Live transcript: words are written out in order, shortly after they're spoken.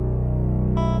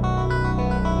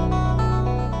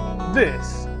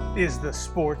This is the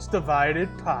Sports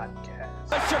Divided Podcast.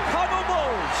 The Chicago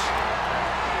Bulls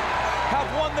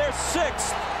have won their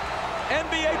 6th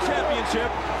NBA championship,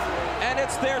 and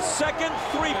it's their second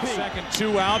three-peat. Second,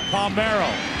 2 out, Palmero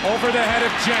over the head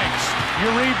of Jenks.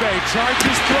 Uribe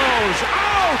charges, throws,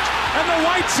 out! And the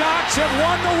White Sox have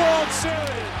won the World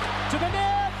Series. To the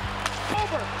net,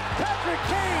 over. Patrick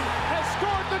Kane has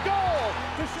scored the goal.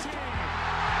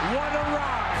 What a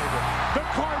ride! The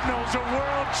Cardinals are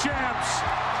world champs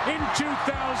in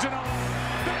 2011.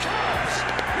 The Cubs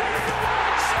win the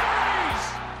World Series!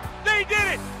 They did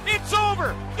it! It's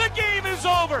over! The game is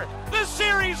over! The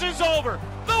series is over!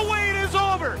 The wait is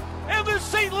over! And the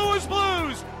St. Louis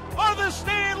Blues are the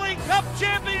Stanley Cup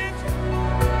champions!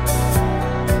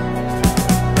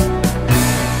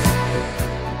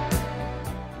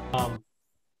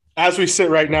 As we sit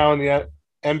right now in the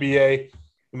NBA,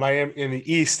 Miami in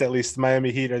the East, at least the Miami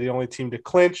Heat are the only team to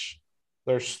clinch.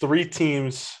 There's 3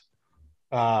 teams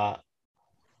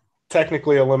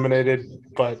technically eliminated,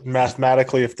 but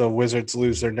mathematically, if the Wizards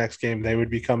lose their next game, they would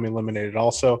become eliminated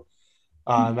also.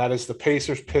 And that is the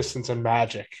Pacers, Pistons, and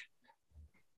Magic.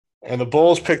 And the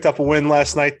Bulls picked up a win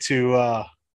last night to I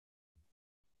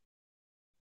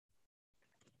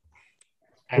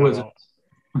was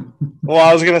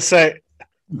going to say,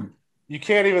 you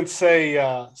can't even say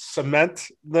cement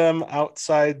them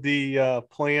outside the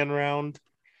play-in round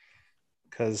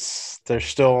because they're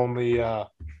still only a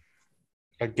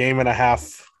game and a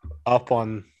half up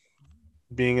on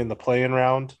being in the play-in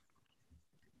round.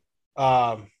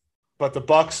 But the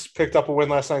Bucks picked up a win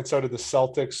last night, so did the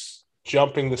Celtics,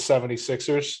 jumping the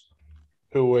 76ers,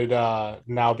 who would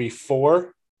now be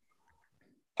 4.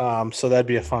 So that'd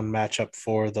be a fun matchup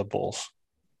for the Bulls.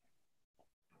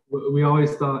 We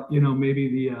always thought,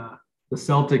 maybe the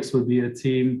Celtics would be a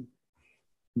team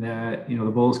that, the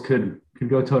Bulls could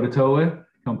go toe-to-toe with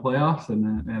come playoffs.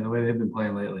 And the way they've been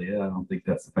playing lately, I don't think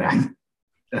that's the fact.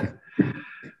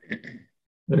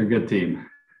 They're a good team.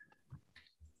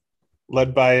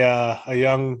 Led by a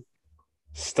young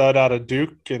stud out of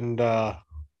Duke and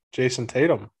Jason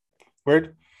Tatum. Does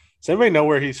anybody know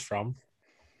where he's from?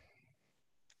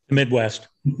 The Midwest.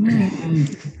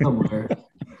 Somewhere.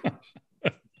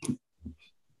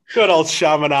 Good old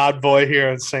Chaminade boy here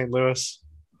in St. Louis.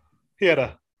 He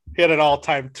had an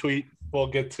all-time tweet. We'll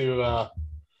get to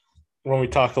when we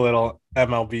talk a little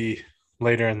MLB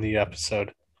later in the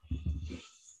episode.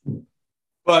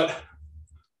 But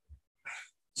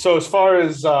so as far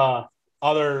as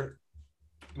other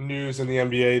news in the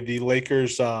NBA, the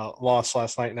Lakers lost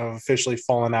last night and have officially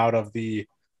fallen out of the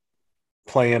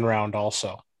play-in round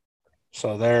also.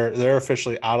 So they're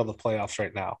officially out of the playoffs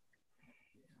right now.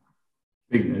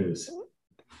 Big news.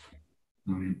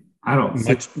 I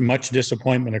don't much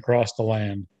disappointment across the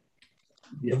land.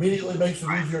 Immediately makes it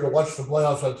easier to watch the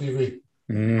playoffs on TV.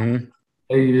 Mm-hmm.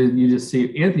 You just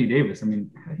see Anthony Davis. I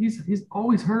mean, he's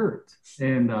always hurt,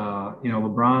 and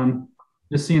LeBron,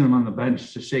 just seeing them on the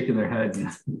bench, just shaking their head.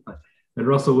 And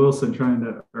Russell Westbrook trying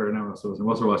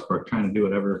to do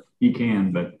whatever he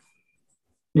can, but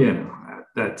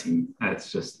that team, that's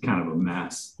just kind of a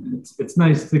mess. It's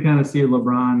nice to kind of see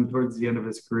LeBron towards the end of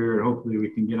his career, and hopefully we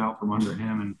can get out from under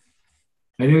him. And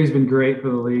I know he's been great for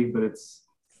the league, but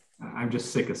I'm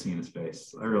just sick of seeing his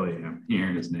face. I really am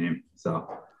hearing his name.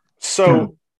 So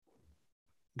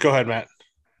go ahead, Matt.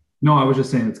 No, I was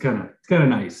just saying it's kind of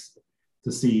nice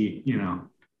to see,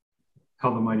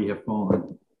 how the mighty have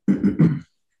fallen.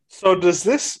 So does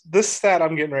this stat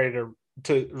I'm getting ready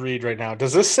to read right now,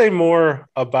 does this say more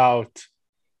about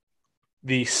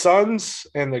the Suns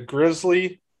and the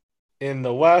Grizzlies in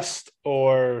the West,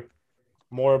 or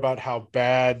more about how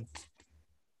bad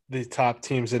the top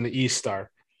teams in the East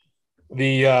are?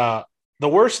 The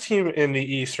worst team in the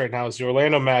East right now is the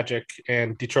Orlando Magic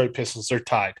and Detroit Pistons. They're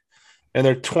tied, and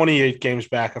they're 28 games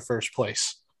back of first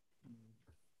place.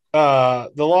 The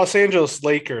Los Angeles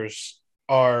Lakers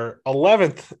are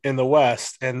 11th in the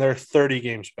West, and they're 30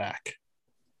 games back.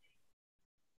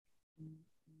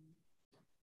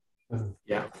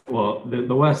 Yeah, well,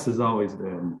 the West has always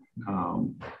been,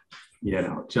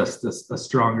 just a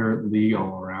stronger league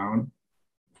all around.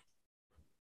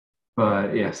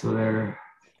 But yeah, so they're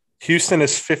Houston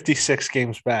is 56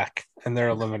 games back, and they're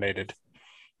eliminated.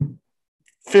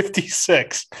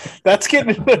 56. That's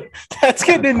getting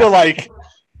into like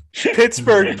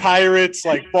Pittsburgh Pirates,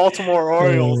 like Baltimore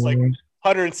Orioles, like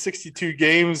 162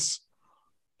 games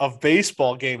of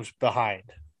baseball games behind.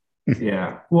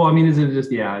 Yeah. Well, I mean, is it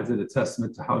a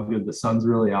testament to how good the Suns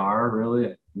really are,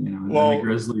 really? And the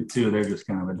Grizzlies too, they're just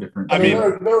kind of a different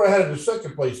they're ahead of the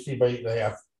second place team by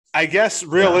 8.5. I guess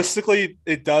realistically,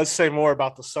 it does say more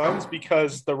about the Suns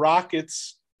because the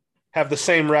Rockets have the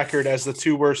same record as the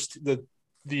two worst. The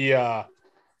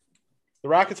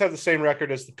Rockets have the same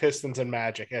record as the Pistons and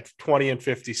Magic at 20 and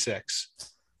 56.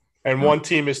 And one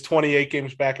team is 28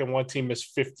 games back and one team is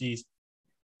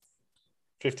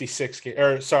 56 games.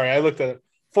 Or sorry, I looked at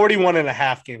 41 and a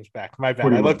half games back. My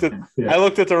bad. I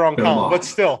looked at the wrong column, but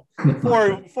still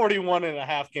 41 and a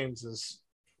half games is.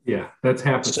 Yeah, that's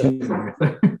half the season right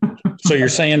there. So you're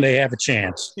saying they have a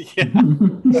chance?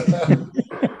 Yeah.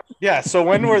 Yeah. So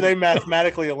when were they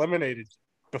mathematically eliminated?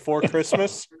 Before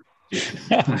Christmas?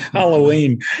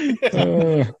 Halloween.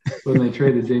 When they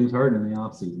traded James Harden in the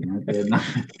offseason.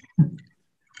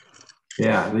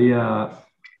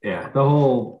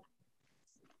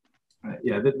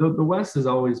 The West has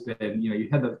always been, you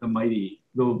had the mighty,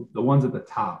 the ones at the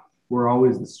top were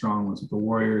always the strong ones with the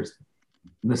Warriors.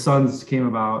 And the Suns came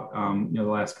about, the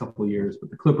last couple of years, but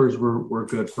the Clippers were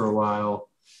good for a while.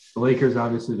 The Lakers,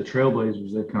 obviously, the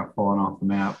Trailblazers, they've kind of fallen off the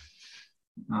map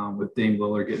with Dame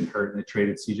Lillard getting hurt, and they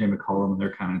traded CJ McCollum, and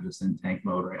they're kind of just in tank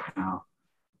mode right now.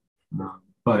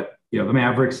 But the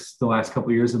Mavericks, the last couple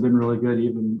of years have been really good.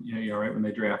 Even right when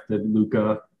they drafted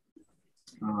Luka.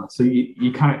 So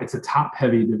you kind of, it's a top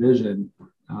heavy division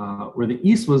where the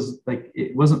East was like,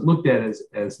 it wasn't looked at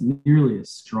as nearly as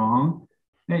strong.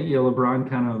 LeBron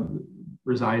kind of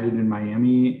resided in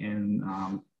Miami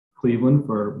and Cleveland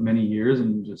for many years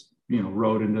and just,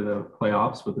 rode into the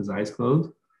playoffs with his eyes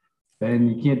closed.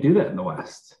 And you can't do that in the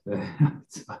West.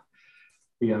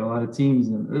 We got a lot of teams,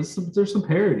 and there's some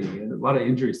parity and a lot of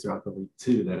injuries throughout the league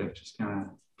too that have just kind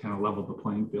of leveled the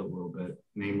playing field a little bit,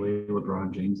 namely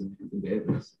LeBron James and Anthony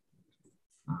Davis.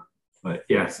 But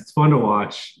yes, it's fun to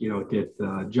watch. Get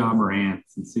Ja Morant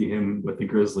and see him with the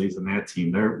Grizzlies and that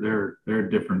team. They're a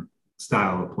different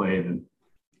style of play than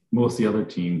most of the other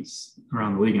teams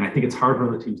around the league, and I think it's hard for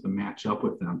other teams to match up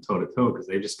with them toe to toe because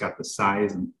they just got the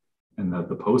size and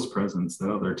the post presence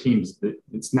that other teams.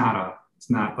 It's not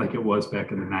like it was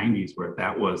back in the 90s where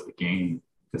that was the game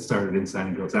that started inside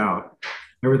and goes out.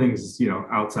 Everything's,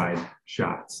 outside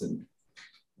shots and,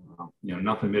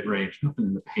 nothing mid-range, nothing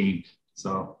in the paint.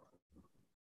 So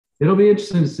it'll be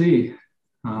interesting to see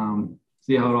how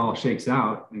it all shakes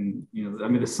out. And,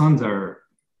 the Suns are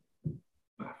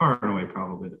far and away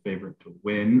probably the favorite to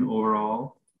win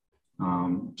overall,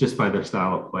 just by their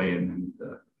style of play and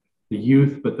the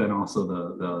youth, but then also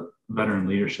the veteran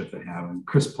leadership they have. And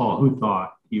Chris Paul, who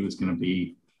thought he was going to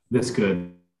be this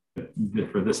good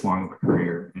for this long of a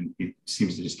career, and he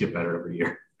seems to just get better every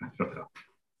year. I don't know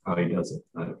how he does it.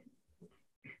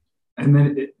 And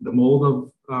then the mold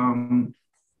of,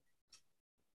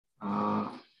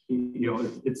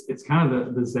 it's kind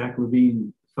of the Zach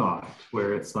LaVine thought,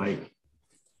 where it's like,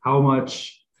 how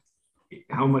much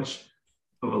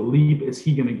of a leap is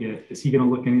he going to get? Is he going to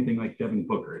look anything like Devin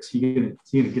Booker? Is he going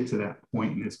to get to that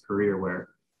point in his career where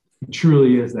he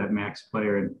truly is that max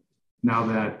player? And now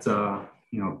that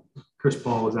Chris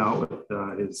Paul was out with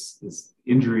his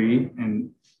injury,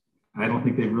 and I don't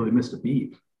think they've really missed a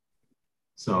beat.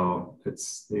 So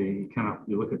you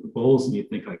look at the Bulls and you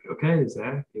think like, okay,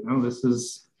 Zach, this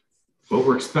is what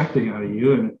we're expecting out of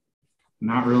you, and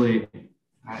not really.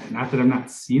 Not that I'm not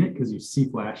seeing it because you see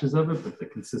flashes of it, but the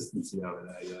consistency of it,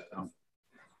 I don't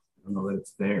know that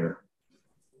it's there.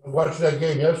 I watched that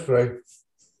game yesterday.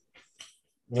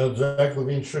 Zach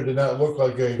LaVine sure did not look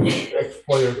like a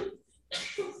ex-player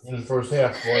in the first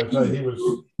half. Boy,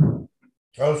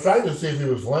 I was trying to see if he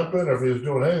was limping or if he was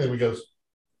doing anything because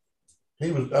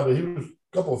he was a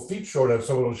couple of feet short on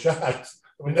some of those shots.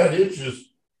 That is just,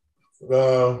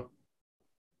 they're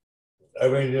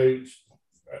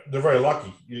very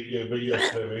lucky. But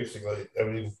yes, basically,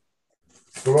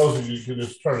 DeRozan, you can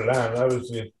just turn it on.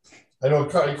 Obviously, I know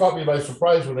it caught me by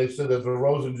surprise when they said that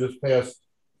DeRozan just passed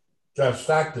John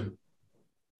Stockton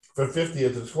for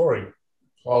 50th in scoring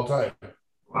all time.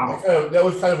 Wow, that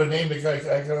was kind of a name that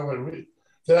I kind of went.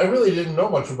 That I really didn't know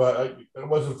much about. I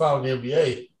wasn't following the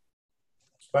NBA,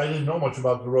 but I didn't know much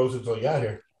about DeRozan until I got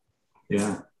here.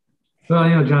 Yeah.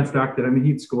 Well, John Stockton,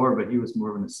 he'd score, but he was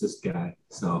more of an assist guy.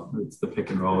 So it's the pick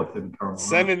and roll with him and Karl Malone.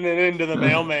 Sending it into the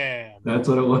mailman. That's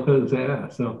what it was, yeah.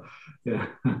 So, yeah.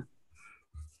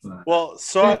 Well,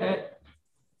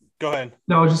 go ahead.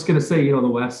 No, I was just going to say,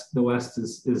 the West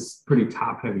is pretty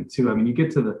top heavy too. You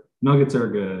get to the Nuggets are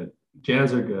good,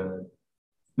 Jazz are good,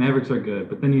 Mavericks are good,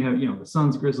 but then you have, the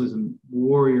Suns, Grizzlies, and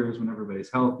Warriors when everybody's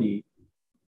healthy.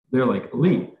 They're like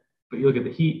elite. But you look at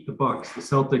the Heat, the Bucks, the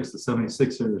Celtics, the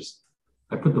 76ers.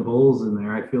 I put the Bulls in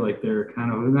there. I feel like they're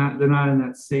they're not in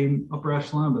that same upper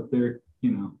echelon, but they're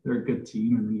a good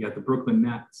team. And then you got the Brooklyn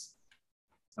Nets,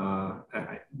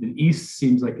 The East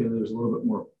seems like there's a little bit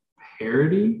more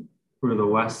parity, where the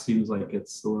West seems like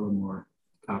it's a little more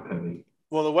top heavy.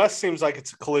 Well, the West seems like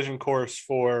it's a collision course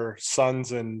for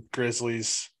Suns and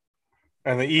Grizzlies.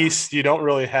 And the East, you don't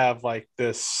really have like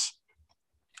this,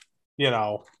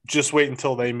 just wait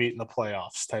until they meet in the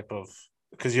playoffs type of,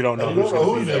 because you don't know who's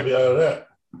going to be out of that.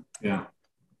 Yeah.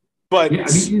 But yeah,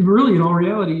 I mean, really, in all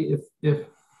reality, if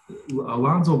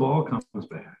Alonzo Ball comes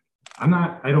back,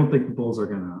 I don't think the Bulls are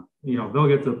gonna, they'll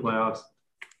get to the playoffs,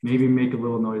 maybe make a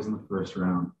little noise in the first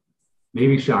round,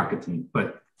 maybe shock a team,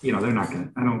 but they're not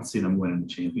gonna. I don't see them winning the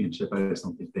championship. I just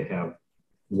don't think they have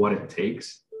what it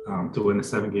takes to win a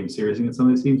 7-game series against some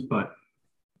of these teams. But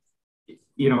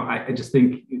I just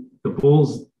think the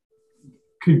Bulls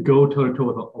could go toe to toe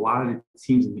with a lot of the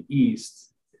teams in the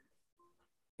East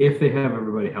if they have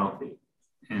everybody healthy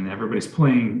and everybody's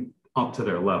playing up to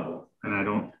their level. And I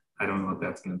don't know if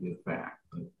that's going to be the fact,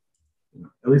 but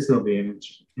at least it'll be an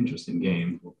interesting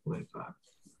game. Hopefully,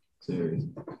 series.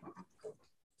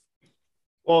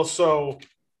 Well, so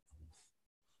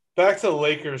back to the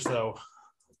Lakers, though.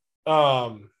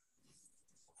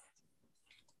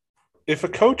 If a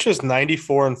coach is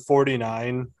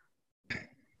 94-49,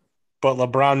 but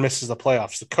LeBron misses the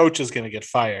playoffs, the coach is going to get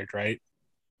fired, right?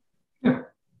 Yeah.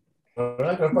 They're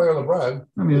not going to fire LeBron.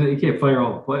 I mean, you can't fire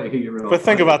all the play. You can't get rid of But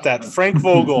think about that. Frank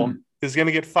Vogel is going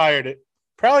to get fired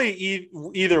probably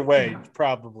either way,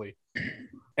 probably.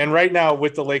 And right now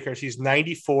with the Lakers, he's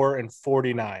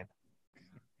 94-49.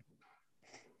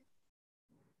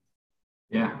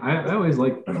 Yeah, I always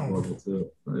liked Frank Vogel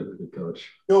too. He's a good coach.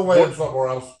 He'll win somewhere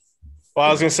else. Well,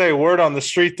 I was going to say, word on the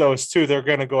street, though, is too, they're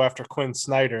going to go after Quinn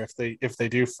Snyder if they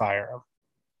do fire him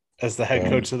as the head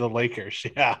coach of the Lakers.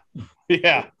 Yeah.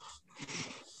 Yeah.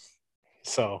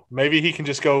 So maybe he can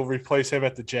just go replace him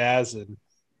at the Jazz and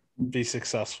be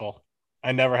successful.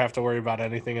 I never have to worry about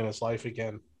anything in his life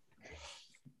again.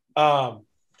 But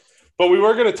we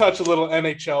were going to touch a little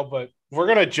NHL, but we're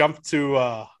going to jump to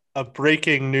a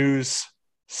breaking news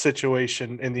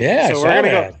situation in the so we're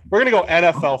gonna go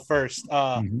NFL first.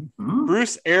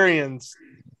 Bruce Arians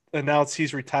announced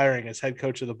he's retiring as head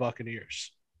coach of the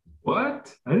Buccaneers.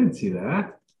 What? I didn't see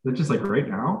that. They're just like right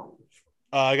now.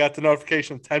 I got the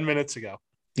notification 10 minutes ago.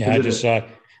 Yeah, I just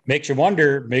makes you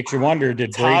wonder. Did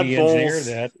Brady engineer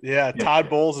that? Yeah, Todd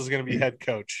Bowles is going to be head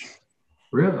coach.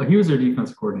 Really? He was their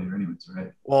defensive coordinator, anyways,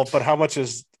 right? Well, but how much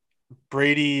is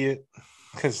Brady?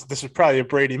 Because this is probably a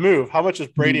Brady move. How much is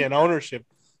Brady and ownership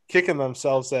kicking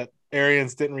themselves that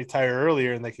Arians didn't retire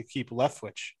earlier and they could keep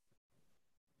Leftwich?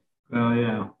 Oh,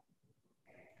 yeah.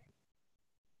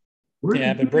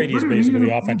 But Brady's basically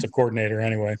the offensive coordinator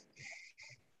anyway.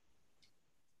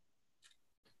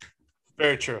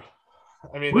 Very true.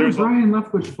 I mean, where did Brian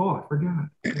Leftwich fall? I forgot.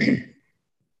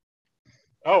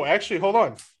 Oh, actually, hold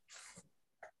on.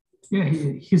 Yeah,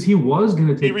 he was going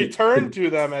to take. He returned to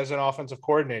them as an offensive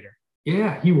coordinator.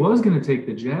 Yeah, he was going to take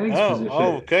the Jags position.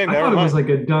 Oh, okay. I thought it was like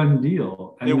a done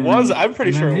deal. I'm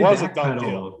pretty sure it was a done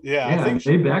deal. Yeah, I think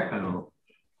they backpedaled.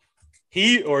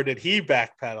 Did he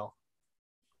backpedal?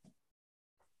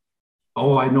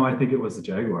 Oh, I know. I think it was the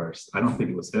Jaguars. I don't think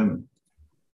it was him.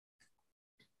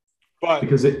 But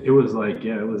because it was like,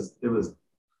 it was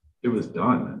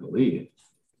done, I believe.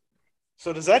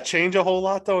 So does that change a whole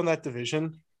lot though in that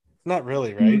division? Not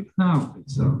really, right? No, I don't think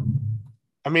so.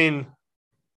 I mean,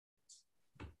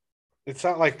 it's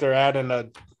not like they're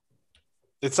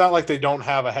it's not like they don't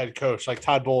have a head coach. Like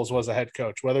Todd Bowles was a head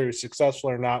coach. Whether he's successful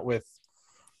or not with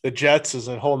the Jets is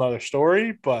a whole nother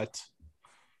story, but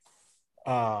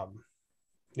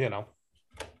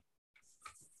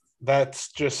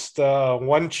that's just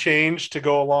one change to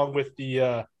go along with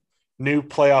the new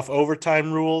playoff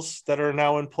overtime rules that are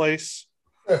now in place,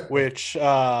 which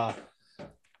I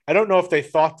don't know if they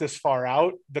thought this far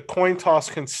out. The coin toss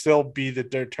can still be the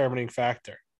determining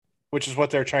factor, which is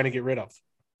what they're trying to get rid of.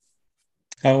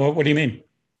 Oh, what do you mean?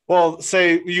 Well,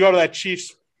 say you go to that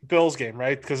Chiefs-Bills game,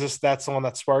 right? Because that's the one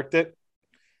that sparked it.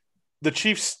 The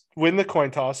Chiefs win the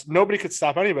coin toss. Nobody could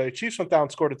stop anybody. Chiefs went down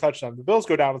and scored a touchdown. The Bills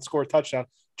go down and score a touchdown.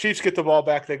 Chiefs get the ball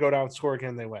back. They go down and score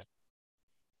again. They win.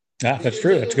 Yeah, that's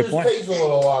true. That's a good point. It takes a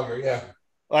little longer, yeah.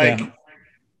 I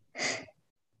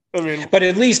mean, but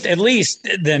at least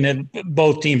then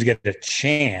both teams get a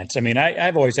chance. I mean,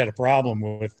 I've always had a problem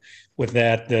with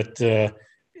that.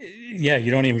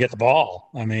 You don't even get the ball.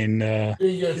 I mean,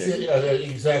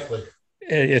 exactly.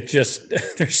 It just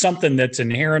there's something that's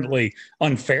inherently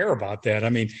unfair about that. I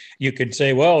mean, you could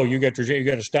say, well, you got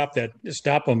to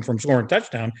stop them from scoring a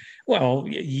touchdown. Well,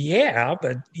 yeah,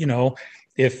 but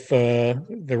if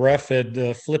the ref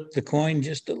had flipped the coin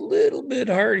just a little bit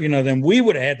hard, then we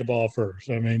would have had the ball first.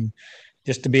 I mean,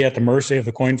 just to be at the mercy of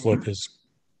the coin flip is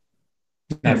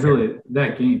Yeah, not fair. really,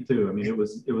 that game too. I mean, it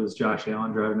was Josh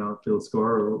Allen driving down the field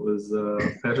score, or it was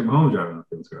Patrick Mahomes driving down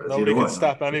the field score. That's Nobody either can one.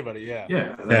 stop anybody. Yeah.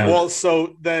 Yeah. Yeah. Well,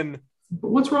 so then. But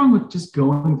what's wrong with just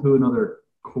going to another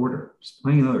quarter, just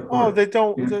playing another quarter? Oh, they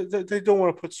don't. Yeah. They don't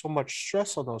want to put so much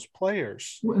stress on those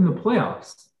players. Well, in the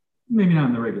playoffs, maybe not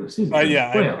in the regular season. But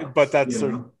Yeah, playoffs, but that's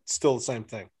you know? still the same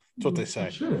thing. That's what they say.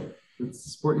 Sure. It's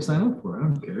the sport you sign up for. I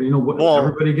don't care. You know what? Well,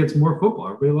 everybody gets more football.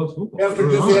 Everybody loves football.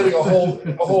 After just adding a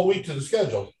whole week to the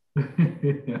schedule.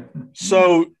 Yeah.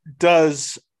 So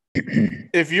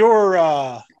if you're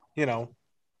a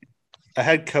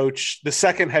head coach, the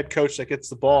second head coach that gets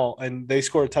the ball and they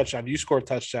score a touchdown, you score a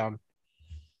touchdown,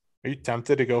 are you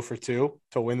tempted to go for 2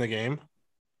 to win the game?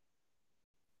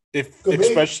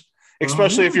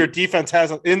 Especially if your defense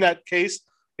hasn't, in that case,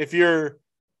 if you're,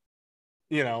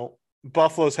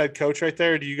 Buffalo's head coach right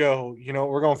there, do you go,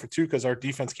 we're going for 2 because our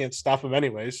defense can't stop them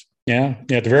anyways? Yeah.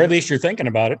 At the very least, you're thinking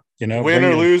about it. Win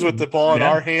or lose with the ball in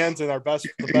our hands and the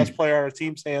best player on our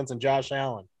team's hands and Josh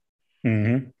Allen.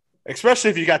 Mm-hmm. Especially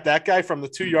if you got that guy from the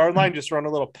 2-yard line, just run a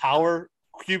little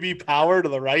QB power to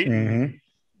the right. Mm-hmm.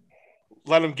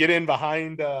 Let him get in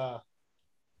behind, let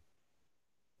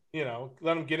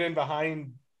him get in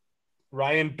behind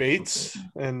Ryan Bates.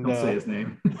 And Don't say his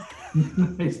name.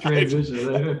 Nice transition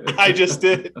there. I just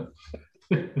did.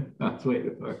 I was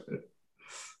waiting for it.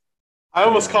 I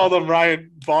almost called him Ryan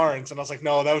Barnes, and I was like,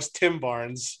 no, that was Tim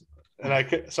Barnes. And I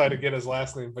had to get his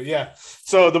last name. But, yeah,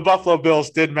 so the Buffalo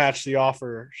Bills did match the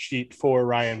offer sheet for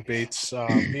Ryan Bates,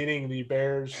 meaning the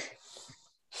Bears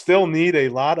still need a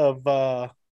lot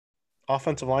of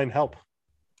offensive line help.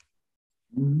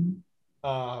 Mm-hmm.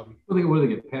 What do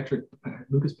they get?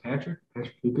 Lucas Patrick?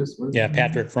 Patrick Lucas?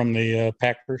 Patrick from the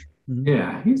Packers. Mm-hmm.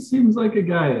 Yeah, he seems like a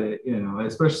guy that,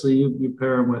 especially you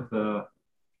pair him with our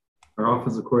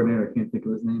offensive coordinator. I can't think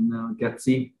of his name now.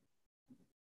 Getsy.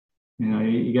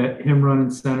 You got him running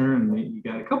center, and you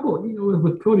got a couple,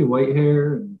 with Cody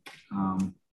Whitehair and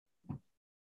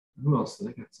who else?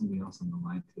 They got somebody else on the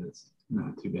line too. It's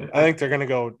not too bad. I think they're going to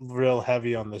go real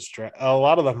heavy on this draft. A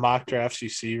lot of the mock drafts you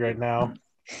see right now,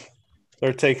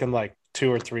 they're taking like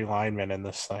 2 or 3 linemen in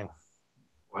this thing.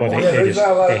 Well, there's not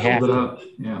a lot of people.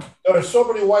 Yeah. There are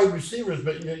so many wide receivers,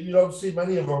 but you don't see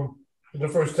many of them in the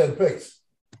first 10 picks.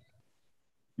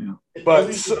 Yeah.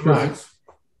 But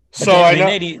So I know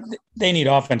they need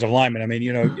offensive linemen. I mean,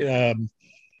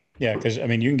 because you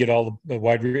can get all the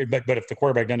wide, but if the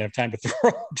quarterback doesn't have time to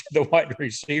throw to the wide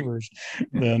receivers,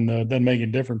 then make a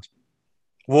difference.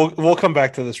 We'll come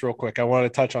back to this real quick. I want to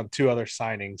touch on 2 other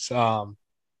signings,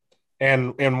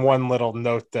 and one little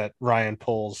note that Ryan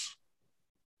Poles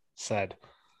said.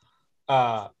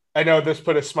 I know this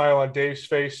put a smile on Dave's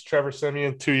face. Trevor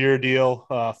Siemian, 2-year deal,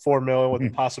 $4 million with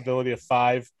the possibility of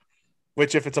 5.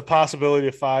 Which, if it's a possibility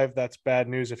of 5, that's bad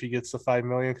news if he gets the $5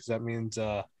 million, because that means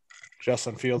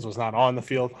Justin Fields was not on the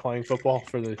field playing football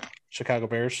for the Chicago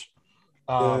Bears.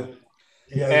 And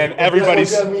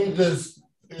everybody's. What that means is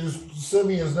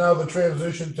Simeon is now the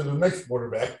transition to the next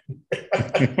quarterback.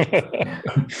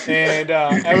 And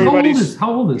everybody's.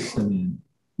 How old is Simeon?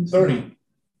 30.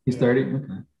 He's 30. Okay.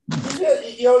 He's had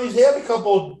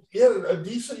he had a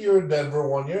decent year in Denver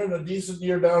one year and a decent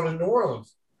year down in New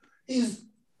Orleans.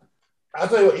 I'll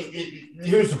tell you what,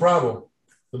 here's the problem.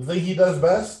 The thing he does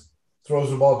best, throws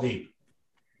the ball deep.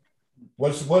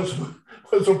 What's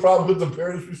the problem with the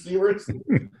Bears receivers?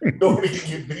 Nobody can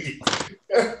get beat.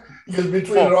 Because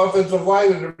between an offensive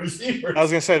line and the receivers. I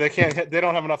was going to say, they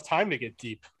don't have enough time to get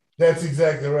deep. That's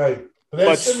exactly right. But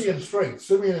that's Simeon's strength.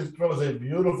 Simeon throws a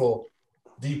beautiful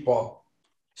deep ball.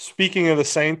 Speaking of the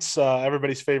Saints,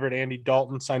 everybody's favorite Andy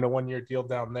Dalton signed a 1-year deal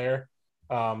down there.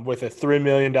 With a $3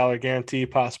 million guarantee,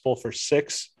 possible for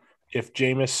 6 if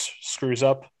Jameis screws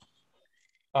up.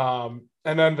 And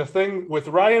then the thing with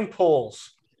Ryan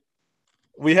Poles,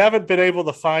 we haven't been able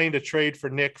to find a trade for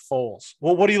Nick Foles.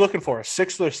 Well, what are you looking for? A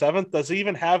 6th or 7th? Does he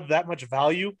even have that much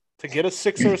value to get a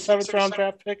 6th or 7th round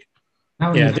draft pick?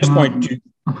 Yeah, at this point,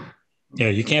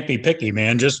 you can't be picky,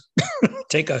 man. Just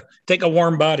take a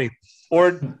warm body.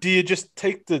 Or do you just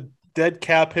take the dead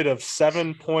cap hit of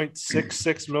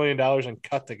 $7.66 million and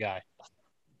cut the guy?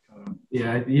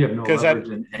 Yeah, you have no leverage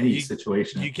in any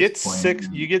situation. You get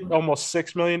you get almost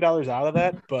 $6 million out of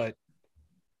that, but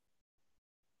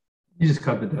you just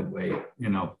cut the dead weight.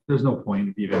 There's no point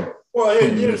of even. Well,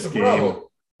 here's the problem.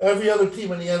 Every other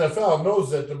team in the NFL knows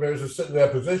that the Bears are sitting in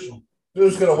that position. They're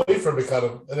just going to wait for him to cut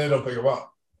him, and they don't pick him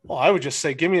up. Well, I would just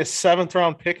say, give me a 7th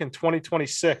round pick in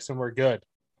 2026, and we're good.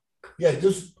 Yeah,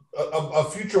 just a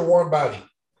future warm body.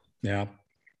 Yeah.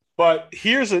 But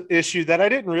here's an issue that I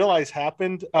didn't realize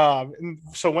happened. And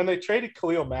so when they traded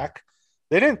Khalil Mack,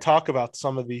 they didn't talk about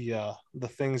some of the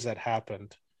things that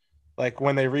happened. Like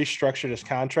when they restructured his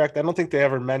contract, I don't think they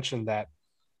ever mentioned that.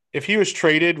 If he was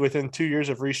traded within 2 years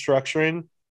of restructuring,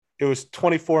 it was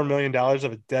 $24 million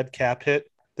of a dead cap hit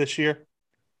this year.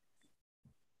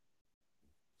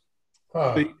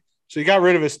 Huh. So he got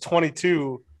rid of his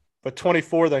 22, but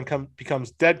 24 then becomes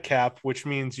dead cap, which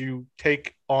means you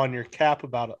take on your cap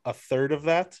about a third of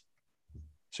that.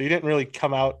 So you didn't really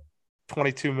come out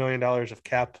 $22 million of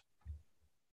cap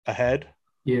ahead.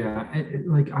 Yeah,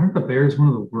 aren't the Bears one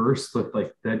of the worst with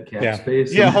like dead cap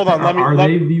space? Yeah, hold on. Are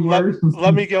they the worst?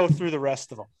 Let me go through the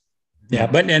rest of them. Yeah,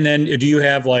 but and then do you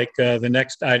have like the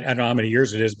next? I don't know how many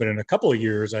years it is, but in a couple of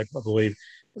years, I believe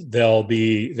they'll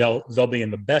be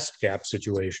in the best cap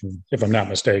situation, if I'm not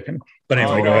mistaken. But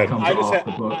anyway, go ahead.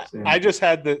 I just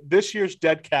had this year's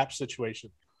dead cap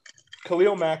situation.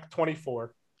 Khalil Mack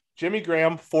 24, Jimmy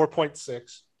Graham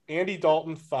 4.6, Andy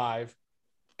Dalton 5,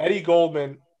 Eddie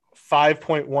Goldman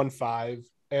 5.15,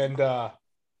 and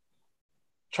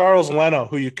Charles Leno,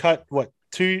 who you cut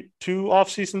two off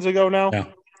seasons ago now,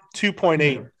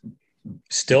 2.8.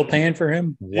 Still paying for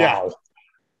him? Wow. Yeah.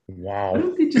 Why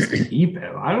don't they just keep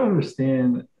him? I don't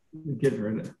understand getting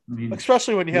rid of him. I mean,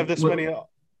 especially when you have this many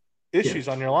issues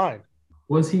on your line.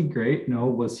 Was he great? No.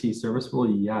 Was he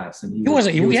serviceable? Yes. And he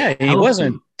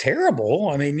wasn't terrible.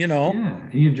 I mean, Yeah.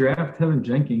 And you draft Tevin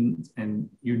Jenkins and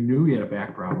you knew he had a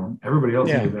back problem. Everybody else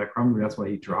had a back problem. That's why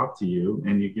he dropped to you.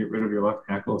 And you get rid of your left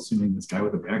tackle, assuming this guy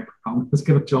with a back problem is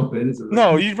going to jump in.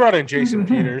 No, you brought in Jason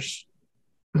Peters.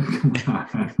 Come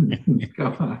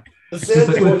on. The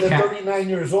sad thing was at 39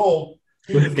 years old,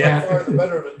 he was by far the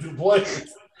better of the two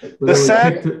players.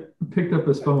 Picked up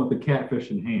his phone with the catfish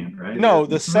in hand, right? No,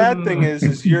 the sad thing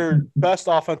is your best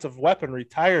offensive weapon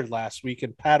retired last week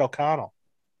in Pat O'Connell.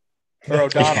 Or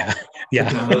O'Donnell.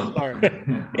 Yeah.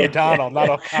 O'Donnell, not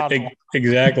O'Connell.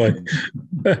 Exactly.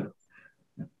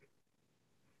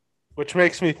 Which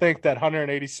makes me think that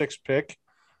 186 pick,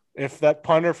 if that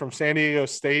punter from San Diego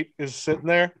State is sitting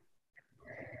there,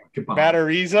 Matt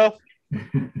Ariza,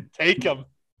 take him.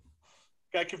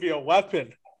 That could be a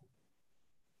weapon.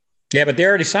 Yeah, but they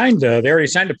already signed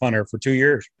a punter for 2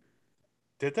 years.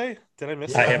 Did they? Did I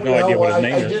miss I have no idea what his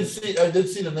name is. I did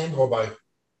see the name go by.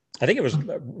 I think it was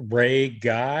Ray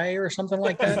Guy or something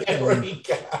like that. Ray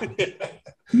Guy.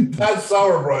 That's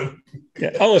Sauerbrunn.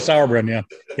 Yeah. Oh, Sauerbrunn.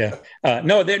 Yeah.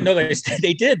 No,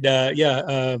 they did.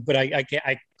 But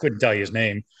I couldn't tell you his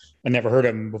name. I never heard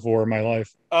of him before in my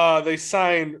life. They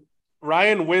signed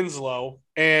Ryan Winslow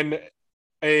and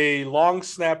a long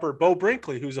snapper, Bo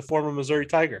Brinkley, who's a former Missouri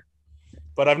Tiger.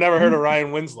 But I've never heard of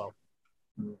Ryan Winslow.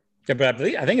 Yeah, but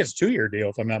I think it's a 2-year deal,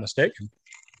 if I'm not mistaken.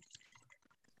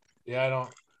 Yeah, I don't.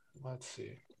 Let's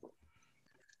see.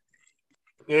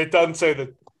 It doesn't say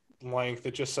the length.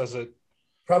 It just says it.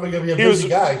 Probably going to be a busy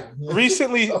guy.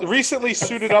 recently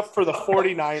suited up for the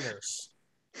 49ers.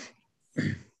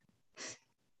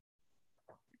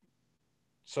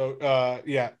 So,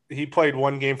 he played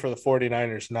one game for the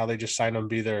 49ers. Now they just signed him to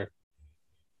be there.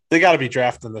 They got to be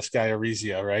drafting this guy,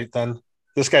 Arizia, right? Then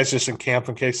this guy's just in camp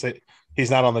in case he's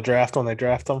not on the draft when they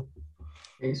draft him.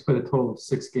 He's played a total of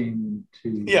 6 games in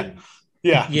 2 years.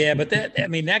 Yeah, but that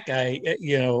guy,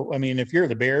 if you're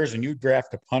the Bears and you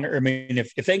draft a punter,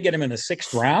 if they get him in the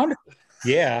 6th round,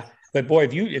 yeah. But boy,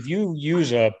 if you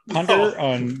use a punter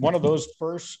on one of those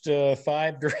first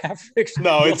 5 draft picks,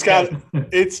 no, it's got to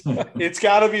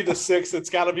be the 6th. It's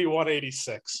got to be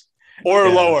 186 or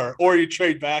lower, or you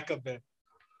trade back a bit.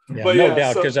 Yeah, but no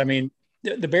doubt, because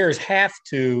the Bears have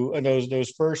to those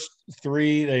first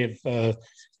 3. They have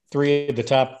 3 of the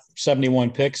top 71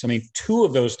 picks. 2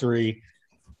 of those 3,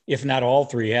 if not all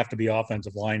 3, have to be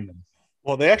offensive linemen.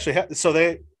 Well, they actually have. So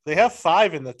they have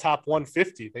 5 in the top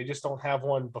 150. They just don't have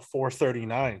one before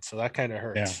 39. So that kind of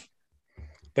hurts. Yeah.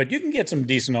 But you can get some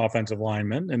decent offensive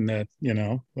linemen and that,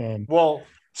 Well,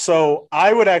 so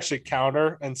I would actually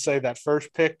counter and say that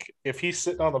first pick, if he's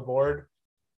sitting on the board,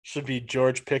 should be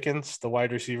George Pickens, the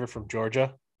wide receiver from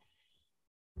Georgia.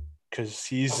 Because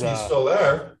he's still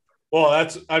there. Well,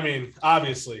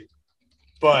 obviously.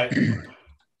 But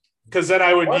because then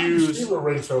I would use. Receiver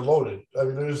rates are loaded.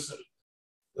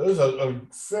 There's a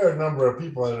fair number of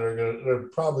people that are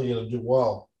probably going to do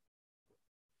well.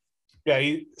 Yeah,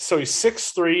 he's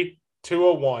 6'3",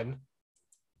 201.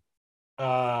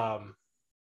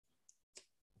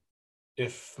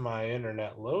 If my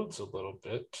internet loads a little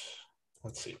bit,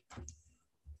 let's see.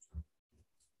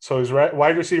 So he's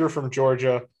wide receiver from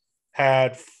Georgia,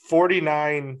 had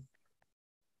 49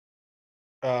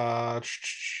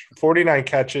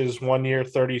 catches 1 year,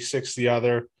 36 the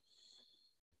other.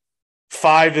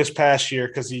 5 this past year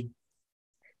because he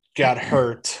got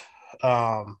hurt.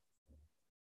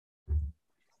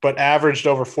 But averaged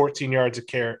over 14 yards a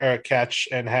catch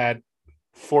and had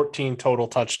 14 total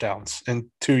touchdowns in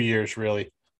 2 years,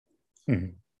 really.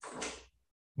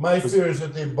 My fear is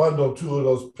that they bundle 2 of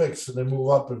those picks and they move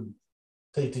up and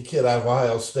take the kid out of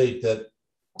Ohio State that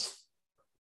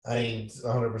I ain't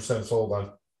 100% sold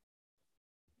on.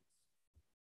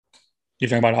 You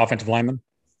talking about offensive lineman?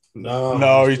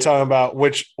 No, you're talking about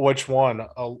which one?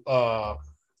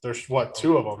 There's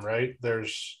 2 of them, right?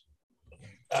 There's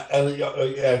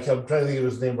yeah, I'm trying to think of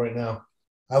his name right now.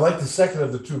 I like the second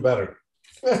of the 2 better.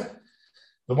 The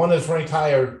one that's ranked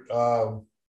higher. Oh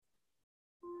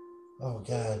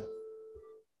God,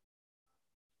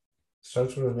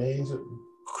 starts with an A. Is it?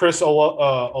 Chris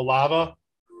Olave.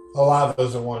 Olave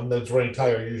is the one that's ranked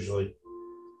higher usually.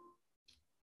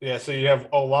 Yeah, so you have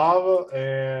Olave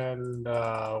and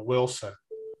Wilson.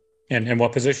 And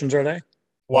what positions are they?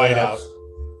 Wide out.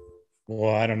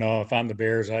 Well, I don't know. If I'm the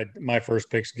Bears, my first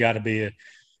pick's got to be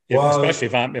especially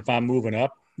if I'm moving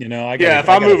up. If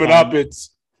I'm moving up,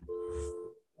 it's.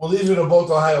 Well, these are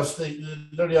both Ohio State.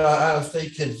 They're the Ohio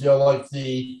State kids. Like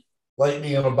the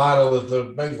lightning in a bottle that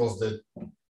the Bengals did.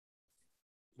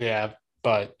 Yeah,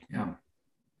 but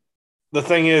the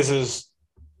thing is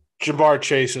Jamar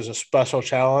Chase is a special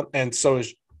talent, and so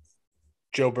is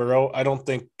Joe Burrow. I don't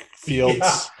think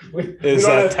Fields is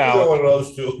that talent. One of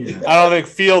those 2. Yeah. I don't think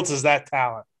Fields is that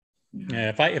talent.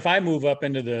 Yeah, if I move up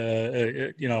into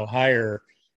the higher,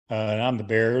 and I'm the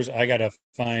Bears, I got to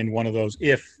find one of those,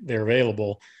 if they're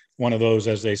available, one of those,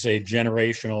 as they say,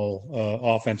 generational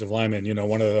offensive linemen.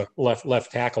 One of the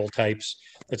left tackle types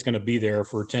that's going to be there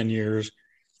for 10 years.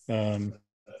 And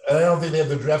I don't think they have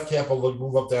the draft capital to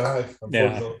move up that high.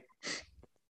 Unfortunately. Yeah.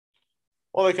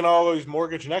 Well, they can always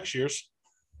mortgage next year's.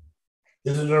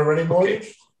 Isn't it already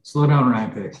mortgaged? Slow down,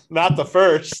 Ryan Pace. Not the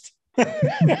first.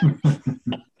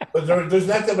 But there's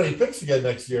not that many picks again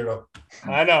next year, though.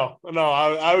 I know. No,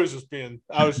 I was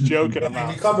joking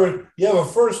about. You have a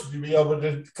first, but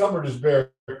the cupboard is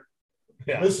bare.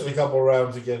 Yeah. Missing a couple of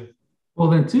rounds again. Well,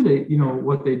 then too,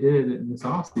 what they did in this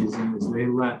offseason is they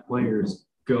let players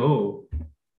go,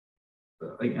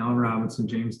 like Allen Robinson,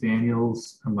 James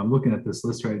Daniels. I'm looking at this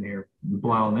list right here.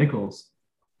 Bilal Nichols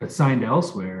that signed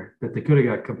elsewhere that they could have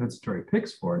got compensatory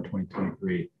picks for in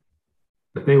 2023.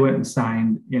 But they went and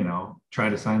signed, tried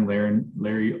to sign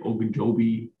Larry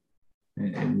Ogunjobi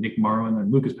and Nick Marlin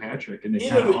and Lucas Patrick. And they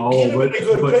kind of all went. Pick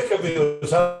if he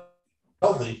was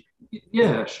healthy.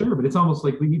 Yeah, sure. But it's almost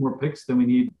like we need more picks than we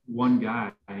need one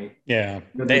guy. Yeah.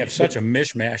 They have such a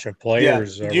mishmash of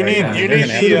players. Yeah. You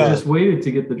should have just waited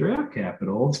to get the draft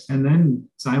capital and then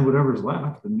sign whatever's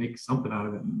left and make something out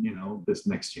of it, this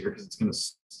next year,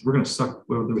 because we're going to suck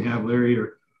whether we have Larry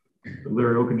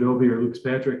Ogunjobi or Lucas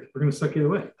Patrick. We're going to suck either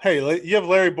way. Hey, you have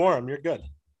Larry Borum. You're good.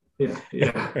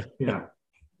 Yeah.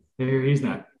 Here he's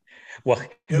not. Well,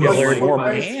 Larry Borum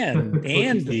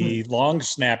and the long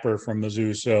snapper from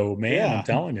Mizzou. So, man, I'm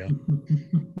telling you.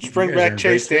 Just bring back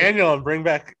Chase Daniel and bring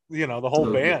back, the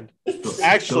whole band.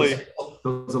 Actually.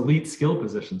 Those elite skill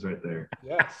positions right there.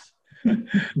 Yes.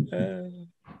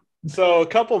 So a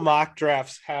couple mock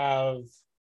drafts have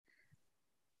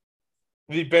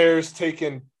the Bears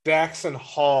taken Daxon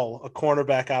Hall, a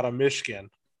cornerback out of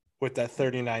Michigan, with that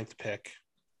 39th pick.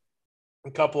 A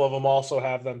couple of them also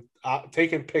have them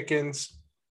taking Pickens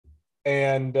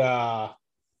and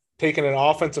taking an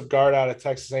offensive guard out of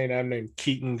Texas A&M named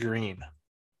Keaton Green.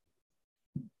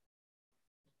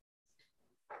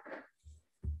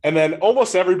 And then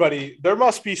almost everybody, there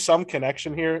must be some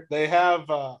connection here. They have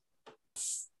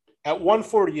at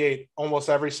 148, almost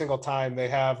every single time they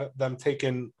have them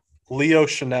taking Leo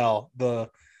Chanel, the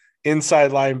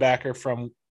inside linebacker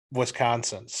from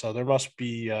Wisconsin. So there must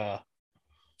be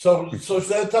So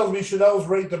that tells me Chanel's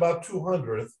ranked about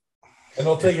 200th, and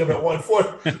they'll take him at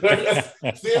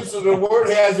 140. So the word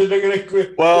has it they're going to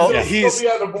quit. Well, he's be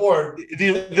on the board.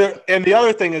 And the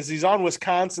other thing is he's on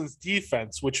Wisconsin's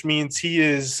defense, which means he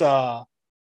is of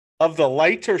the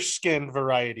lighter skinned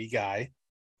variety guy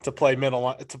to play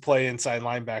inside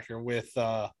linebacker with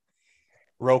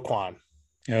Roquan.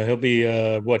 He'll be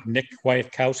Nick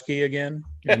Kwiatkowski again,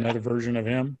 another version of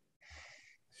him.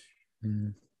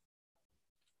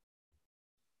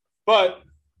 But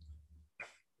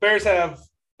Bears have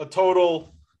a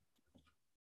total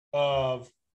of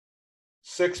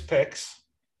 6 picks.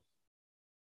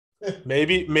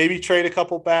 Maybe trade a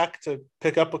couple back to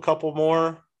pick up a couple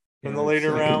more in the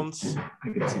later rounds. I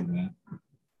can see that.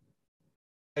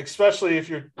 Especially if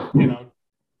you're,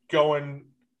 going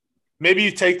 – maybe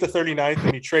you take the 39th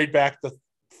and you trade back the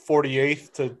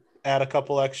 48th to add a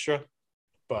couple extra.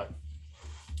 But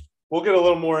we'll get a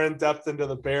little more in depth into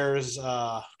the Bears.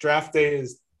 Draft day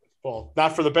is, well,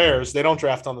 not for the Bears. They don't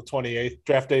draft on the 28th.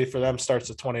 Draft day for them starts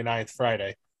the 29th,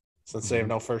 Friday, since they have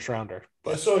no first rounder.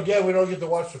 But so again, we don't get to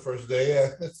watch the first day.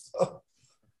 Yeah.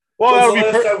 Well, that would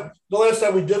be the last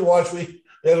time we did watch, we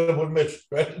ended up with Mitch,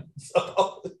 right?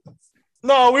 So.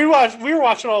 No, we were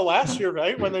watching all last year,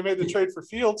 right? When they made the trade for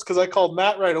Fields, because I called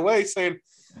Matt right away saying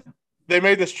they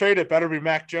made this trade. It better be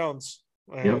Mac Jones.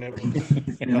 And Yep.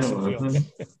 it was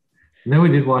And then we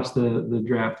did watch the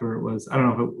draft where it was, I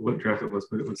don't know what draft it was,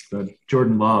 but it was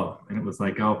Jordan Love. And it was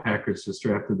like, oh, Packers just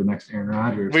drafted the next Aaron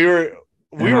Rodgers. We were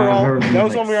all, that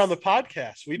was when we were on the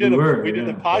podcast. We did the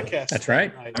podcast. That's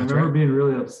right. I remember being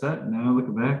really upset. And now I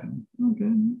look back and,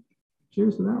 okay,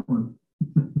 cheers to that one.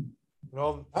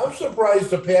 Well, I'm surprised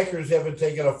the Packers haven't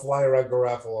taken a flyer on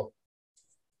Garoppolo.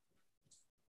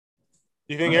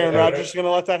 You think Aaron Rodgers is going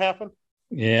to let that happen?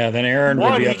 Yeah, then Aaron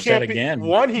would be upset again.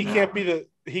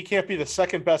 He can't be the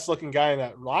second best looking guy in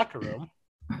that locker room.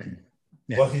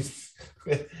 Yeah. Well,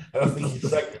 I don't think he's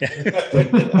second.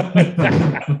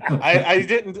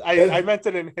 I meant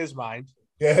it in his mind.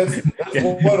 Yeah, that's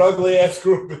one ugly ass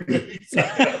group.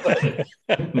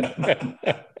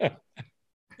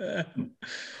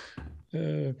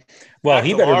 Well,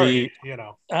 he better be. You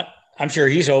know, I'm sure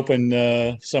he's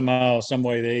hoping somehow, some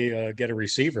way they get a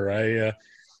receiver. I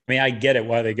mean, I get it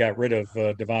why they got rid of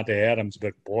Devontae Adams,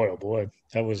 but boy, oh boy,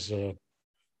 that was a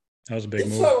big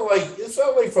move. It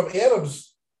sounded like from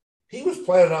Adams, he was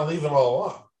planning on leaving all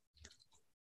along.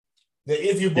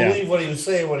 If you believe what he was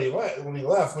saying when he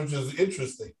left, which is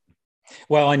interesting.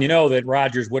 Well, and you know that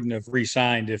Rodgers wouldn't have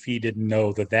re-signed if he didn't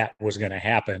know that was going to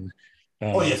happen.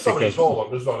 Somebody told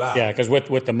him. There's no doubt. Yeah, because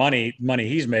with the money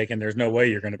he's making, there's no way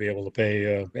you're going to be able to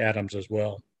pay Adams as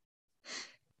well.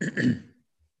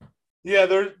 Yeah,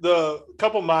 the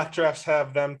couple mock drafts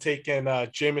have them taking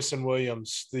Jameson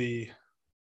Williams, the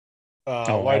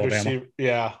wide receiver.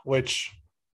 Yeah, which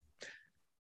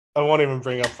I won't even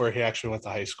bring up where he actually went to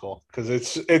high school because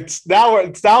it's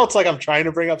like I'm trying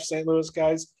to bring up St. Louis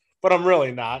guys, but I'm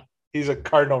really not. He's a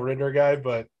Cardinal Ritter guy,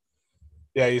 but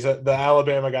yeah, he's the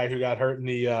Alabama guy who got hurt in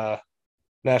the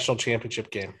national championship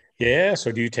game. Yeah,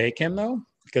 so do you take him though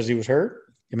because he was hurt?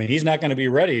 I mean, he's not going to be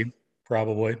ready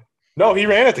probably. No, he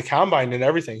ran at the combine and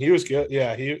everything. He was good.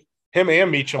 Yeah, him and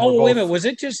Meacham. Oh, wait a minute. Was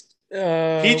it just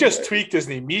he just tweaked his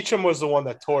knee. Meacham was the one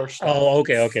that tore stuff. Oh,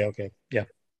 okay. Yeah.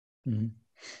 Mm-hmm.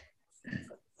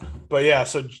 But yeah,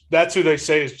 so that's who they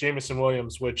say is Jameson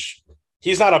Williams, which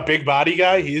he's not a big body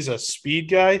guy. He's a speed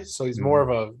guy. So he's more of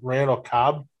a Randall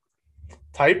Cobb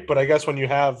type. But I guess when you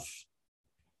have,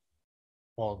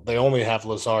 well, they only have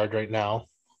Lazard right now.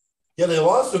 Yeah, they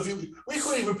lost a few. We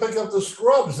couldn't even pick up the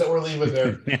scrubs that were leaving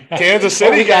there. Kansas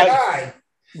City got.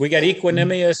 We got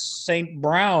Equanimous St.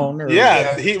 Brown. We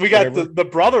got the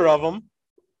brother of him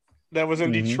that was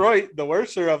in Detroit, the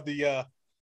worser of the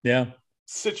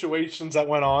situations that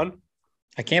went on.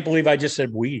 I can't believe I just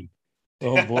said we.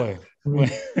 Oh, boy.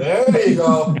 There you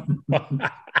go.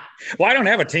 Well, I don't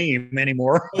have a team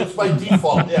anymore. It's by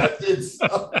default. Yeah, it's.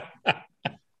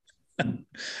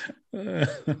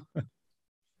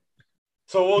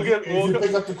 So we'll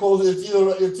pick up the calls. It's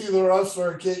either us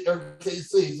or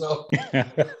KC. So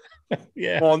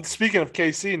yeah. Well, and speaking of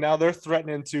KC, now they're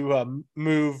threatening to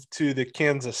move to the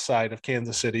Kansas side of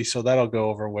Kansas City, so that'll go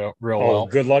over real well.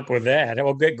 Good luck with that.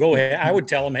 Well, go ahead. I would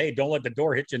tell them, hey, don't let the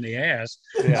door hit you in the ass.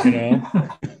 Yeah. You know.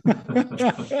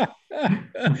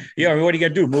 Yeah. What are you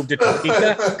gonna do? Move to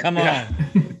Topeka? Come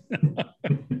on.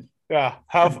 Yeah.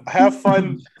 Have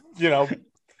fun. You know.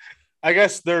 I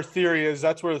guess their theory is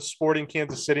that's where the Sporting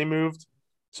Kansas City moved.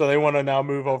 So they want to now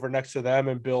move over next to them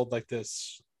and build like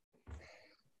this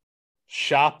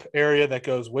shop area that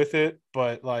goes with it.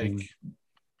 But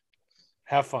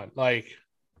have fun. Like,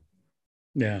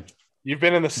 yeah, you've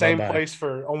been in the same place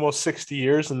for almost 60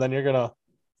 years and then you're going to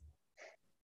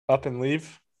up and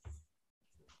leave.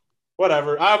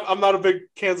 Whatever. I'm not a big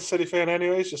Kansas City fan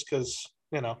anyways, just because,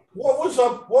 you know. What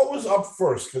was up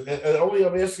first? And only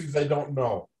I'm asking because I don't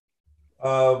know.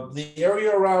 The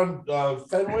area around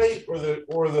Fenway or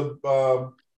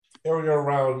the area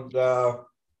around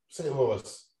St.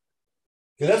 Louis?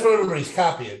 Because that's what everybody's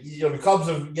copying. You know, the Cubs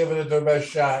have given it their best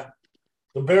shot.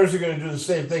 The Bears are going to do the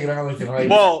same thing in Arlington Heights.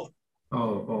 Well,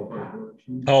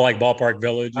 like Ballpark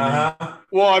Village. Uh-huh.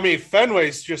 Well, I mean,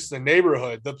 Fenway's just the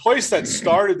neighborhood. The place that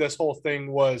started this whole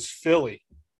thing was Philly.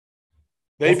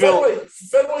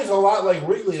 Fenway's a lot like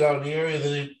Wrigley down in the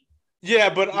area.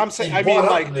 Yeah, but I'm saying,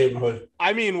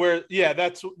 where, yeah,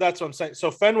 that's what I'm saying.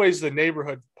 So Fenway's the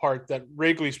neighborhood part that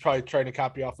Wrigley's probably trying to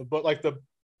copy off of. But like the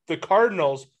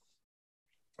Cardinals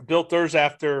built theirs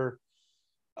after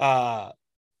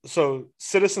So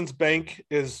Citizens Bank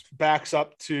backs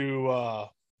up to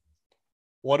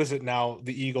what is it now?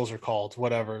 The Eagles are called,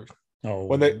 whatever. Oh,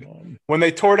 When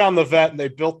they tore down the Vet and they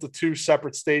built the two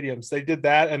separate stadiums, they did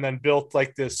that and then built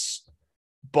like this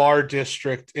bar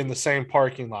district in the same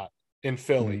parking lot in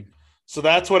Philly. Mm-hmm. So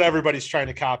that's what everybody's trying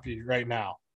to copy right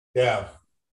now. Yeah.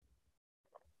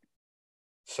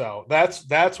 So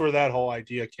that's where that whole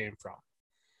idea came from,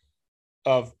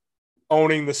 of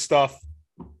owning the stuff,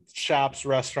 shops,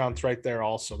 restaurants right there.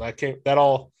 Also, that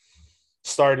all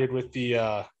started with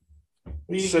the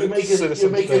You make it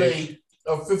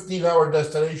a 15-hour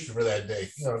destination for that day.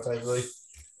 You know, it's like really,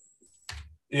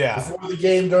 yeah, before the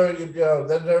game, during,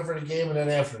 then there for the game, and then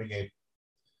after the game.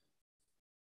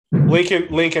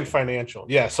 Lincoln Financial.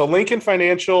 Yeah, so Lincoln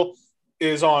Financial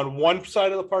is on one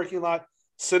side of the parking lot.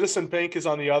 Citizen Bank is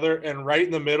on the other, and right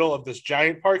in the middle of this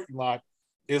giant parking lot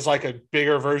is like a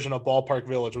bigger version of Ballpark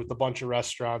Village with a bunch of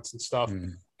restaurants and stuff.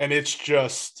 Mm. And it's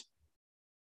just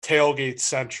tailgate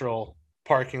central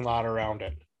parking lot around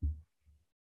it.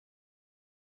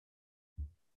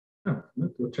 Oh,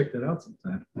 let's go check that out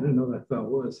sometime. I didn't know that thought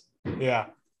was. Yeah.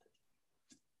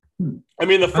 I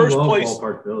mean, the first place.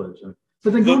 Ballpark Village.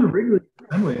 But then going to Wrigley,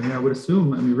 Fenway, I mean, I would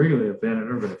assume, Wrigley, I've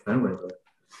never been to Fenway, but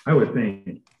I would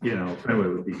think, Fenway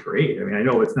would be great. I mean, I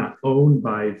know it's not owned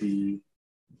by the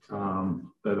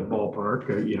ballpark,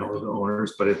 or the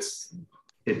owners, but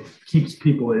it keeps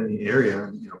people in the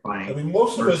area, buying. I mean,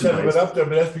 most of us haven't been up there,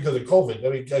 but that's because of COVID. I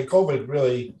mean, COVID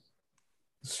really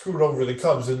screwed over the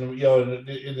Cubs and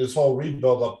in this whole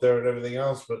rebuild up there and everything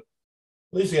else. But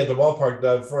at least you had the ballpark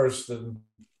done first and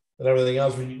everything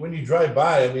else. When you drive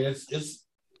by, I mean, it's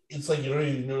like you don't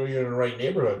even know you're in the right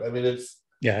neighborhood. I mean, it's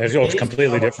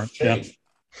completely different.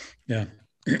 Yeah.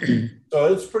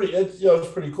 So it's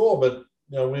pretty cool. But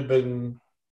we've been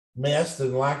masked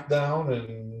and locked down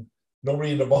and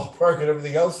nobody in the ballpark and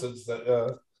everything else since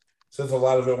a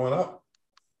lot of it went up.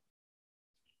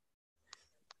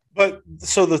 But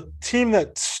so the team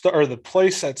the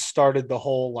place that started the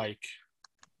whole like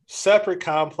separate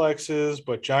complexes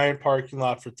but giant parking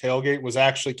lot for tailgate was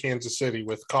actually Kansas City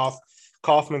with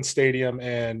Kauffman Stadium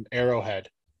and Arrowhead.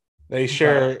 They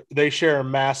share a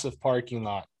massive parking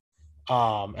lot.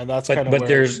 And that's but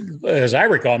there's, as I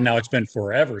recall, now it's been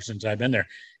forever since I've been there.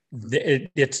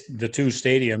 It's the two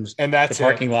stadiums and that's the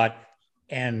parking lot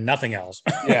and nothing else.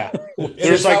 Yeah.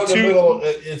 There's like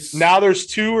now there's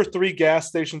 2 or 3 gas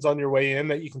stations on your way in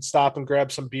that you can stop and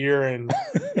grab some beer and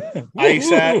ice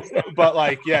at. But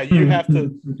like, yeah, you have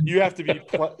to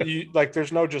be like,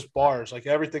 there's no just bars. Like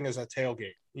everything is a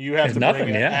tailgate. You have to bring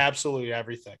in absolutely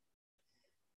everything.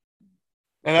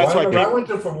 And that's why I went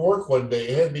there from work one day.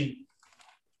 It had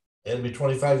to be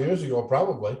 25 years ago,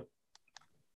 probably.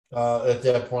 At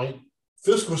that point,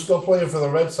 Fisk was still playing for the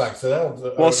Red Sox. So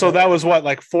that was what,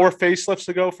 like 4 facelifts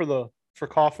ago for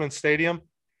Kauffman Stadium?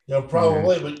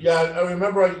 Probably. Mm-hmm. But yeah, I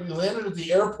remember we landed at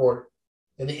the airport,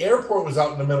 and the airport was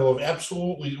out in the middle of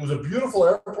it was a beautiful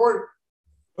airport,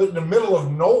 but in the middle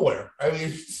of nowhere. I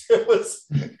mean, it was.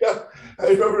 Yeah, I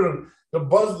remember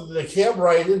the cab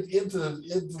ride into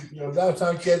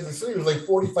downtown Kansas City was like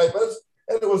 45 minutes.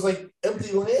 And it was like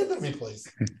empty land every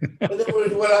place. And then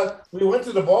we went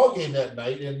to the ball game that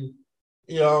night, and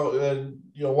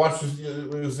watched. It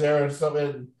was there and stuff.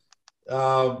 And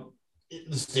the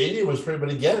stadium was pretty, but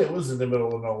again, it was in the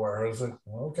middle of nowhere. I was like,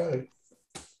 okay.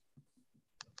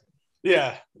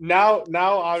 Yeah. Now,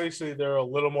 obviously, they're a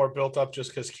little more built up just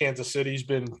because Kansas City's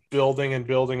been building and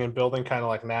building and building, kind of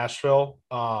like Nashville.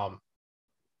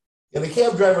 And the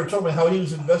cab driver told me how he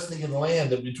was investing in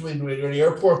land in between where the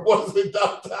airport was in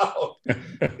downtown.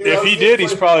 If he did,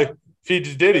 he's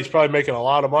probably making a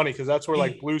lot of money because that's where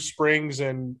like Blue Springs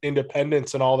and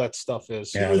Independence and all that stuff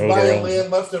is. He was buying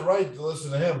land left and right to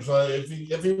listen to him. So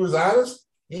if he was honest,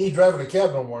 he ain't driving a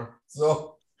cab no more.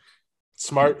 So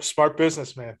smart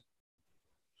businessman.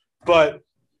 But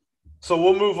so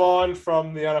we'll move on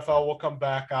from the NFL. We'll come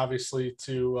back obviously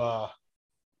to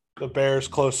the Bears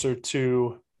closer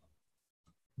to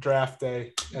draft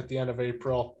day at the end of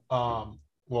April.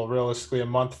 Realistically a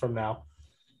month from now.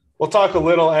 We'll talk a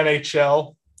little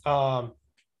NHL. I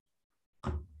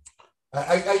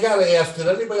gotta ask, did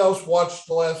anybody else watch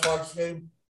the last Hawks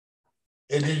game?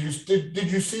 And did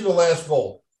you see the last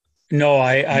goal? No,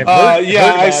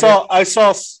 I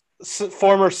saw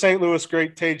former St. Louis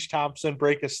great Tage Thompson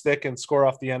break a stick and score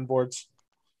off the end boards.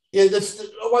 Yeah, you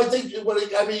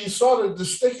saw the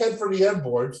stick head for the end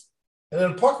boards. And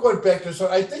then the puck went back there.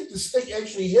 So I think the stick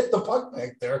actually hit the puck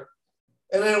back there.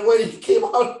 And then when he came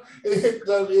out, it hit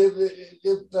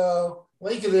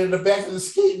Lincoln in the back of the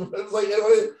skate.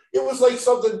 It was like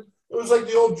something It was like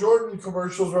the old Jordan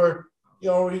commercials where,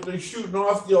 they're shooting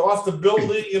off the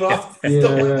building, off stuff like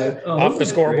that. Off the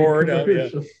scoreboard.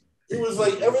 It was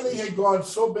like everything had gone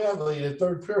so badly in the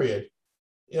third period,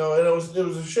 and it was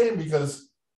a shame because,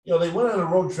 they went on a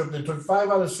road trip. They took 5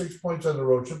 out of 6 points on the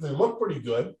road trip. They looked pretty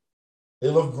good. They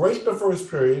looked great in the first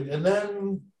period. And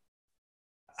then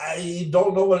I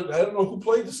don't know who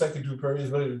played the second 2 periods,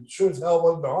 but it sure as hell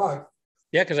wasn't the Hawks.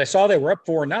 Yeah, because I saw they were up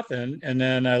 4-0, and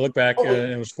then I look back and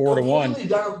it was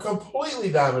 4-1.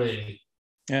 Completely dominating.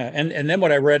 Yeah, and then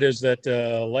what I read is that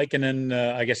Lehkonen,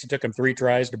 I guess it took him 3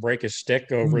 tries to break his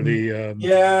stick over the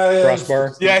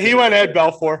crossbar. Yeah, he went Ed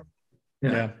Belfour.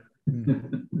 Yeah.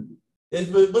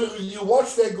 But you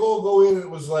watch that goal go in, and it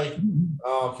was like,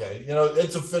 okay,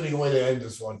 it's a fitting way to end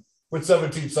this one with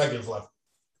 17 seconds left.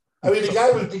 I mean, the guy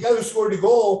who scored the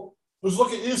goal was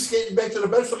he was skating back to the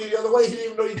bench, looking the other way. He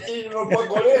didn't even know what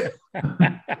going in. I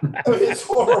mean, it's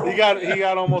horrible. He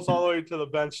got almost all the way to the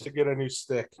bench to get a new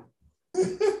stick.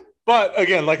 But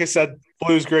again, like I said,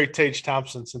 Blues great Tage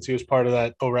Thompson, since he was part of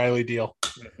that O'Reilly deal.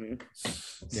 Mm-hmm.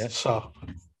 Yes. So,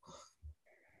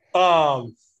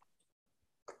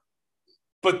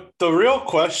 but the real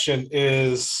question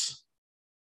is,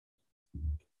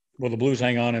 will the Blues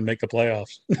hang on and make the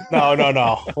playoffs?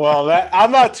 No. Well,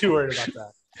 I'm not too worried about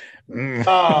that.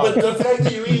 But the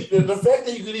fact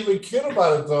that you could even kid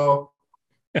about it, though,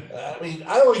 I mean,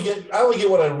 I only get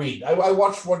what I read. I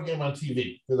watched one game on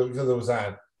TV because it was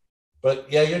on. But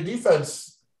yeah, your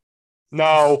defense.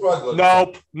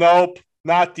 Nope,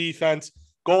 not defense.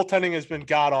 Goaltending has been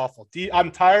god awful. I'm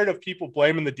tired of people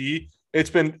blaming the D. It's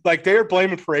been like they're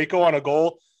blaming Parayko on a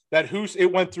goal that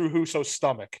it went through Husso's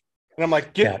stomach, and I'm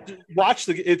like, watch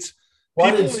the. It's. Well,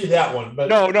 I didn't see that one, but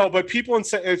no. But people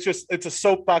it's a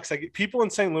soapbox. Like people in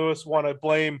St. Louis want to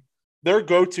blame. Their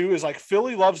go-to is like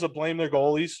Philly loves to blame their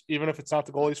goalies, even if it's not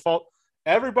the goalie's fault.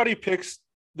 Everybody picks.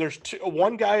 There's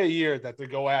one guy a year that they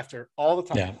go after all the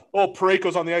time. Yeah. Oh,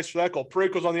 Parayko's on the ice for that goal.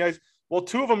 Parayko's on the ice. Well,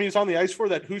 2 of them he's on the ice for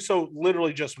that Husso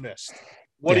literally just missed.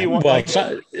 What do you want? Well,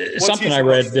 something I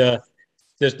read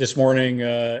this morning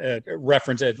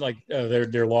reference at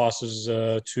their losses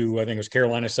to, I think it was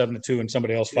Carolina 7-2 and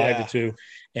somebody else 5-2,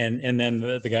 and then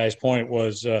the guy's point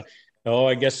was,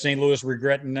 I guess St. Louis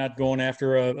regretting not going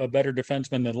after a better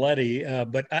defenseman than Leddy.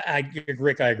 But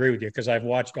Rick, I agree with you because I've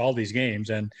watched all these games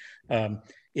and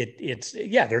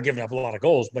they're giving up a lot of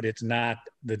goals, but it's not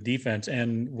the defense.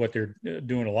 And what they're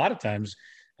doing a lot of times,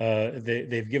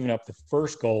 they've given up the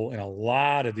first goal in a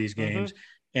lot of these games.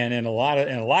 And a lot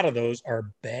of those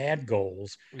are bad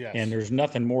goals. Yes. And there's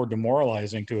nothing more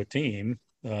demoralizing to a team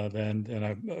than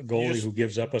a goalie who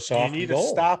gives up a soft goal. You need to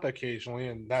stop occasionally,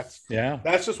 and that's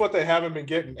just what they haven't been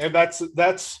getting. And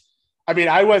that's. I mean,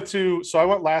 I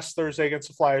went last Thursday against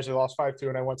the Flyers. They lost 5-2,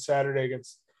 and I went Saturday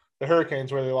against the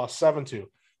Hurricanes where they lost 7-2.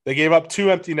 They gave up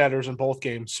 2 empty netters in both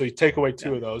games, so you take away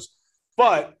 2 of those.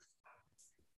 But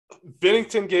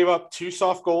Binnington gave up 2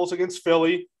 soft goals against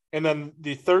Philly. And then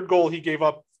the third goal he gave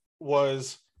up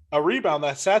was a rebound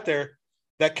that sat there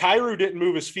that Kyrou didn't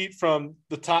move his feet from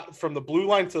the blue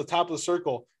line to the top of the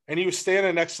circle. And he was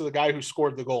standing next to the guy who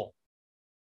scored the goal.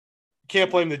 Can't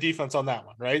blame the defense on that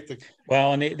one, right?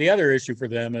 Well, and the other issue for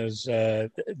them is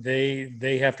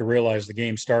they have to realize the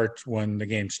game starts when the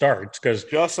game starts, because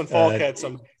Justin Falk had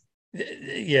some.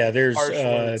 There's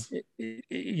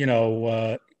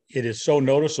it is so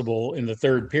noticeable in the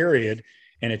third period.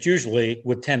 And it's usually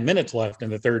with 10 minutes left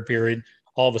in the third period,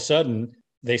 all of a sudden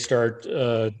they start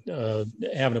having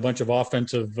a bunch of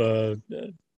offensive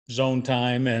zone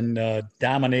time and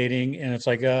dominating. And it's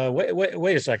like,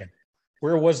 wait a second.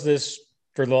 Where was this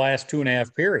for the last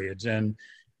 2.5 periods? And,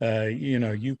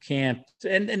 you can't,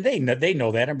 and they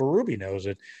know that, and Berube knows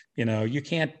it. You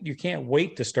can't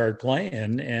wait to start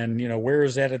playing. And, where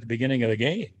is that at the beginning of the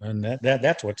game? And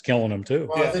that's what's killing them too.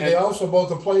 Well, I think they also, both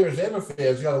the players and the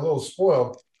fans, got a little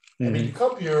spoiled. Mm-hmm. I mean, the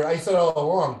cup year, I said all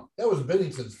along, that was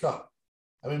Binnington's cup.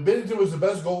 I mean, Binnington was the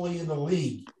best goalie in the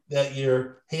league that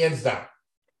year, hands down.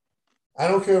 I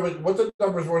don't care what the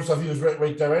numbers were and stuff. He was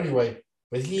right there anyway.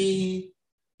 But he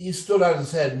stood on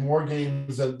his head more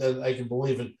games than I can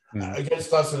believe it. Mm-hmm.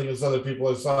 Against us and against other people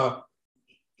I saw.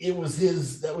 That was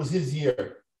his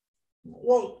year.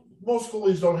 Well, most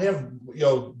goalies don't have,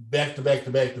 back to back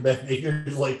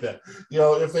years like that.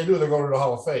 If they do, they're going to the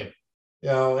Hall of Fame.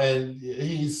 And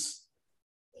he's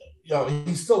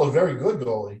still a very good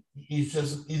goalie.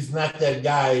 He's not that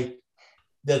guy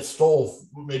that stole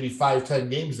maybe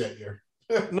 5-10 games that year.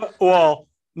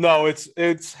 No, it's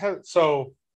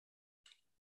so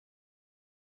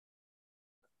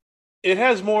it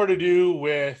has more to do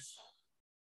with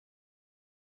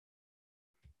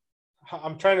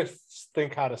I'm trying to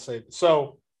think how to say it.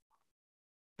 So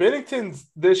Binnington's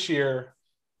this year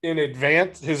in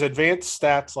his advanced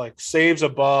stats, like saves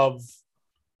above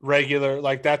regular,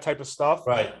 like that type of stuff.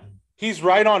 Right. He's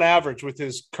right on average with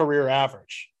his career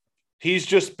average. He's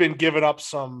just been giving up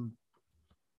some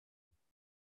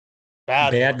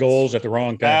bad goals at the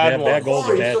wrong time. Bad goals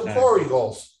at bad time. Corey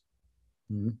goals.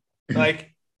 Mm-hmm.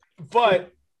 Like,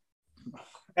 but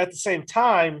at the same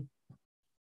time,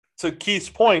 to Keith's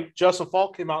point, Justin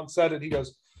Falk came out and said it. He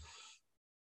goes,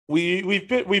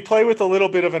 we play with a little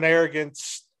bit of an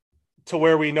arrogance to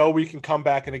where we know we can come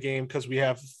back in a game because we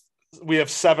have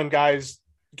 7 guys,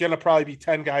 gonna probably be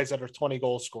 10 guys that are 20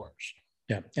 goal scorers.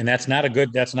 Yeah, and that's not a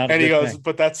good. And he goes, thing.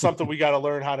 But that's something we got to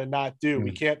learn how to not do.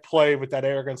 We can't play with that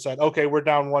arrogance that okay, we're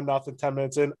down 1-0, 10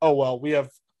 minutes in. Oh well, we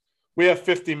have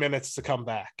 50 minutes to come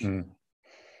back. No,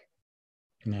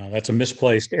 that's a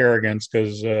misplaced arrogance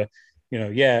because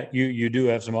you do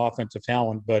have some offensive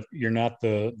talent, but you're not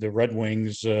the Red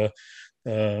Wings,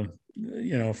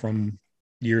 from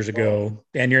years ago,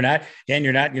 and you're not the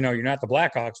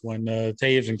Blackhawks when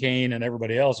Taves and Kane and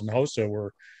everybody else and Hossa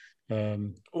were.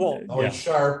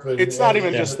 Sharp. It's not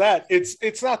even just that.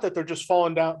 It's not that they're just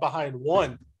falling down behind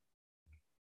one.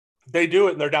 They do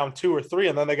it and they're down 2 or 3,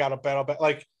 and then they got to battle back.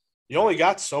 Like you only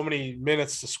got so many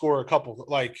minutes to score a couple.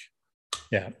 Like,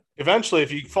 eventually,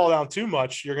 if you fall down too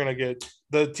much, you're gonna get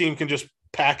the team can just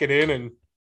pack it in and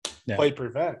play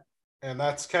prevent, and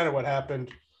that's kind of what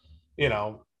happened.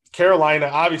 Carolina,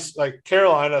 obviously, like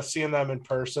Carolina, seeing them in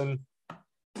person,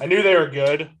 I knew they were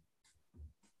good.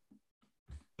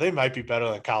 They might be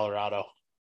better than Colorado.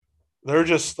 They're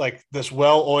just like this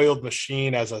well-oiled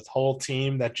machine as a whole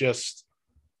team that just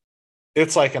 –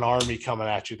 it's like an army coming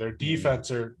at you. Their defense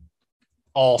are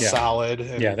all solid.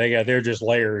 And they're just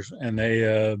layers, and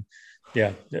they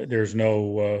there's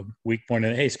no weak point.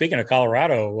 And, hey, speaking of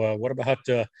Colorado, what about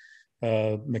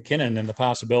McKinnon and the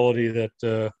possibility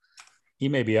that he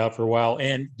may be out for a while?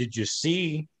 And did you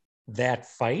see that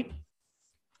fight?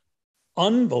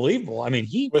 Unbelievable. I mean,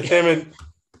 with him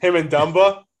and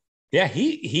Dumba. Yeah,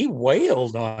 he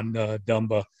wailed on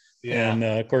Dumba. Yeah. And,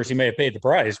 of course, he may have paid the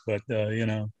price, but,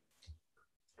 Yeah,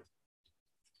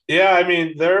 I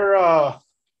mean, they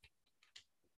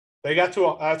got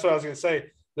to – that's what I was going to say.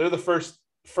 They're the first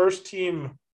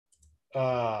team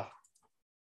to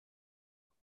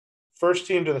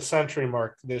the century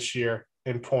mark this year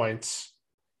in points.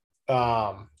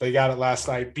 They got it last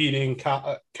night, beating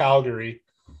Calgary.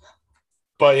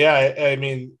 But, yeah, I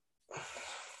mean –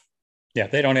 yeah,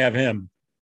 they don't have him,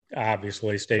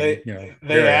 obviously. They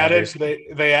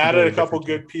added a couple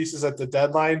good pieces at the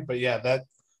deadline, but yeah, that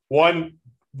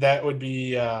would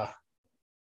be a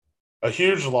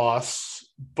huge loss.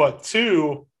 But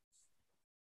 2,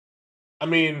 I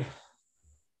mean,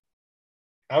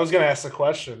 I was going to ask the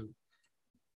question: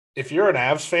 if you're an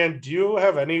Avs fan, do you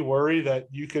have any worry that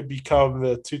you could become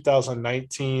the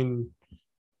 2019?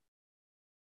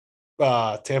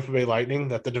 Tampa Bay Lightning,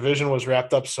 that the division was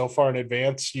wrapped up so far in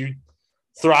advance, you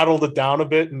throttled it down a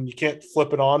bit and you can't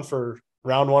flip it on for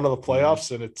round 1 of the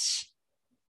playoffs, and it's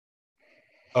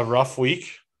a rough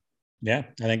week. Yeah,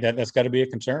 I think that's got to be a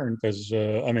concern because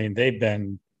they've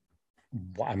been,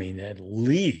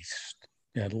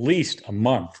 at least a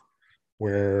month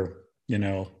where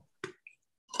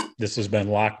this has been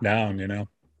locked down.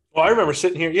 Well, I remember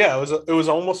sitting here. Yeah, it was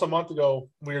almost a month ago.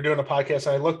 We were doing a podcast,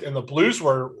 and I looked, and the Blues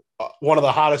were one of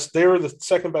the hottest. They were the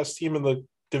second best team in the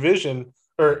division,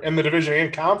 or in the division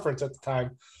and conference at the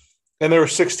time, and they were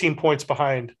 16 points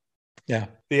behind. Yeah,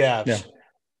 the Avs.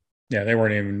 Yeah, they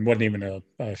wasn't even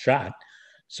a shot.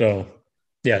 So,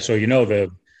 that's got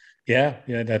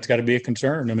to be a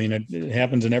concern. I mean, it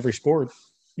happens in every sport.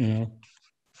 And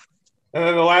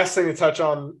then the last thing to touch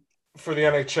on for the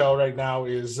NHL right now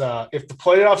is if the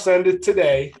playoffs ended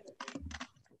today,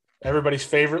 everybody's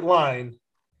favorite line,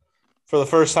 for the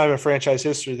first time in franchise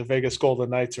history, the Vegas Golden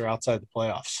Knights are outside the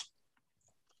playoffs.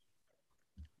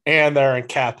 And they're in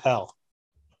cap hell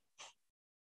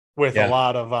with a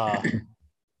lot of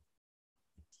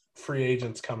free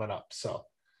agents coming up. So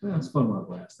it's fun while it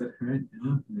lasted, right?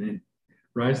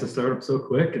 Rise to start up so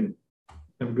quick and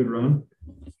have a good run.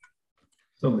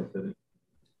 It's only fitting.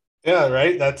 Yeah,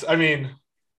 right.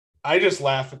 I just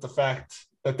laugh at the fact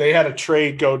that they had a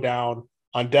trade go down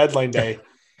on deadline day,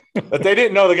 that they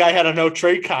didn't know the guy had a no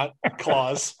trade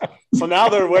clause. So now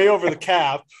they're way over the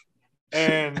cap.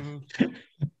 And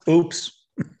oops.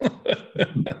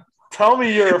 Tell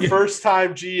me you're a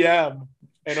first-time GM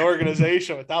in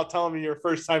organization without telling me you're a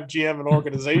first-time GM in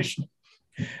organization.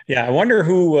 Yeah, I wonder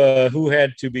who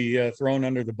had to be thrown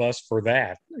under the bus for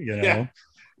that.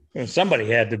 Somebody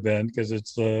had to been because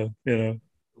it's and then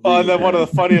one of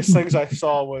the funniest things I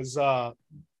saw was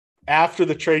after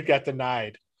the trade got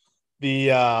denied,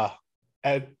 the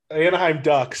Anaheim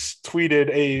Ducks tweeted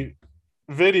a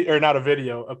video, or not a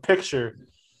video, a picture,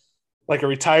 like a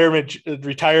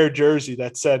retired jersey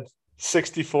that said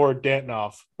 64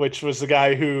 Dantonov, which was the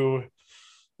guy who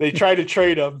they tried to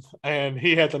trade him and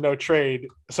he had the no trade.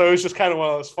 So it was just kind of one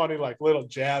of those funny, like, little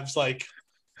jabs, like,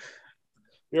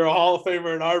 you're a Hall of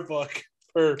Famer in our book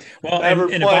for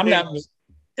ever and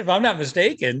if I'm not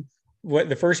mistaken,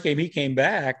 the first game he came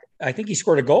back, I think he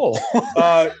scored a goal.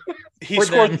 He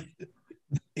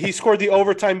scored the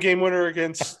overtime game winner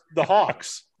against the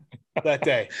Hawks that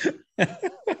day.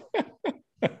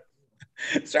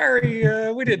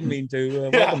 Sorry, we didn't mean to.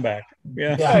 Welcome back.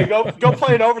 Yeah. Hey, go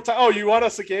play in overtime. Oh, you won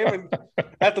us a game and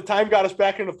at the time got us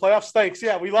back in the playoffs? Thanks.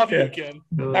 Yeah, we love you again.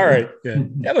 All right. Yeah.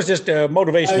 That was just a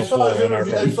motivational.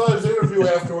 I saw his interview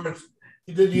afterwards.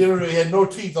 He did the interview. He had no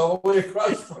teeth all the way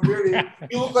across from here.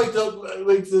 He looked like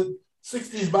the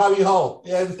 60s Bobby Hull.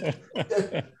 He had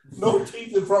no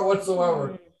teeth in front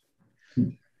whatsoever.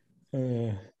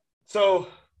 So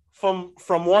from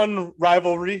one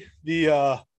rivalry,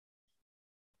 the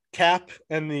Cap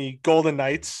and the Golden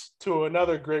Knights, to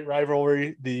another great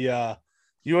rivalry, the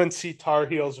UNC Tar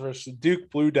Heels versus Duke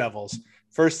Blue Devils.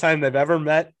 First time they've ever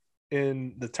met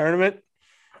in the tournament,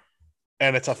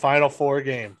 and it's a Final Four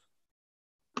game.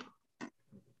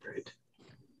 Great.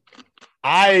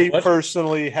 I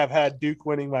personally have had Duke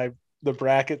winning the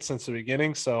bracket since the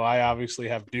beginning, so I obviously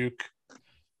have Duke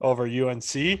over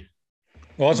UNC.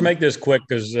 Well, let's make this quick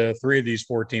because 3 of these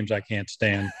 4 teams I can't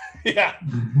stand. Yeah.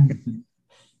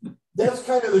 That's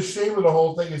kind of the shame of the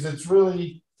whole thing, is it's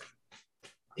the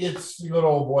good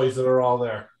old boys that are all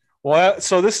there. Well,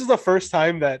 so this is the first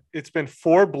time that it's been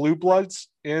 4 blue bloods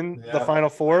in the Final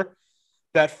Four.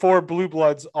 That 4 blue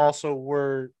bloods also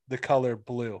were the color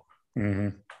blue.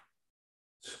 Mm-hmm.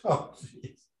 Oh,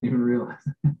 geez. Even realize.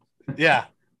 Yeah.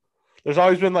 There's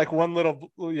always been like one little,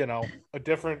 a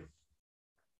different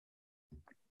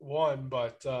one.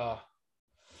 But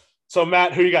so,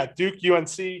 Matt, who you got? Duke,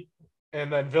 UNC,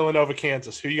 and then Villanova,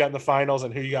 Kansas. Who you got in the finals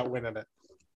and who you got winning it?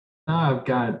 I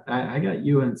got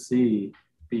UNC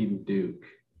beating Duke.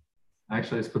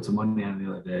 Actually, I just put some money on it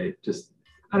the other day.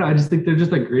 I just think they're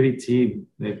just a gritty team.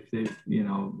 They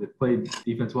played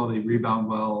defense well. They rebound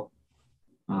well.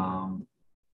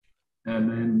 And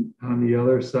then on the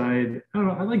other side, I don't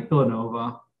know. I like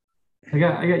Villanova. I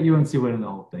got UNC winning the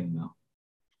whole thing though.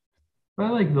 But I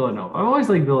like Villanova. I always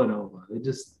like Villanova.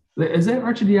 Is that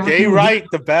Archidiakono? Jay Wright,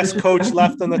 the best coach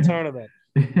left in the tournament.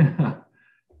 Yeah.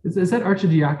 Is that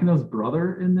Archidiakono's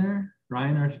brother in there?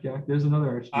 Ryan Archidiakono? There's another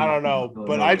Archidiakono. I don't know,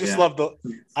 but I just love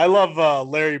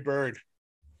Larry Bird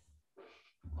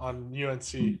on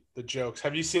UNC, the jokes.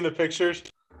 Have you seen the pictures?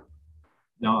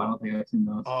 No, I don't think I've seen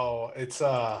those. Oh, it's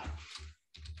hold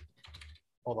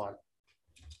on.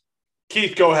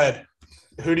 Keith, go ahead.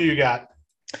 Who do you got?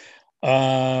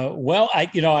 Well,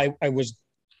 I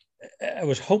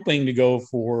was hoping to go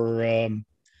for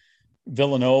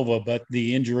Villanova, but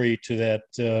the injury to that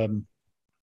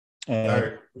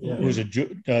was it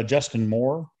Justin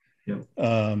Moore? Yeah.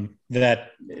 That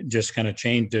just kind of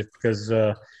changed it because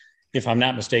if I'm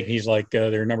not mistaken, he's like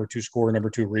their number 2 scorer,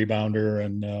 number 2 rebounder,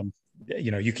 and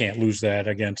you can't lose that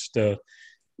against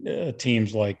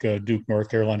teams like Duke, North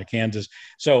Carolina, Kansas.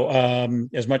 So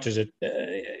as much as it,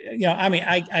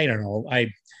 I don't know.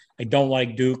 I don't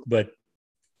like Duke, but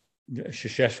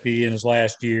Krzyzewski in his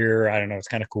last year, I don't know. It's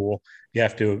kind of cool. You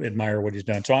have to admire what he's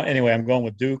done. So anyway, I'm going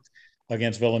with Duke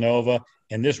against Villanova,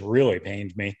 and this really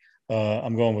pains me.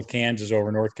 I'm going with Kansas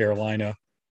over North Carolina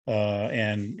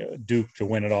and Duke to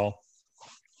win it all.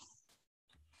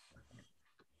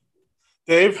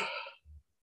 Dave?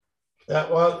 And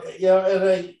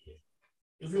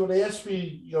if you would have asked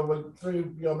me,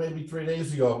 maybe 3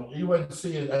 days ago, UNC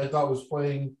I thought was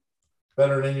playing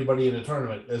better than anybody in the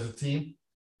tournament as a team.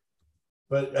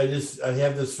 But I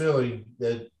have this feeling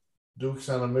that Duke's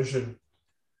on a mission.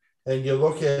 And I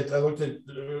looked at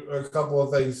a couple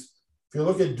of things. If you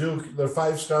look at Duke, their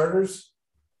 5 starters,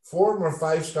 4 of them are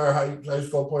 5-star high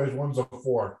school players, one's a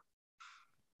 4.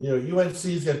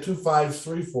 UNC's got 2 5s,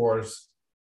 3 4s.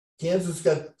 Kansas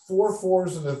got 4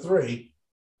 4s and a 3.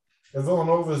 And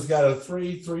Villanova's got a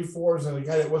 3 4s and a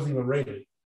guy that wasn't even rated.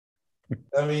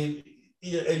 I mean,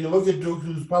 and you look at Duke,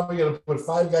 who's probably going to put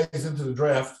 5 guys into the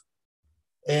draft,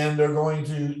 and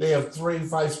they have 3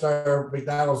 5-star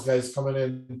McDonald's guys coming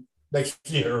in next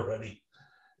year already.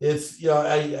 It's,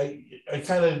 I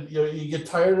kind of, you get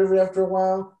tired of it after a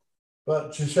while,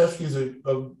 but Krzyzewski's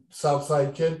a South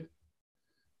Side kid.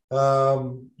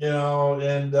 And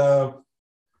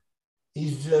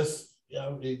he's just,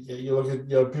 you look at,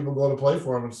 people going to play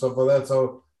for him and stuff like that.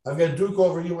 So I've got Duke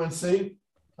over UNC,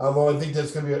 although I think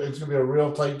it's going to be a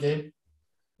real tight game.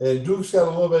 And Duke's got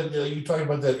a little bit, you talking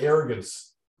about that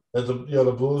arrogance that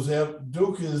the Blues have.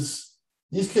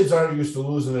 These kids aren't used to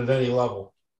losing at any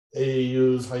level,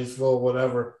 AAUs, high school,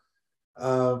 whatever.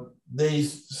 They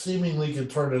seemingly can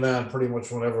turn it on pretty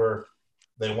much whenever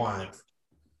they want.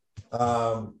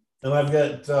 And I've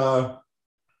got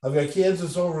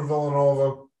Kansas over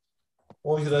Villanova,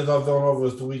 only because I thought Villanova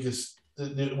was the weakest,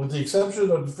 with the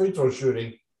exception of the free throw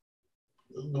shooting,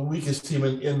 the weakest team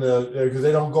in the, because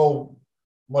they don't go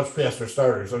much past their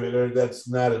starters. I mean, that's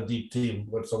not a deep team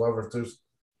whatsoever.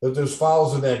 If there's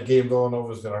fouls in that game,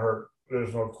 Villanova's going to hurt.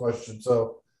 There's no question.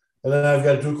 So, and then I've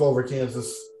got Duke over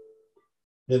Kansas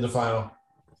in the final.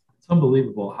 It's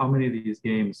unbelievable how many of these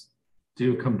games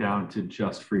do come down to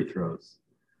just free throws.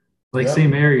 Like Yep.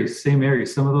 same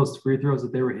areas. Some of those free throws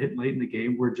that they were hitting late in the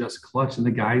game were just clutch, and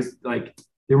the guys, like,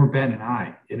 they weren't batting an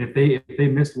eye. And if they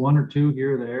missed one or two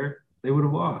here or there, they would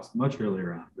have lost much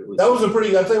earlier on. I'll tell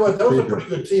you what, that was a pretty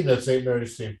good team, that St.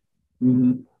 Mary's team.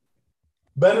 Mm-hmm.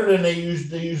 Better than they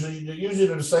usually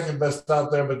they're the second best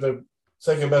out there, but they're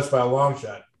second best by a long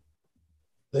shot.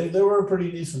 They were a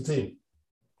pretty decent team.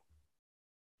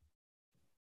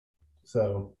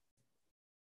 So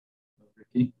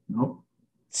Ricky, nope.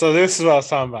 So this is what I was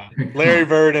talking about. Larry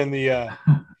Bird and the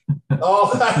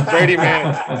Brady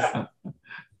Man.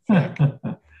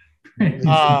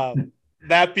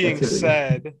 That being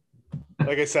said,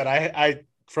 like I said, I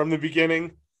from the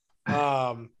beginning,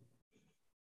 I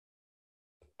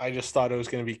just thought it was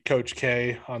going to be Coach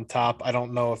K on top. I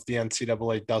don't know if the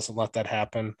NCAA doesn't let that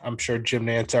happen. I'm sure Jim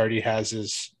Nantz already has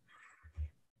his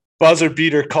buzzer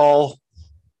beater call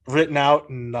written out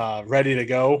and ready to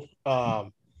go.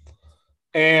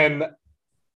 And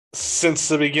since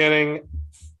the beginning,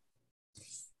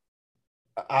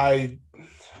 I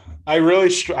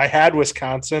had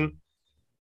Wisconsin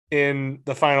in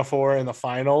the Final Four and the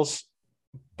finals,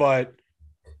 but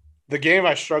the game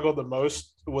I struggled the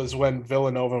most was when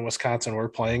Villanova and Wisconsin were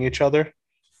playing each other,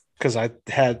 because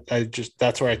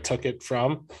that's where I took it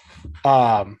from.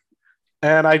 And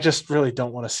I just really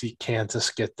don't want to see Kansas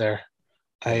get there.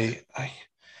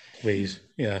 Please.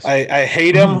 Yes. I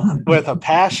hate him with a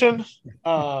passion.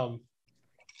 So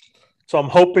I'm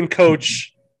hoping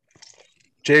Coach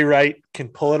Jay Wright can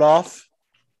pull off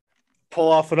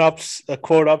a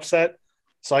quote upset.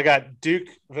 So I got Duke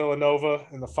Villanova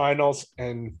in the finals,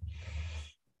 and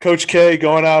Coach K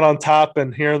going out on top,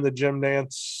 and hearing the Jim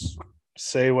Nantz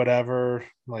say whatever,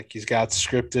 like he's got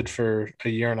scripted for a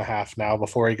year and a half now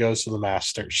before he goes to the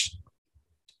Masters.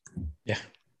 Yeah.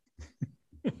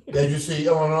 Did you see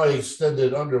Illinois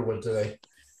extended Underwood today?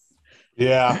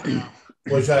 Yeah.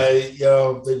 Which they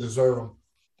deserve them.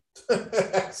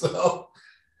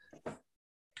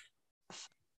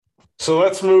 So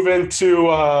let's move into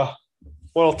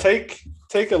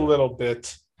take a little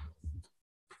bit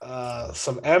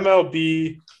some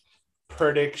MLB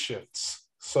predictions.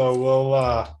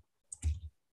 So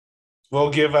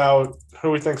we'll give out who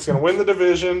we think is going to win the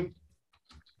division,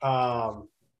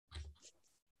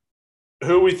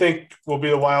 who we think will be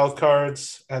the wild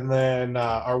cards, and then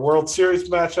our World Series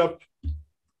matchup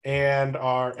and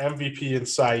our MVP and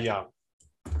Cy Young.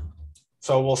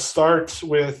 So we'll start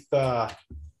with the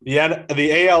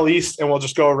AL East, and we'll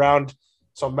just go around.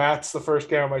 So Matt's the first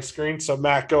guy on my screen. So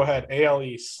Matt, go ahead. AL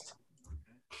East.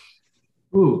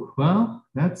 Ooh, well,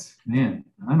 I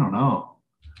don't know.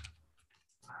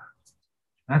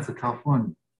 That's a tough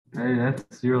one. Hey,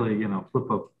 that's really, flip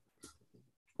a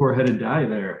four-headed die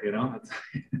there,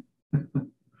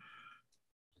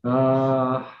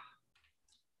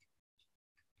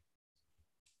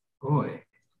 boy.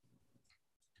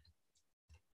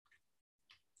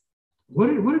 What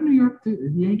did New York do? The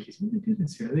Yankees, what did they do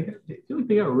this year? I feel like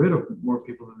they got rid of more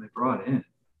people than they brought in.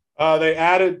 They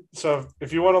added. So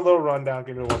if you want a little rundown,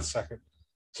 give me 1 second.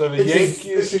 So the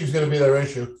Yankees is going to be their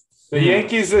issue. The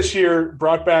Yankees this year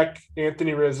brought back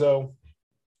Anthony Rizzo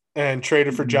and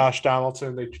traded for Josh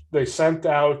Donaldson. They sent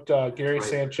out Gary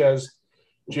Sanchez,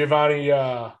 Giovanni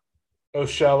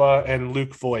Urshela, and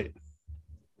Luke Voigt.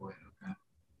 Okay.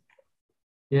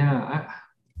 Yeah,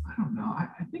 I don't know. I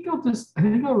think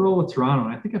I'll roll with Toronto.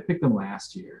 I think I picked them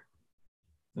last year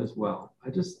as well.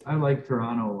 I like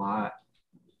Toronto a lot.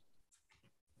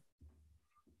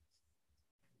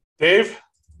 Dave?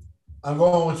 I'm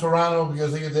going with Toronto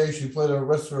because they get to actually play the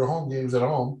rest of their home games at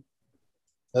home.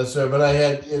 That's right. But I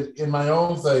had in my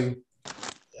own thing,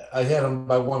 I had them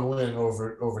by one win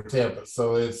over Tampa.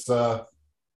 So it's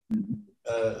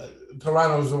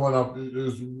Toronto's the one up.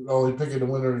 Who's only picking the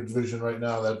winner of the division right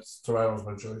now. That's Toronto's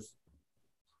my choice.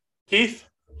 Keith?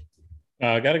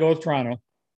 Got to go with Toronto.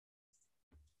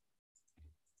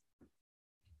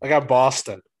 I got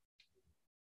Boston.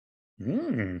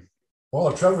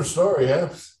 Well, Trevor Story, yeah.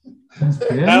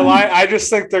 I just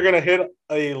think they're going to hit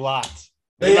a lot.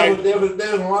 They have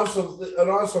an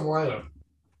awesome lineup.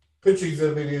 Pitching's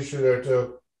going to be the issue there,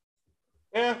 too.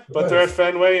 Yeah, but they're at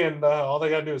Fenway, and all they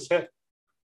got to do is hit.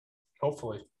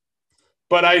 Hopefully.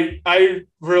 But I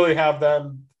really have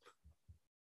them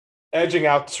edging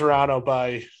out Toronto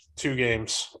by 2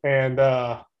 games. And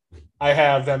I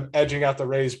have them edging out the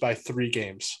Rays by 3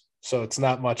 games. So it's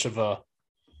not much of a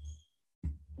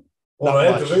 – Well,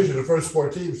 that division, the first 4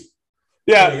 teams.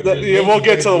 Yeah, we'll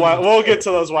get to we'll get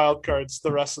to those wild cards,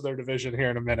 the rest of their division here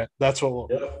in a minute. That's what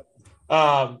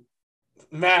we'll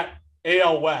Matt,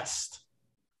 AL West.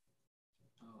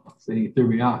 So you threw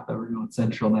me off that we're going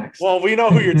Central next. Well, we know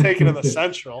who you're taking in the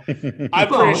Central. I'm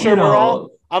pretty sure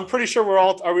we're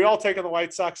all. Are we all taking the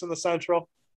White Sox in the Central?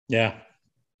 Yeah.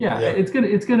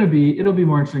 It'll be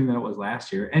more interesting than it was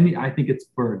last year, and I think it's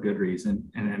for a good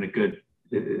reason and a good.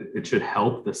 It should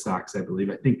help the Sox, I believe.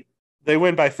 I think they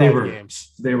win by 5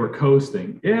 games. They were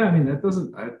coasting. Yeah, I mean that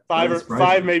doesn't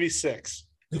 5 maybe 6.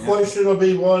 The question will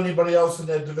be: will anybody else in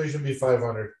that division be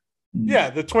 500? Yeah,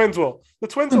 the Twins will. The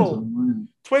Twins will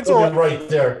right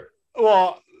there.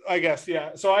 Well, I guess,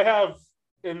 yeah. So I have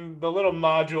in the little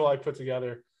module I put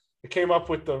together, it came up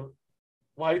with the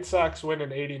White Sox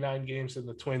winning 89 games and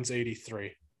the Twins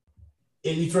 83.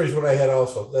 83 is what I had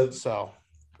also.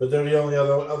 But they're the only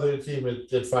other team that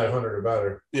did 500 or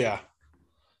better. Yeah.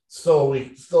 Still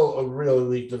a really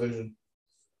weak division.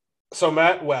 So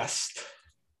Matt, West.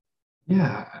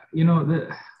 Yeah,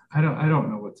 I don't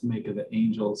know what to make of the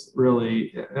Angels.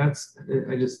 Really,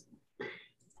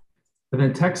 but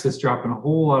then Texas dropping a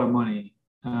whole lot of money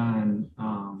on.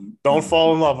 Don't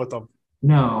fall in love with them.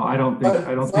 No, I don't think it's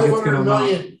going to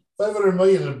amount. 500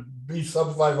 million to be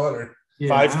sub 500. Yeah,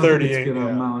 538. It's going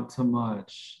to amount to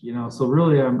much, So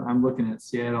really, I'm looking at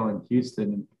Seattle and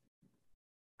Houston, and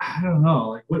I don't know,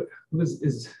 like what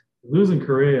is losing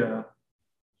Correa,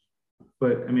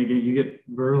 but I mean you get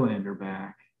Verlander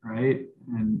back, right?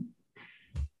 And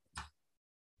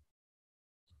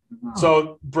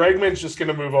so Bregman's just going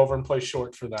to move over and play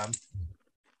short for them.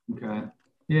 Okay.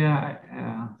 Yeah.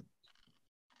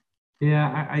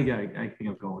 I think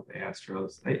I'm going with the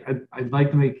Astros. I'd like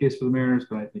to make a case for the Mariners,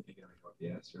 but I think I got to go with the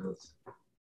Astros.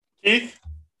 Keith?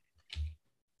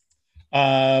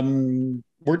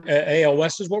 We're AL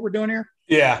West is what we're doing here.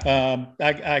 Yeah.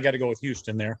 I got to go with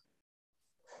Houston there.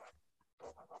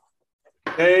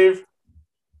 Dave?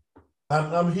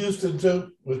 I'm Houston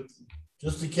too, with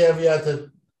just the caveat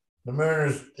that the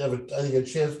Mariners have, I think, a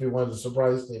chance to be one of the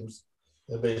surprise teams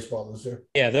in baseball this year.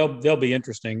 Yeah, they'll be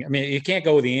interesting. I mean, you can't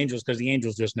go with the Angels because the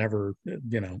Angels just never,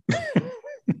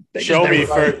 Show me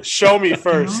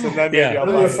first, and then maybe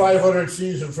I'll 500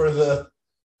 season for the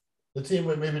team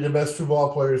with maybe the best 2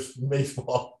 ball players in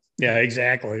baseball. Yeah,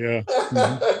 exactly. Yeah.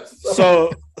 Mm-hmm.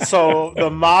 So the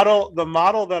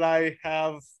model that I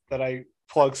have that I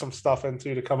plug some stuff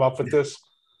into to come up with this.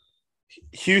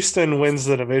 Houston wins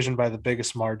the division by the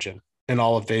biggest margin in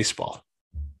all of baseball,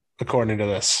 according to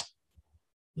this.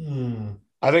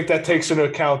 I think that takes into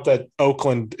account that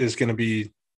Oakland is going to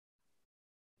be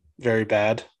very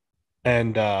bad,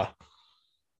 and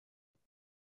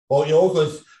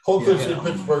Oakland's in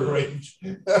Pittsburgh range,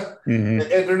 and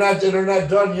they're not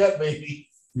done yet. Maybe.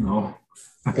 No.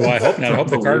 Well, I hope not. I hope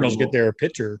the Cardinals get their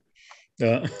pitcher.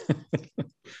 And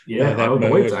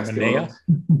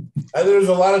there's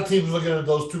a lot of teams looking at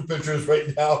those 2 pitchers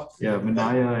right now. Yeah,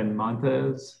 Minaya and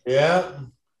Montez. Yeah.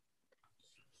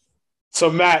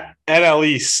 So Matt, NL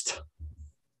East.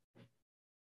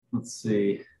 Let's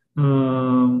see. Yeah.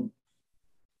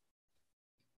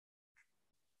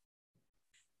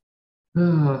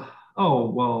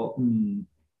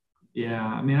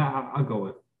 I mean, I'll go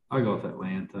with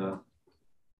Atlanta.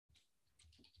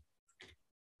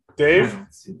 Dave? I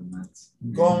don't see the Mets.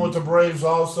 Going with the Braves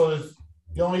also. Is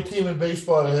the only team in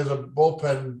baseball that has a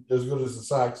bullpen as good as the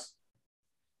Sox.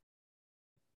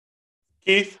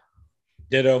 Keith?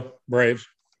 Ditto. Braves.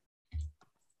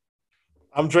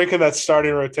 I'm drinking that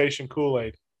starting rotation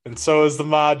Kool-Aid, and so is the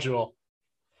module.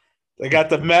 They got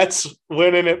the Mets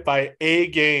winning it by a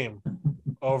game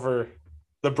over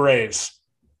the Braves.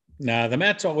 Nah, the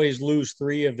Mets always lose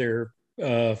 3 of their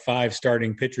 5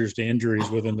 starting pitchers to injuries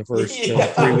within the first 3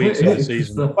 weeks of the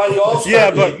season.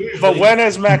 But when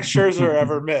has Max Scherzer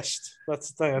ever missed?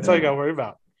 That's the thing. That's all you got to worry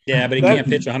about. Yeah, but he can't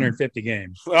pitch 150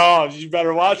 games. Oh, you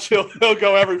better watch. He'll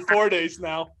go every 4 days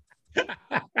now.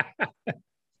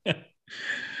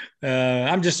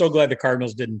 I'm just so glad the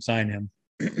Cardinals didn't sign him.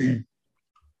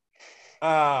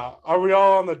 Are we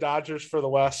all on the Dodgers for the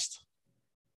West?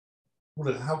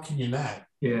 How can you not?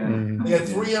 Yeah. They had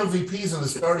 3 MVPs in the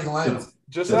starting lineup.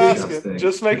 Just asking.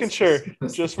 Just making sure.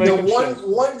 Just making sure.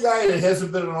 One guy that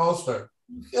hasn't been an all-star.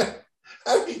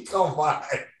 I mean, come on.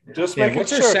 Just making what's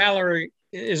sure. Their salary?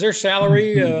 Is their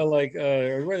salary like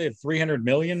where they have 300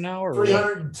 million now, or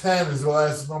 310 is the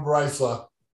last number I saw.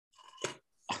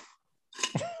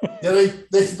 Yeah,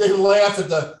 they laugh at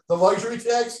the luxury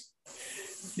tax.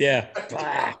 Yeah.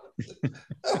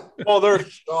 Well,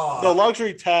 the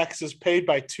luxury tax is paid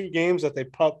by 2 games that they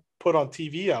put on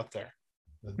TV out there.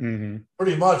 Mm-hmm.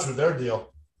 Pretty much with their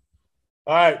deal.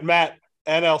 All right, Matt,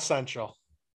 NL Central.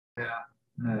 Yeah.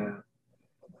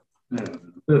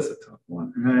 That's a tough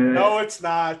one. No, it's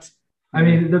not. I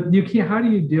mean, you can't. How do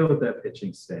you deal with that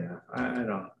pitching staff? I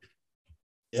don't.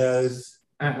 Yeah,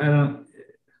 I don't.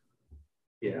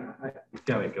 Yeah, I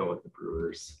gotta go with the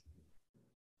Brewers.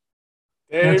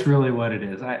 That's really what it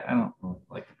is. I don't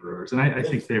like the Brewers, and I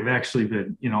think they've actually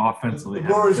been, offensively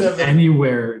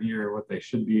anywhere near what they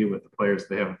should be with the players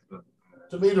they have.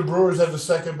 To me, the Brewers have the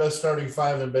second best starting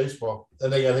 5 in baseball,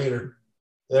 and they got Hader.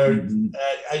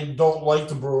 I don't like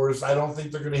the Brewers. I don't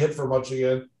think they're going to hit for much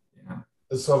again,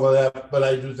 and stuff like that. But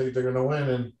I do think they're going to win,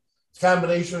 and it's a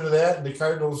combination of that and the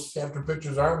Cardinals after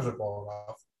pitchers' arms are falling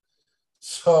off,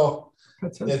 so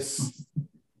it's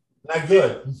not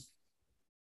good.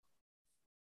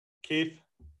 Keith?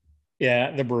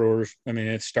 Yeah, the Brewers. I mean,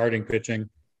 it's starting pitching.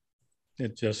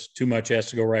 It just too much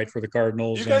has to go right for the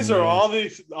Cardinals. You guys are all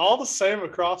the same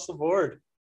across the board.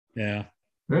 Yeah.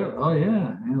 Oh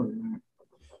yeah.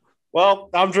 Well,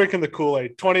 I'm drinking the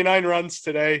Kool-Aid. 29 runs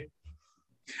today.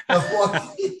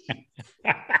 DeYoung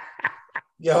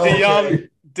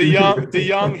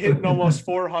hitting almost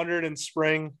 400 in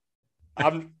spring.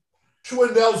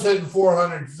 Schwindel's hitting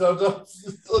 400. So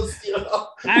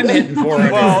I'm hitting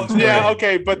 400. Well, yeah,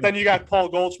 okay, but then you got Paul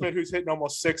Goldschmidt who's hitting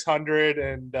almost 600,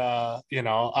 and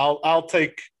I'll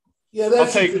take. Yeah, that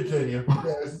should continue.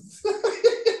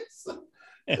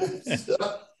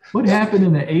 What happened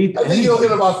in the 8th? I think he'll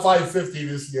hit about 550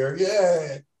 this year.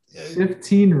 Yeah.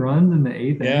 15 runs in the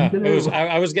 8th. Yeah, it was.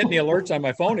 I was getting the alerts on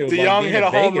my phone. It was DeYoung hit a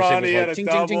home run. He had a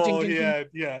double.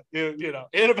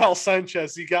 Anibal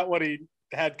Sanchez. He got what he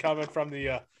had coming from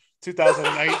the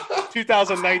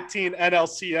 2019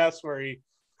 NLCS where he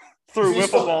threw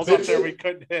wiffle balls up there we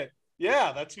couldn't hit.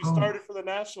 Yeah, that's who started for the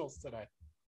Nationals today.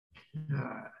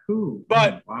 Who?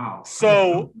 But wow.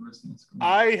 So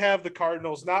I have the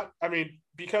Cardinals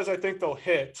because I think they'll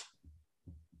hit,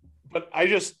 but I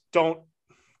just don't.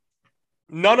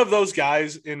 None of those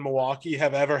guys in Milwaukee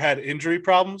have ever had injury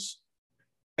problems,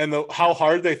 and how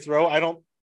hard they throw, I don't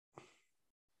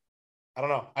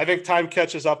know. I think time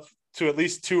catches up to at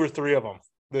least 2 or 3 of them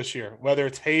this year, whether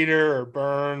it's Hader or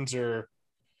Burns and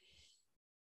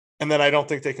then I don't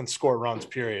think they can score runs,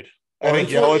 period. I think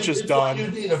Yelich is done.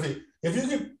 If you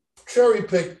could cherry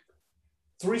pick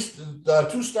 2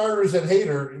 starters and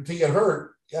Hader to get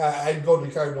hurt, I'd go to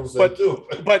the Cardinals too.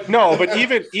 But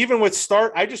even with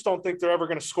Start, I just don't think they're ever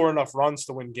going to score enough runs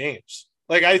to win games.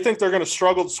 Like, I think they're going to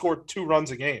struggle to score 2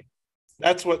 runs a game.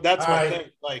 That's what I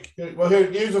think. Like, well,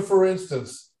 here's a for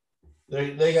instance.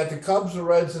 They got the Cubs, the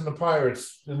Reds, and the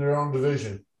Pirates in their own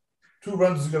division. 2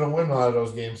 runs is going to win a lot of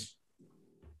those games.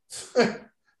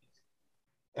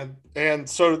 and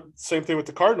so same thing with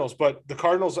the Cardinals. But the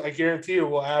Cardinals, I guarantee you,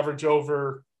 will average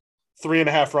over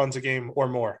 3.5 runs a game or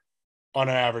more on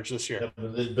an average this year.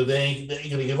 Yeah, but they ain't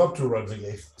going to give up 2 runs a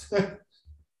game.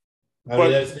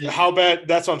 How bad?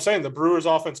 That's what I'm saying. The Brewers'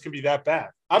 offense can be that bad.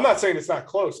 I'm not saying it's not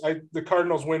close. The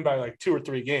Cardinals win by like 2 or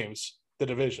 3 games, the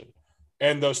division.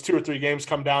 And those 2 or 3 games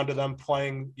come down to them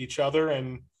playing each other.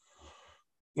 And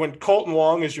when Colton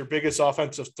Wong is your biggest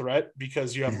offensive threat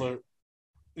because you have,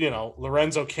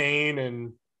 Lorenzo Cain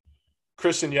and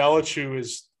Christian Yelich, who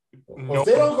is if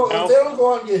they don't go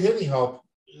out and get hitting help,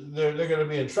 they're going to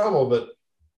be in trouble. But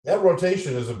that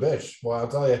rotation is a bitch. Well, I'll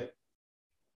tell you.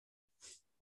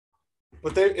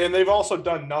 But they've also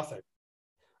done nothing.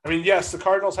 I mean, yes, the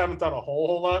Cardinals haven't done a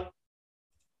whole lot.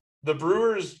 The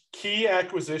Brewers' key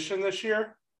acquisition this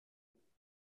year,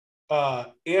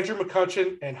 Andrew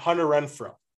McCutchen and Hunter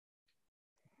Renfroe.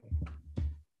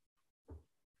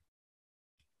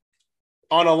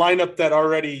 On a lineup that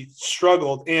already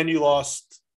struggled, and you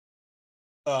lost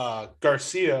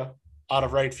Garcia out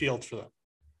of right field for them.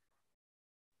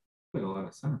 Played a lot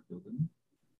of center field, didn't he?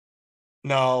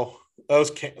 No, that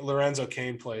was Lorenzo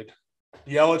Cain played.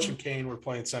 Yelich and Cain were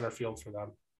playing center field for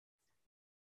them.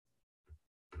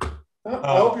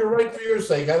 I hope you're right for your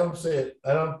sake. I don't see it.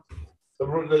 I don't.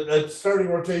 The starting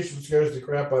rotation scares the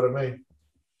crap out of me.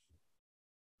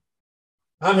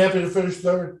 I'm happy to finish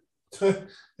third at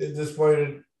this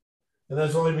point, and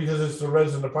that's only because it's the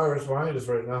Reds and the Pirates behind us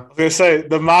right now. I was gonna say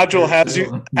the module has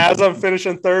you as I'm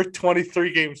finishing third,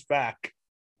 23 games back,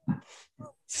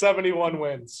 71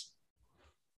 wins.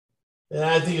 And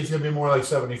I think it's gonna be more like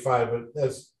 75, but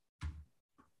that's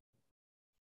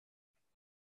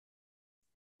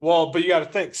well, but you got to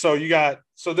think. So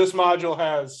this module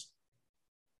has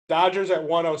Dodgers at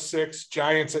 106,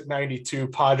 Giants at 92,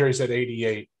 Padres at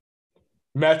 88,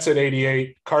 Mets at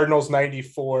 88, Cardinals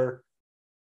 94,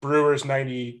 Brewers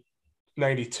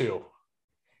 92.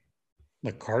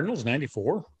 The Cardinals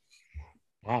 94.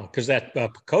 Wow, because that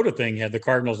Pacoda thing had the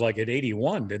Cardinals like at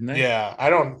 81, didn't they? Yeah, I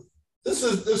don't. this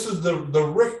is the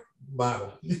Rick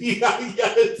model.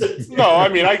 No, I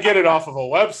mean I get it off of a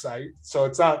website, so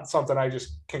it's not something I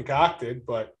just concocted.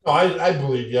 But no, I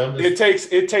believe you.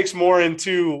 It takes more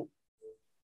into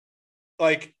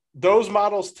like those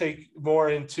models take more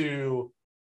into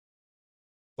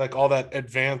like all that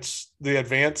advanced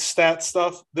stat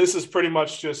stuff. This is pretty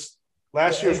much just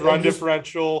last year's run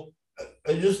differential.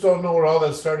 I just don't know where all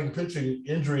that starting pitching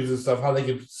injuries and stuff, how they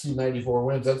can see 94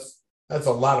 wins. That's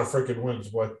a lot of freaking wins,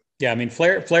 boy. Yeah, I mean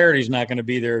Flaherty's not going to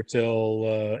be there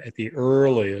till at the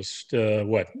earliest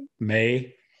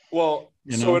May. Well,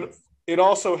 it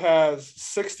also has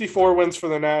 64 wins for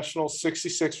the Nationals,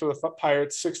 66 for the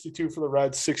Pirates, 62 for the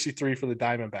Reds, 63 for the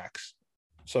Diamondbacks.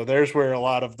 So there's where a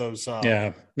lot of those.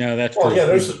 That's. Oh yeah,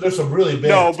 there's some really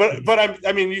bad. No, but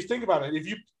I mean, you think about it.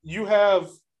 If you have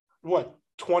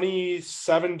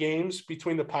 27 games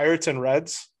between the Pirates and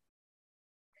Reds,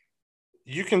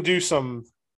 you can do some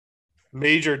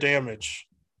major damage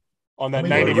on that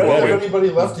 94 win. win. Anybody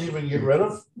left to even get rid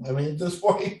of? I mean, at this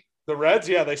point, the Reds,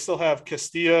 yeah, they still have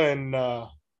Castilla and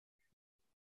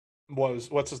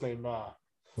what's his name?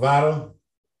 Votto.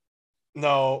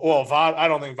 No, well, I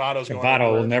don't think Votto's going.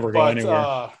 Votto will never go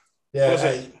anywhere.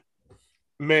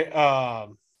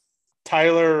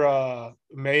 Tyler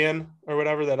Mahan or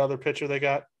whatever, that other pitcher they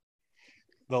got,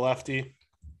 the lefty.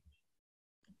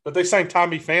 But they signed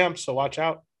Tommy Pham, so watch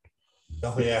out.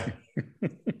 Oh yeah.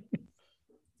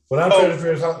 What I'm trying to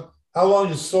figure is how long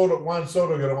is Juan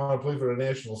Soto going to want to play for the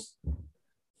Nationals?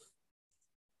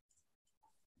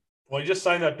 Well, he just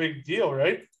signed that big deal,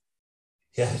 right?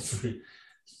 Yeah,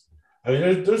 I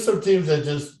mean, there's some teams that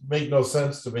just make no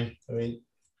sense to me. I mean,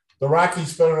 the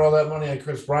Rockies spending all that money on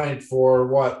Chris Bryant for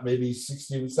what, maybe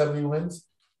 60, 70 wins?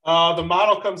 The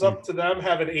model comes up to them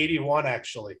having 81,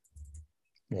 actually.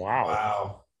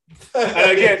 Wow.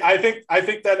 And again, I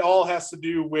think that all has to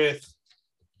do with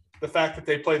the fact that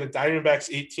they play the Diamondbacks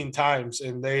 18 times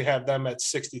and they have them at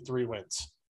 63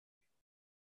 wins.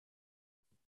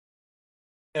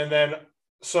 And then,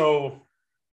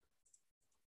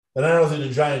 and I don't think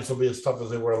the Giants will be as tough as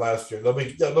they were last year. They'll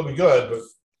be good, but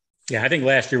yeah, I think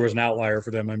last year was an outlier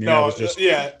for them. I mean, no, that was just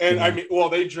I mean, well,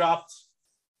 they dropped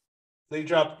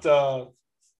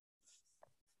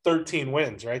 13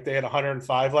 wins, right? They had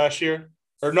 105 last year,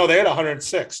 or no, they had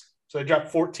 106, so they dropped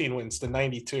 14 wins to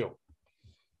 92.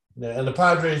 Yeah, and the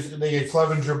Padres, they get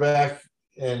Clevenger back,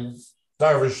 and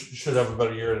Darvish should have a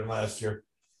better year than last year.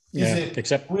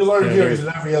 Except we learned here he's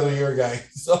an every other year guy.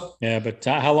 So yeah, but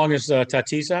how long is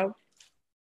Tatis out?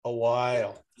 A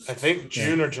while, I think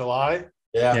June or July.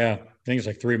 Yeah, I think it's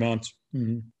like 3 months.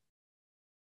 Mm-hmm.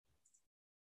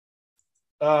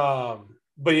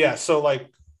 But yeah, so like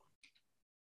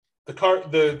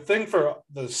the thing for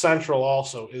the Central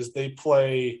also is they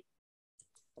play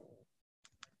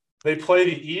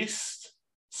the East,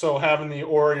 so having the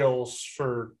Orioles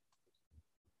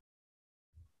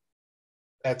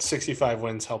at 65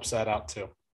 wins helps that out too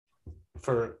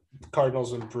for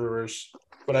Cardinals and Brewers.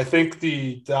 But I think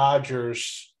the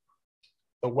Dodgers,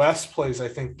 the West plays, I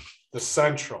think, the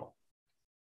Central,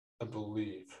 I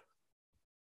believe,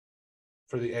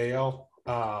 for the AL.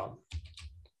 So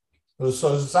the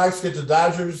Sox get the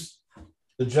Dodgers,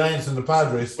 the Giants, and the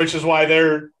Padres. Which is why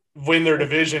they win their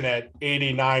division at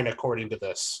 89, according to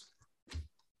this.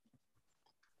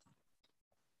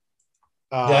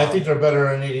 I think they're better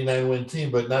than an 89 win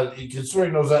team, but not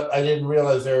considering those. I didn't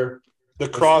realize their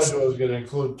schedule was going to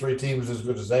include 3 teams as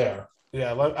good as they are.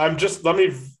 Yeah, let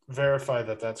me verify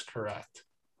that that's correct.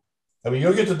 I mean,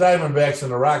 you'll get the Diamondbacks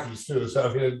and the Rockies too, so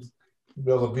I'm going to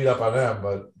be able to beat up on them.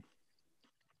 But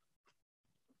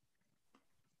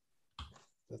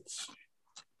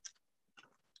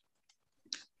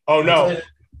no,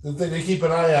 the thing to keep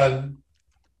an eye on.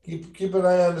 Keep an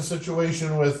eye on the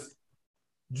situation with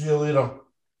Giolito.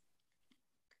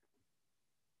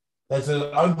 That's an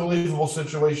unbelievable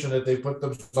situation that they put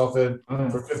themselves in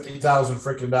for $50,000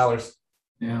 freaking dollars.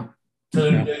 Yeah. To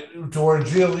where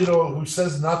Giolito, who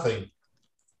says nothing,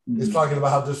 is talking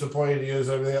about how disappointed he is.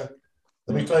 Let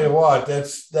me tell you what,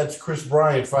 that's Chris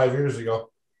Bryant 5 years ago.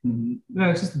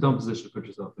 Yeah, it's just a dumb position to put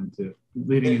yourself into,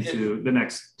 leading into the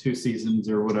next 2 seasons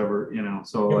or whatever,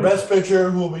 So your best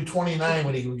pitcher who will be 29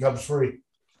 when he becomes free.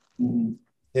 Mm-hmm.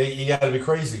 You got to be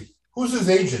crazy. Who's his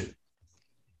agent?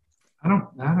 I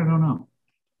don't know.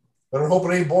 Better hope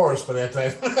it ain't Boris by that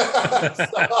time.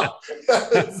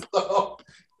 so,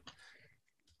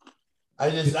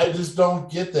 I just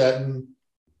don't get that. And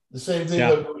the same thing,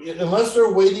 unless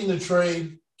they're waiting to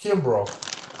trade Kimbrough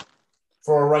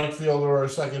for a right fielder or a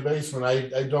second baseman,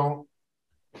 I don't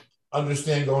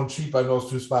understand going cheap on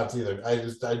those 2 spots either. I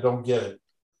don't get it.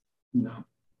 No,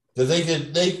 because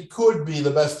they could be the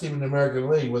best team in the American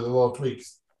League with a little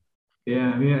tweaks.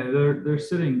 Yeah, I mean they're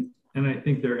sitting, and I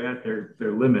think they're at their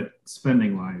limit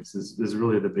spending wise is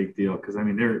really the big deal, because I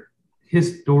mean they're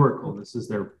historical. This is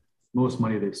their most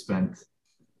money they've spent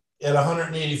at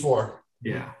 184.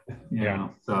 Yeah.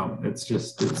 So it's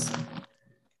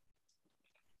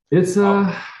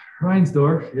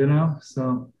Reinsdorf,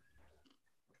 so.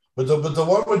 But the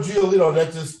one with Giolito,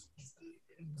 that just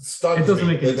stuns me. It doesn't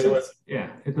make any sense. Yeah,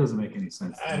 it doesn't make any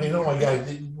sense. I mean, oh my God,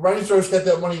 Reinsdorf's got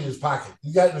that money in his pocket.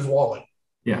 He got it in his wallet.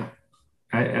 Yeah,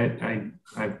 I've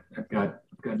got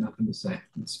nothing to say.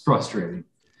 It's frustrating,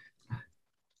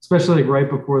 especially like right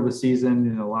before the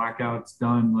season. Lockout's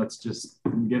done. Let's just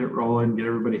get it rolling, get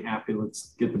everybody happy.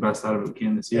 Let's get the best out of it we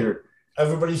can this year.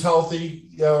 Everybody's healthy,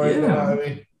 right now. I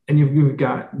mean, and you've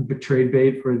got trade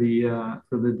bait for the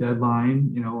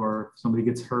deadline, or if somebody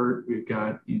gets hurt, we've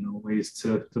got ways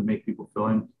to make people fill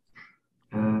in,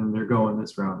 and they're going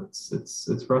this route.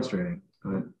 It's frustrating,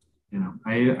 but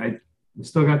I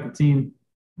still got the team.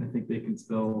 I think they can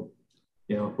still,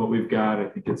 what we've got. I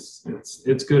think it's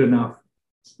good enough.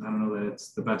 I don't know that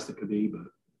it's the best it could be, but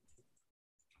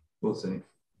we'll see.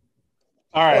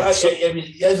 All right. Well, I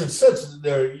mean, as it sits,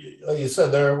 they're, like you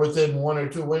said, they're within 1 or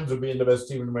 2 wins of being the best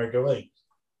team in the American League.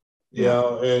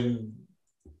 And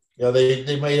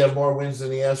they may have more wins than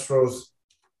the Astros,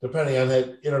 depending on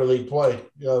that interleague play,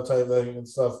 type thing and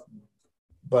stuff.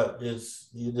 But you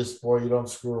don't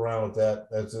screw around with that.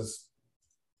 That's just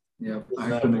I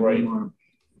couldn't agree more.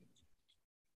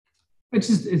 It's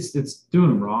doing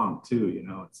them wrong too.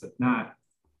 It's not.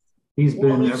 He's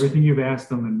been everything you've asked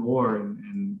him and more,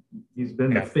 and he's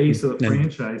been the face of the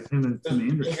franchise. Him and Tim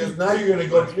Anderson. Because now you're going to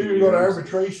go to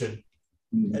arbitration,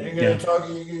 and you're going to talk.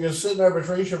 You're going to sit in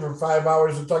arbitration for 5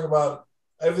 hours and talk about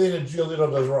everything that Giolito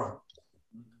does wrong.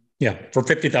 Yeah, for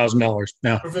 $50,000.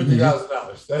 Yeah, for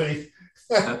 $50,000.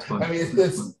 That's fine. I mean, it's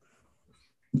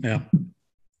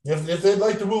If they'd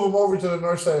like to move him over to the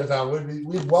north side of town,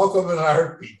 we'd welcome in a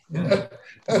heartbeat. Yeah.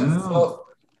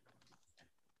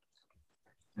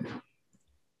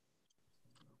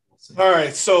 All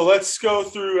right, so let's go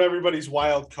through everybody's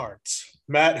wild cards.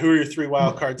 Matt, who are your 3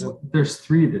 wild cards? There's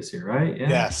 3 this year, right? Yeah.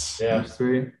 Yes. There's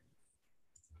 3.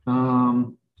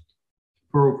 For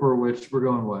which we're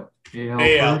going what?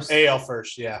 AL first? AL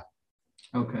first, yeah.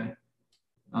 Okay.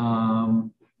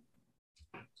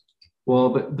 Well,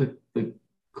 the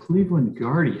Cleveland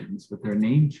Guardians with their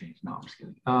name change. No, I'm just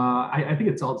kidding. I think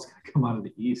it's all just going to come out of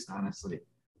the East, honestly.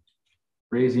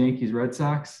 Rays, Yankees, Red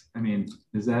Sox. I mean,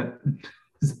 is that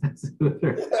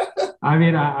I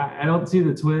mean, I don't see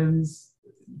the Twins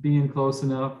being close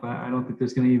enough. I don't think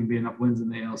there's going to even be enough wins in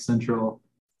the AL Central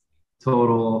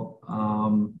total.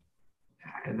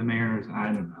 The Mariners,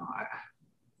 I don't know.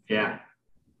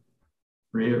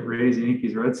 Rays,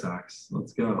 Yankees, Red Sox.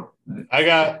 Let's go. I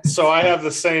have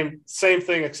the same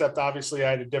thing, except obviously I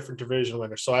had a different division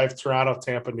winner. So I have Toronto,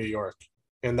 Tampa, New York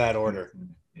in that order.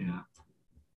 Yeah.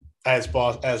 As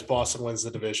Boston wins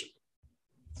the division.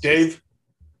 Dave?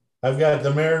 I've got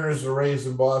the Mariners, the Rays,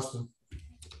 in Boston.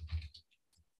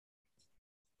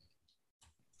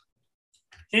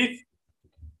 Keith?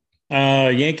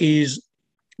 Yankees,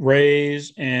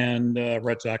 Rays, and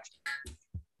Red Sox.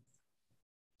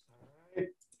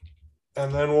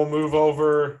 And then we'll move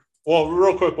over. Well,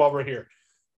 real quick while we're here,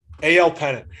 AL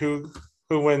pennant. Who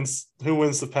wins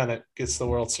the pennant gets the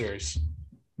World Series?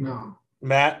 No.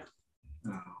 Matt?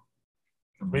 No.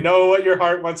 We know what your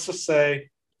heart wants to say.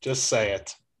 Just say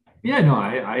it. Yeah, no,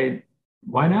 I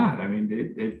why not? I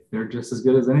mean, they're just as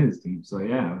good as any of these teams. So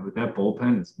yeah, with that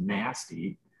bullpen, it's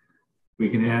nasty. If we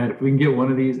can get one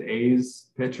of these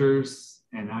A's pitchers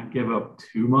and not give up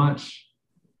too much,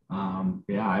 I'd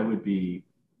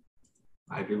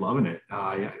be loving it.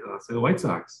 I'll say the White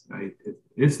Sox.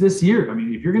 It's this year. I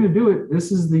mean, if you're going to do it,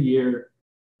 this is the year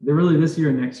They're really this year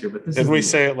and next year, but this Didn't is we the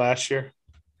say year. it last year?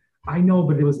 I know,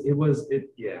 but it was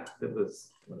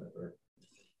whatever.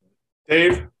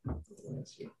 Dave?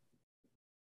 Last year.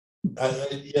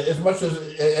 As much as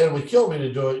it would kill me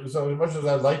to do it, so as much as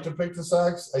I'd like to pick the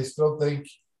Sox, I still think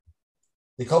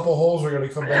the couple holes are going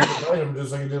to come back and bite them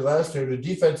just like it did last year. The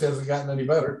defense hasn't gotten any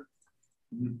better.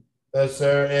 Mm-hmm. That's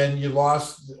there, and you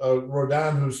lost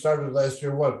Rodon, who started last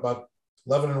year. What, about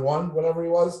 11-1, whatever he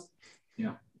was?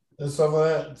 Yeah, and stuff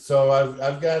like that. So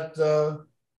I've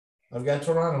got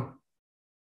Toronto.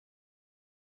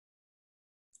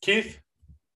 Keith?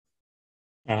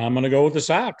 I'm going to go with the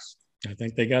Sox. I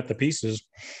think they got the pieces.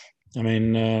 I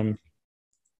mean,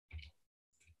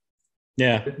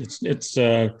 yeah, it's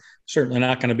certainly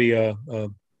not going to be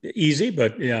easy,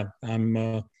 but yeah,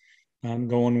 I'm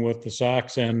going with the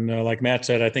Sox. And like Matt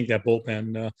said, I think that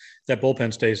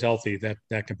bullpen stays healthy.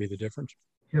 That could be the difference.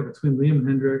 Yeah, between Liam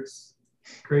Hendricks,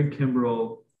 Craig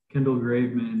Kimbrell, Kendall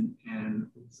Graveman, and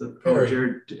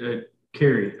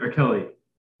Jared Kelly.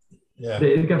 Yeah,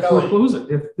 they got four closers.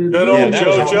 Good old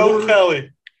Joe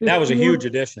Kelly. That was a huge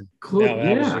addition.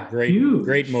 That was a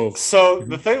great move. So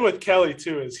the thing with Kelly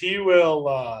too is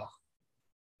he'll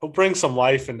bring some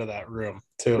life into that room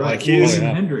too. Right. Like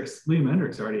Liam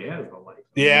Hendricks already has the life.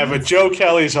 Yeah, but Joe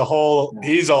Kelly's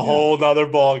he's a whole nother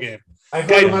ball game. I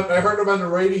heard him on the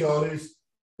radio.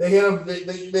 They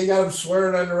got him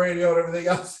swearing on the radio and everything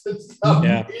else.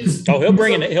 Yeah. He'll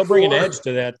bring an edge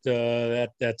to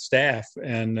that staff,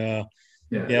 and I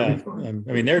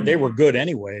mean they were good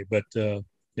anyway, but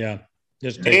yeah,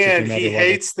 just takes and it to he another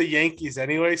hates the Yankees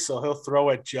anyway, so he'll throw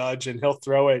at Judge and he'll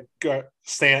throw at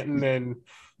Stanton, and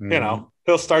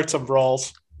he'll start some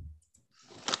brawls.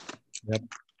 Yep.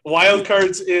 Wild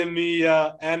cards in the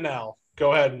NL.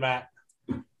 Go ahead, Matt.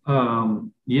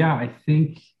 Yeah, I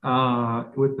think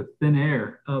with the thin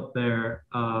air up there,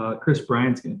 Chris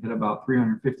Bryant's going to hit about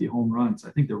 350 home runs.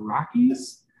 I think the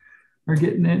Rockies are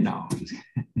getting it. No, I'm just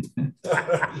kidding.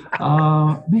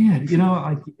 Man,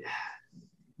 like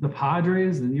the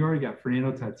Padres, and you already got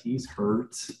Fernando Tatis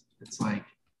hurt. It's like,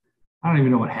 I don't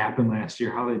even know what happened last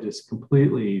year, how they just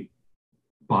completely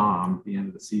bombed at the end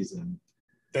of the season.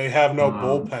 They have no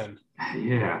bullpen.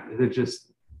 Yeah, they're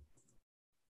just,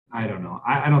 I don't know.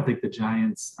 I don't think the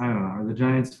Giants, I don't know. Are the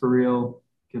Giants for real?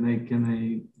 Can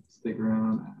they stick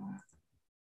around?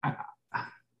 I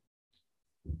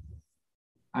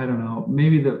don't know.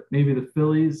 Maybe the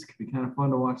Phillies could be kind of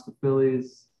fun to watch the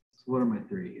Phillies. So what are my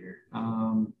three here?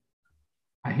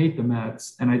 I hate the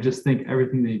Mets, and I just think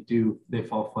everything they do, they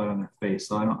fall flat on their face.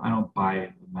 So I don't buy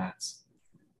into the Mets.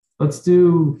 Let's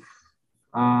do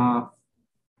the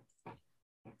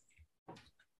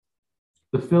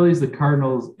Phillies, the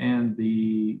Cardinals, and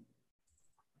the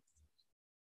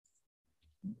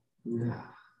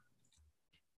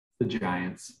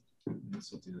Giants. Let's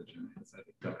do the Giants.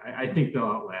 I think they'll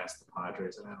outlast the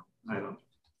Padres, and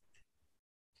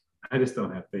I just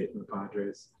don't have faith in the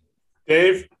Padres.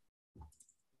 Dave?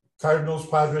 Cardinals,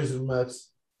 Padres, and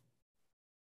Mets.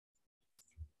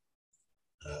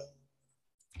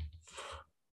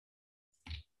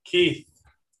 Keith?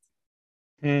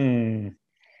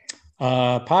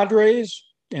 Padres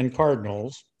and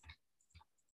Cardinals.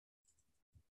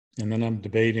 And then I'm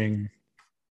debating.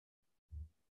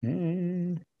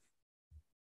 I'm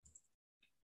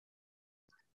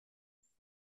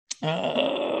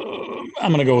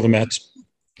going to go with the Mets.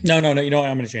 No. You know what?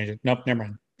 I'm going to change it. Nope, never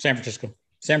mind. San Francisco,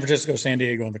 San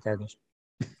Diego, and the Cardinals.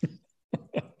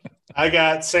 I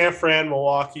got San Fran,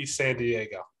 Milwaukee, San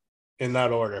Diego in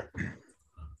that order.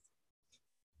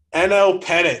 NL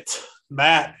pennant.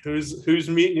 Matt, who's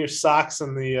meeting your Sox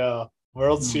in the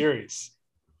World Series?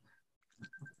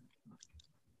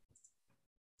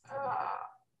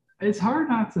 It's hard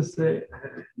not to say,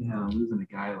 losing a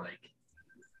guy like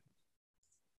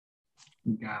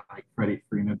Freddie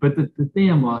Freeman, but the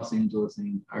damn Los Angeles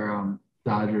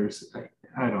Dodgers,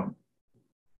 I don't.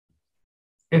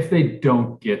 If they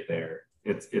don't get there,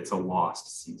 it's a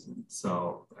lost season.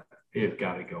 So they've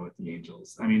got to go with the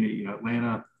Angels. I mean,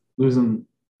 Atlanta losing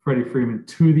Freddie Freeman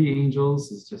to the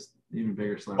Angels is just even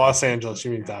bigger. Los Angeles,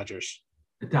 you mean Dodgers?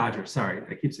 The Dodgers, sorry.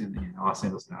 I keep saying the Los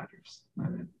Angeles Dodgers.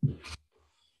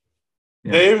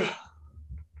 Dave?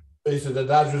 Basically, the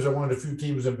Dodgers are one of the few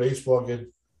teams in baseball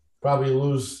that probably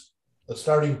lose a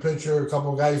starting pitcher, a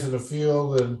couple guys in the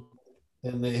field,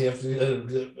 and they have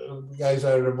to guys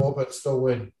out of their bullpen still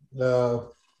win.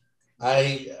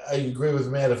 I agree with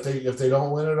Matt. If they don't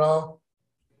win it all,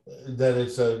 then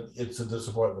it's a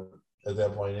disappointment at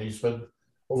that point. And you spend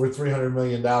over $300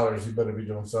 million, you better be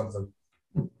doing something.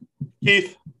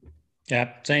 Keith?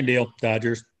 Yeah, same deal.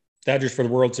 Dodgers for the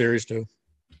World Series too.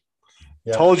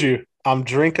 Yeah. Told you, I'm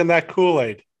drinking that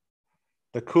Kool-Aid.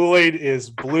 The Kool-Aid is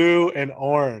blue and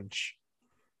orange.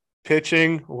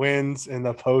 Pitching wins in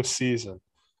the postseason.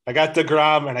 I got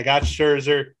DeGrom and I got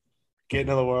Scherzer getting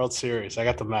to the World Series. I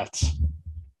got the Mets.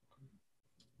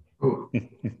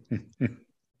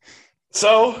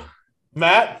 So,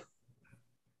 Matt,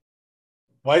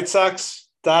 White Sox,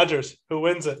 Dodgers, who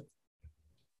wins it?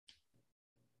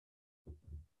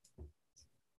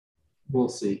 We'll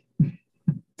see.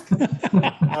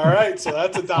 All right, so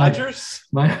that's the Dodgers.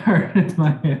 My heart,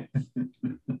 my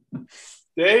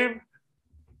Dave?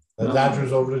 The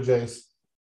Dodgers over the Jays.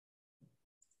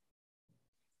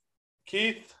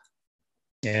 Keith?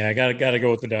 Yeah, I gotta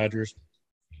go with the Dodgers.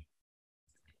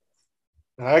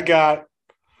 I got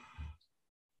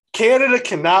Canada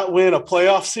cannot win a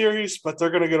playoff series, but they're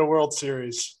going to get a World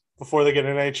Series before they get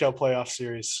an NHL playoff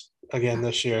series again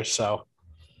this year. So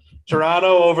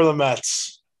Toronto over the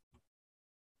Mets.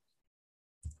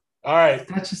 All right.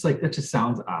 that just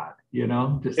sounds odd, you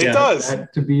know? Just It does.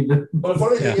 that to be the Well, the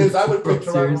funny thing is, I would pick World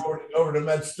Series. Toronto over the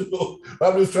Mets too.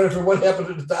 I'm just trying to figure what happened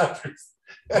to the Dodgers.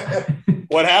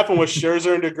 What happened was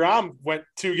Scherzer and DeGrom went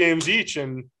 2 games each,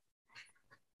 and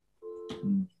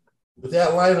With that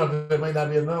lineup, it might not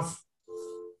be enough.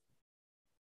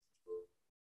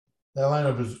 That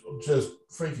lineup is just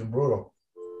freaking brutal.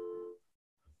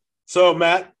 so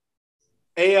Matt,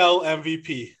 AL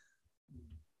MVP.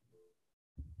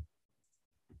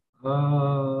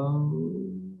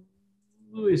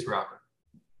 Luis Robert.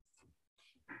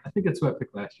 I think that's what I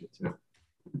picked last year too.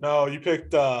 No, you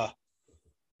picked.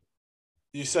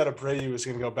 You said Brady was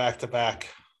going to go back to back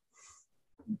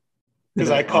because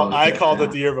I called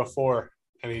it the year before,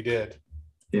 and he did.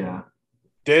 Yeah.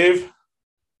 Dave.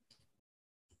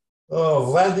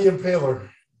 Oh, Vlad the Impaler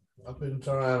up in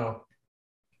Toronto.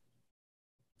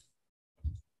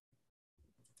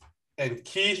 And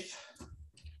Keith.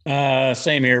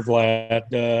 Same here,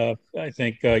 Vlad. I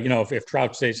think if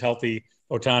Trout stays healthy,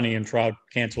 Ohtani and Trout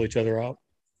cancel each other out.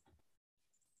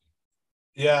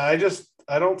 Yeah,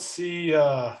 I don't see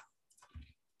the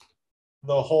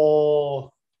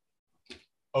whole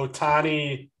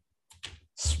Ohtani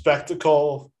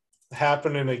spectacle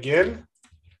happening again.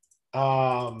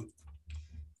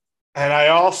 And I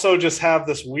also just have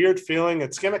this weird feeling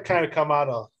it's going to kind of come out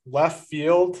of left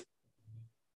field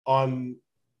on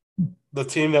the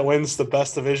team that wins the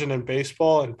best division in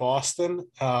baseball in Boston.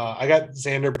 I got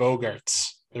Xander Bogaerts,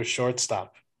 their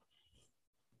shortstop.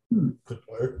 Good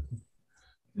player.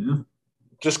 Yeah.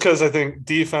 Just because I think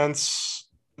defense,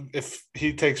 if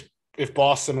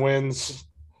Boston wins,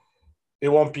 it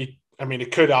won't be. I mean,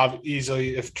 it could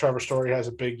easily if Trevor Story has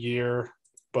a big year,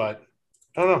 but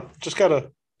I don't know. Just got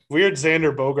a weird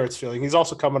Xander Bogaerts feeling. He's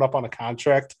also coming up on a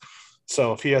contract,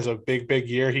 so if he has a big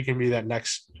year, he can be that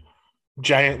next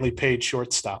giantly paid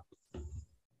shortstop.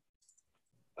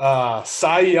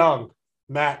 Cy Young,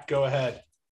 Matt, go ahead.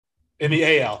 In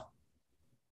the AL.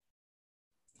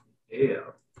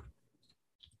 AL.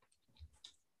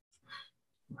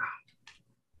 Wow.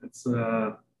 That's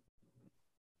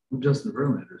Justin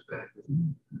Verlander's back,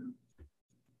 isn't he?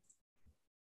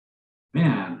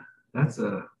 Man, that's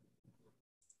a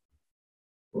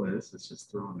boy. This is just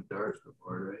throwing a dart at the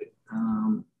board, right?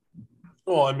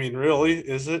 Well, I mean, really,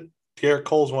 is it? Garrett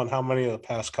Cole's won how many of the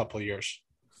past couple of years?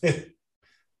 Did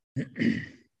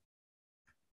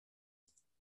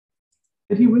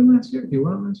he win last year? He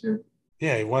won last year?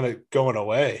 Yeah, he won it going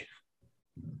away.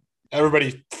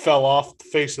 Everybody fell off the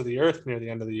face of the earth near the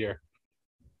end of the year.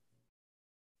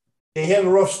 He had a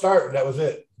rough start, and that was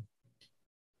it.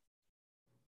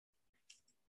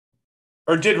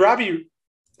 Or did Robbie?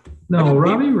 No,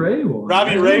 Robbie Ray won.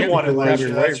 Robbie Ray won it last year.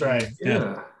 That's right.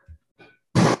 Yeah.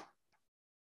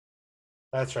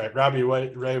 That's right. Robbie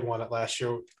Ray won it last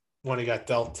year when he got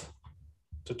dealt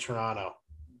to Toronto.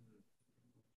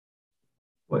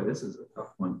 Boy, this is a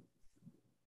tough one.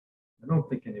 I don't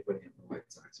think anybody in the White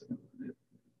Sox are going to win it.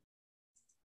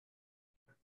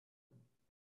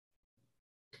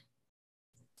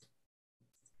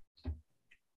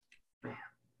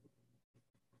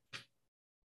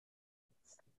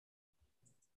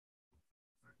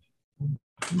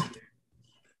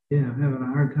 Yeah, I'm having a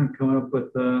hard time coming up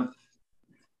with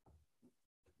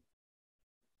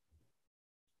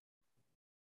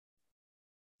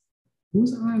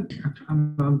who's on.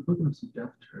 I'm looking up some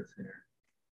depth charts here.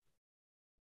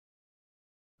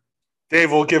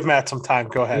 Dave, we'll give Matt some time.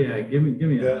 Go ahead. Yeah, give me.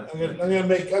 Yeah, I'm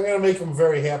gonna make him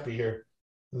very happy here.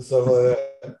 And so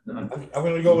I'm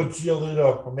gonna go with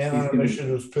Giolito, a man on a mission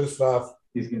who's pissed off.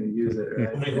 He's gonna use it,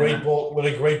 right? With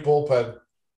a great bullpen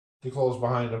to close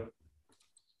behind him.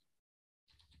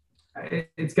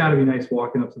 it's got to be nice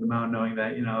walking up to the mound knowing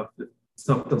that, if the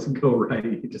stuff doesn't go right,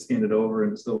 you can just hand it over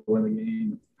and still win the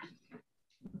game.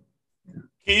 Yeah.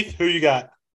 Keith, who you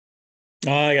got?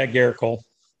 I got Garrett Cole.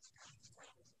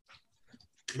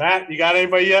 Matt, you got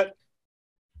anybody yet?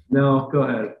 No, go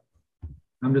ahead.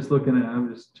 I'm just checking out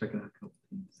a couple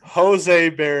teams.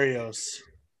 Jose Berrios.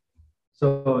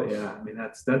 So yeah, I mean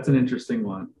that's an interesting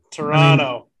one.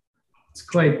 Toronto. It's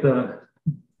quite the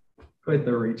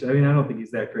reach. I mean, I don't think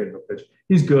he's that great of a pitcher.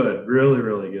 He's good, really,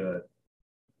 really good.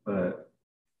 But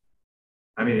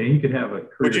I mean, he could have a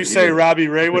career. Would you say Robbie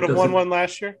Ray would have won one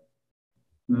last year?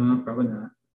 No, probably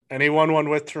not. And he won one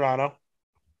with Toronto.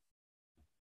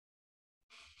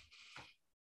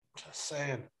 Just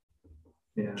saying.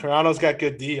 Yeah. Toronto's got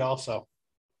good D also.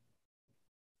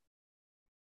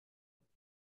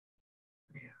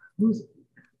 Yeah.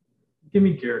 Give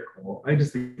me Garrett Cole. I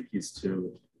just think he's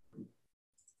too.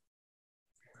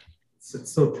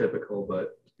 It's so typical,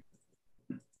 but.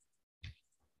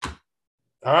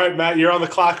 All right, Matt, you're on the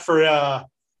clock for.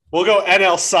 We'll go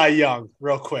NL Cy Young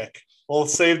real quick. We'll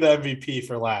save the MVP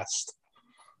for last.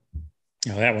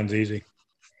 Oh, that one's easy.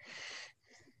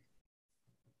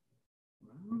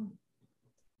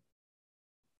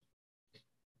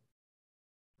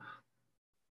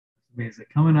 I mean, is it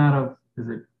coming out of? Is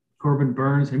it Corbin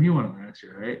Burns? He won it last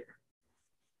year, right?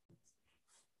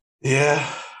 Yeah.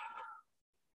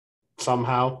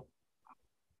 Somehow.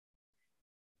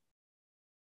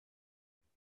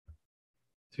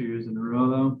 2 years in a row,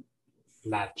 though.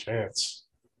 Not a chance.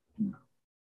 No.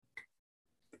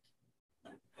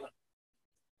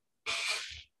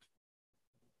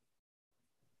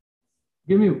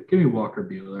 Give me Walker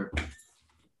Buehler.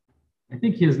 I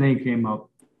think his name came up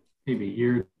maybe a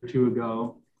year or two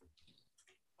ago.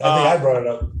 I think I brought it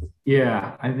up.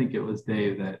 Yeah, I think it was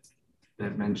Dave that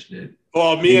mentioned it.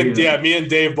 Well, me and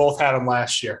Dave both had him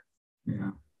last year.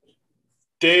 Yeah.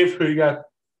 Dave, who you got?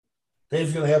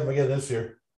 Dave's gonna have him again this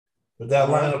year. With that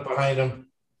lineup behind him,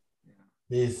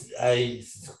 he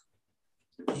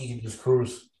can just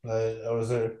cruise. I was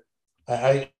there.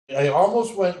 I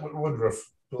almost went with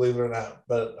Woodruff, believe it or not,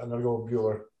 but I'm gonna go with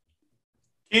Buehler.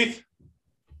 Keith?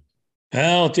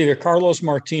 Well, it's either Carlos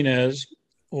Martinez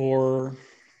or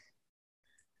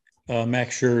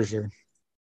Max Scherzer.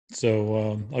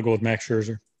 So I'll go with Max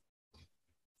Scherzer.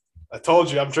 I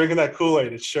told you, I'm drinking that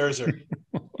Kool-Aid. It's Scherzer.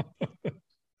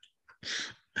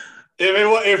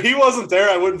 If he wasn't there,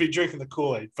 I wouldn't be drinking the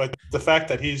Kool-Aid. But the fact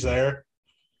that he's there.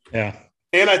 Yeah.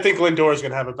 And I think Lindor is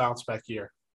going to have a bounce back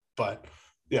year. But,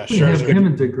 yeah, Scherzer. Him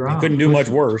and DeGrom. Couldn't do much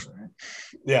worse.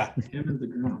 Yeah. Him and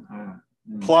DeGrom.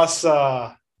 Plus,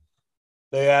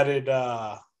 they added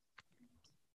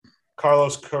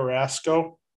Carlos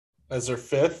Carrasco as their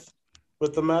fifth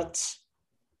with the Mets.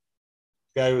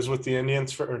 Guy who was with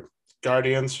the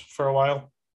Guardians for a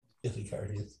while. Yeah, the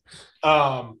Guardians.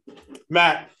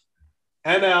 Matt,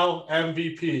 NL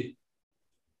MVP.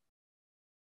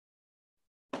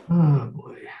 Oh,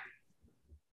 boy.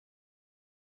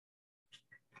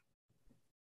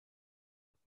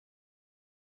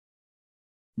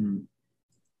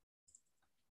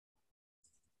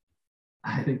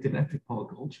 I think, did I pick Paul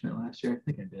Goldschmidt last year? I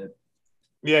think I did.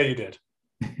 Yeah, you did.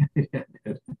 Yeah, I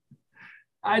did.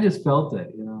 I just felt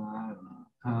it, I don't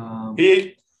know.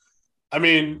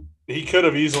 He could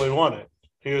have easily won it.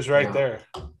 He was right there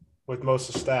with most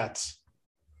of the stats.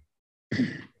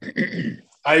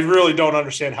 I really don't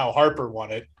understand how Harper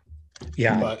won it.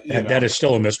 Yeah, but, that is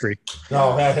still a mystery. No,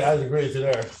 I agree with you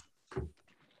there.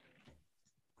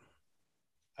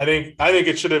 I think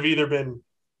it should have either been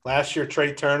last year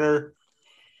Trey Turner,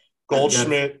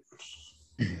 Goldschmidt,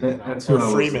 that's or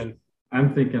Freeman.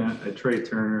 I'm thinking a Trey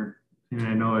Turner, and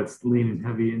I know it's leaning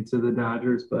heavy into the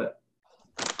Dodgers, but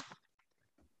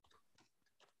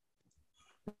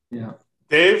yeah.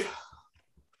 Dave?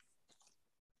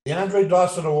 The Andre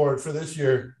Dawson Award for this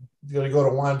year is going to go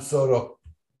to Juan Soto.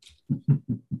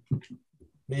 The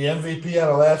MVP on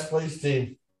a last place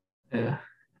team. Yeah.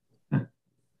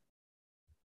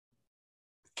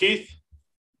 Keith?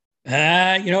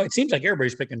 It seems like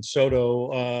everybody's picking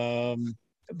Soto,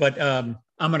 but I'm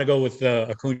going to go with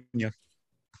Acuna.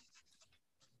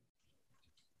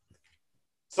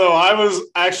 So I was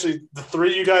actually, the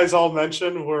three you guys all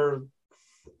mentioned were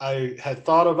I had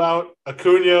thought about.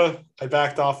 Acuna, I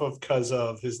backed off of because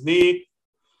of his knee.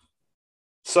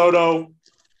 Soto,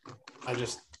 I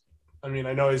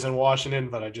know he's in Washington,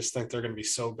 but I just think they're going to be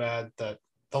so bad that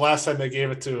the last time they gave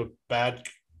it to a bad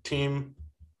team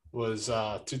was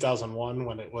 2001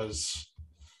 when it was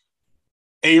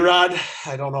A-Rod.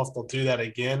 I don't know if they'll do that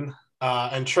again.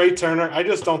 And Trey Turner, I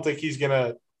just don't think he's going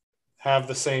to have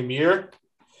the same year.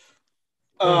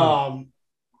 I'm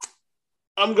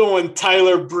going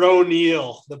Tyler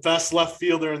Bro-Neal, the best left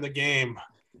fielder in the game.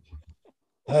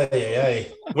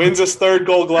 Hey. Wins his third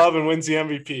Gold Glove and wins the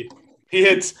MVP. He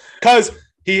hits because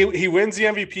he wins the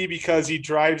MVP because he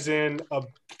drives in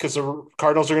because the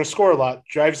Cardinals are going to score a lot.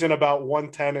 Drives in about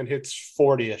 110 and hits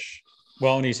 40-ish.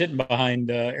 Well, and he's hitting behind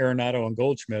Arenado and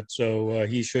Goldschmidt, so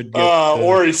he should get.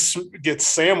 Or he gets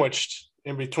sandwiched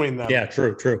in between them. Yeah,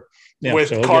 true. Yeah, with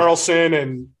Carlson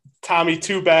and Tommy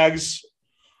Two Bags.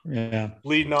 Yeah,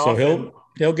 leading off. So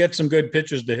he'll get some good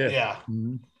pitches to hit. Yeah,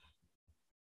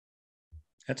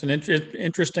 that's an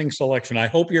interesting selection. I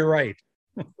hope you're right.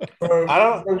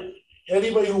 For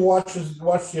anybody who watched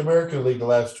the American League the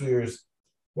last 2 years,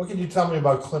 what can you tell me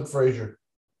about Clint Frazier?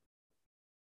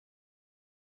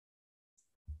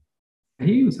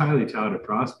 He was a highly touted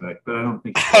prospect, but I don't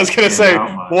think. I was going to say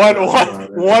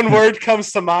one word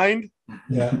comes to mind.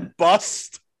 Yeah,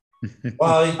 bust.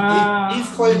 Well, he's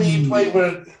claiming he played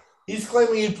with. He's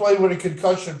claiming he played with a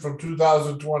concussion from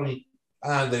 2020,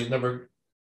 and they never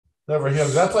hit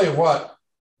him. I'll tell you what,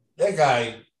 that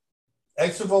guy,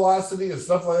 exit velocity and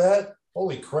stuff like that.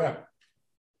 Holy crap!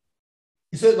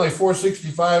 He's hitting like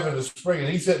 465 in the spring, and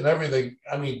he's hitting everything.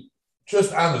 I mean,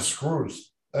 just on the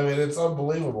screws. I mean, it's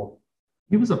unbelievable.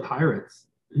 He was a Pirates.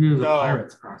 He was a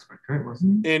Pirates prospect, right?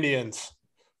 Wasn't he? Indians.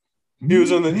 He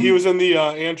was in the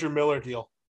Andrew Miller deal.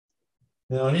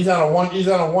 You know, and he's on a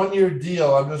 1 year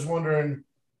deal. I'm just wondering,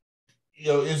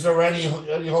 is there any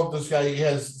hope this guy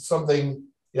has something,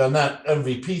 not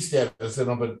MVP status in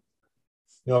him, but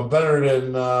better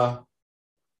than the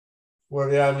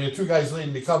two guys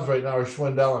leading the Cubs right now are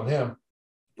Schwindel and him.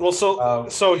 Well,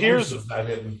 so here's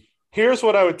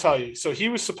what I would tell you. So he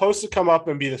was supposed to come up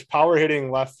and be this power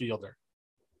hitting left fielder,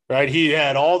 right? He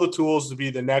had all the tools to be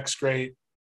the next great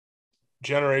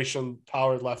generation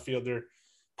powered left fielder.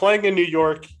 Playing in New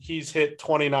York, he's hit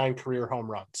 29 career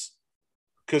home runs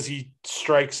because he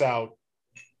strikes out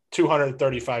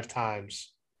 235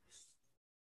 times.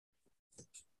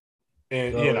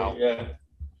 And, yeah.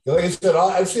 Like I said,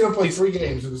 I've seen him play 3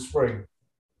 games in the spring.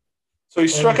 So he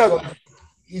struck out.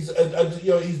 He's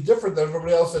different than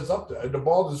everybody else that's up there. The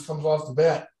ball just comes off the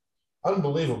bat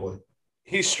unbelievably.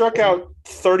 He struck out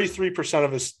 33%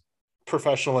 of his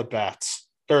professional at bats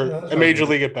or major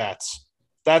league at bats.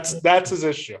 That's his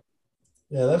issue.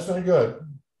 Yeah, that's not good.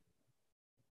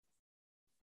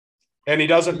 And he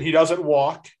doesn't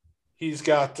walk. He's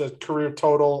got a career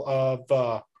total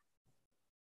of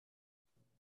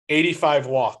 85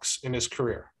 walks in his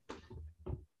career.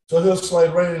 So he'll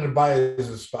slide right into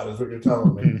Baez's spot, is what you're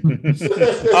telling me.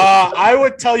 I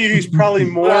would tell you he's probably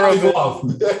more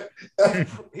of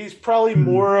he's probably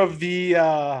more of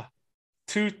the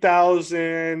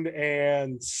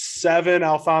 2007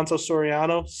 Alfonso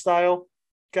Soriano style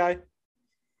guy.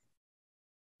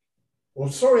 Well,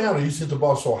 Soriano used to hit the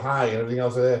ball so high and everything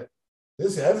else like that.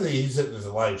 Everything he's hitting is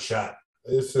a light shot.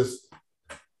 It's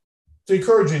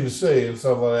encouraging to see and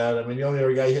stuff like that. I mean, the only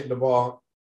other guy hitting the ball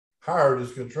hard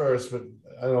is Contreras, but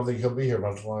I don't think he'll be here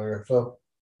much longer.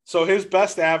 So his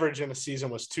best average in a season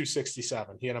was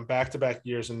 267. He had him back-to-back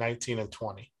years in 19 and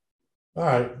 20. All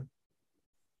right.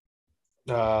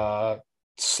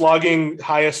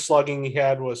 Highest slugging he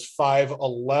had was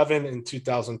 511 in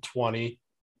 2020.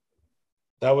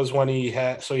 That was when he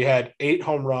had 8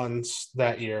 home runs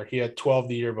that year. He had 12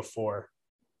 the year before.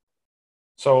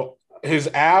 So his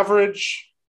average,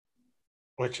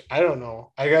 which I don't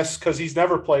know, I guess because he's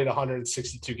never played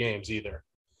 162 games either.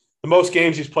 The most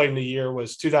games he's played in a year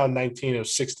was 2019. It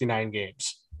was 69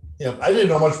 games. Yeah, I didn't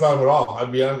know much about him at all.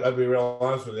 I'd be real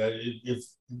honest with you.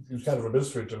 It's kind of a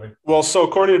mystery to me. Well, so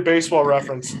according to Baseball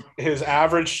Reference, his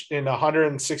average in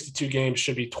 162 games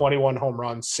should be 21 home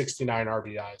runs, 69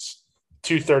 RBIs,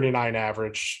 239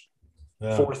 average,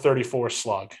 434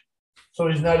 slug. So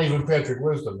he's not even Patrick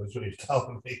Wisdom, is what he's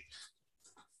telling me.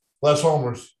 Less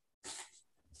homers.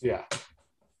 Yeah.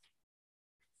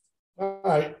 All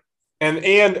right. And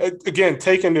again,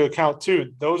 take into account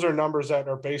too, those are numbers that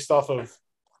are based off of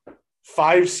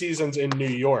 5 seasons in New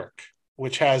York,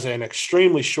 which has an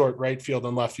extremely short right field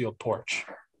and left field porch.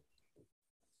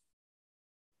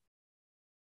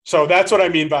 So that's what I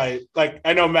mean by, like,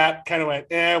 I know Matt kind of went,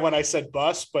 when I said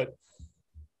bust, but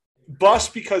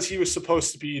bust because he was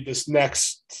supposed to be this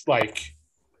next, like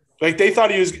they thought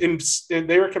he was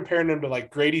they were comparing him to like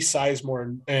Grady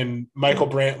Sizemore and Michael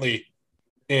Brantley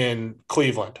in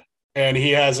Cleveland. And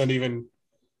he hasn't even,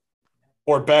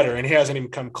 or better, and he hasn't even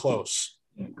come close.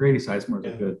 Yeah, Grady Sizemore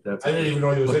is good. I didn't even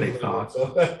know he was in thought.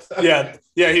 Yeah,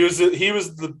 he was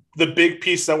the big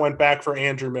piece that went back for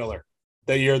Andrew Miller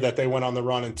the year that they went on the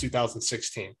run in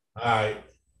 2016. All right.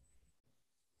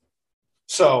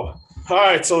 So, all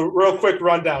right. So, real quick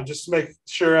rundown, just to make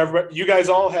sure everybody, you guys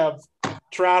all have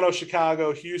Toronto,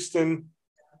 Chicago, Houston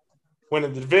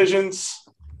winning the divisions.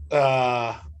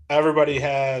 Everybody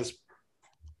has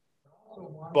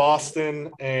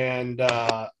Boston and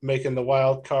making the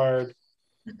wild card.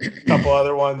 A couple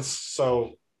other ones.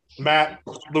 So, Matt,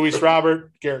 Luis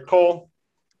Robert, Garrett Cole,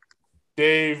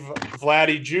 Dave,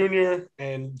 Vladdy Jr.,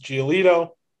 and Giolito.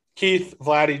 Keith,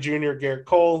 Vladdy Jr., Garrett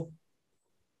Cole.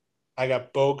 I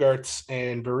got Bogarts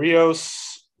and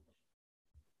Barrios.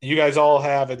 You guys all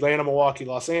have Atlanta, Milwaukee,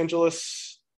 Los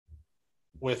Angeles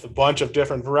with a bunch of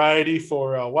different variety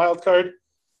for a wild card.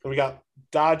 And we got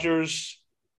Dodgers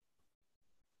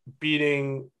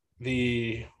beating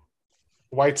the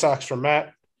White Sox for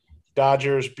Matt.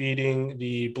 Dodgers beating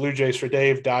the Blue Jays for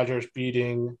Dave. Dodgers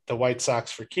beating the White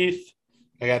Sox for Keith.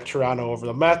 I got Toronto over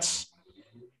the Mets.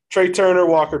 Trey Turner,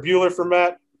 Walker Buehler for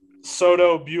Matt.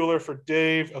 Soto, Buehler for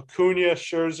Dave. Acuna,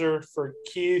 Scherzer for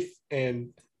Keith. And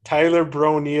Tyler,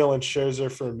 Neal, and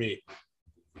Scherzer for me.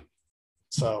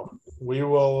 So we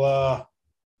will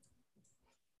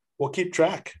we'll keep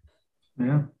track.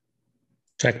 Yeah.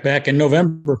 Check back in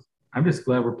November. I'm just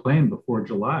glad we're playing before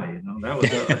July. That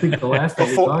was I think the last time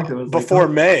we talked was before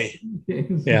May.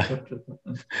 Yeah.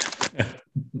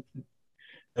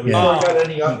 And we haven't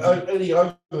got any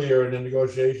uglier in the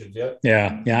negotiations yet.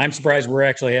 Yeah. I'm surprised we're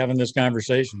actually having this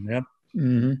conversation. Yep.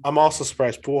 Mm-hmm. I'm also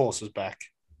surprised Pujols is back.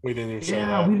 We didn't even say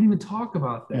that. We didn't even talk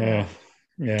about that.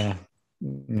 Yeah.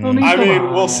 Mm-hmm. I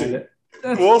mean, we'll see.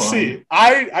 We'll see.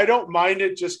 I don't mind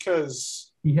it just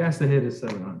because he has to hit his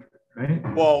 700,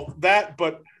 right? Well,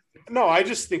 but no, I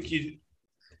just think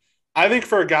I think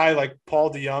for a guy like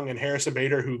Paul DeJong and Harrison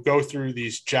Bader who go through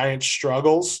these giant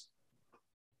struggles,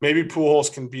 maybe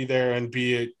Pujols can be there and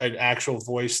be an actual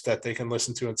voice that they can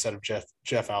listen to instead of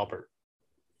Jeff Albert.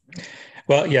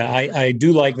 Well, yeah, I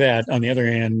do like that. On the other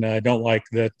hand, I don't like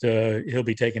that he'll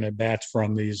be taking at bats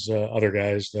from these other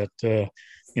guys that,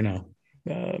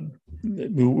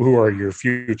 who are your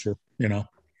future,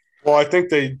 Well, I think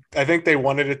they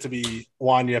wanted it to be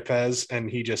Juan Yepez, and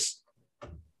he just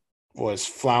was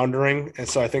floundering. And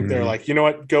so I think they're like, you know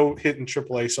what, go hit in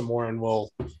AAA some more, and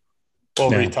we'll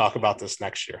re-talk about this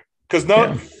next year. Because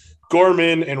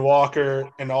Gorman and Walker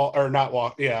and all, or not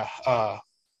Walker,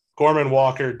 Gorman,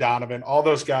 Walker, Donovan, all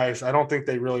those guys, I don't think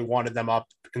they really wanted them up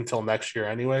until next year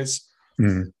anyways.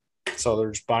 Mm-hmm. So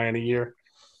they're just buying a year.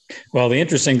 Well, the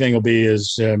interesting thing will be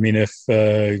is, if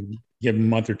give him a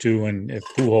month or two and if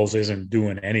Pujols isn't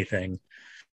doing anything,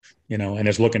 and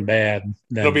it's looking bad,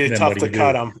 then it'll be tough to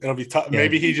cut do? him. It'll be tough. Yeah.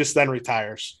 Maybe he just then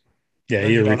retires. Yeah,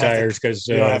 he retires because,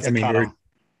 do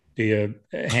you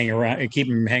hang around, keep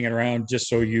him hanging around just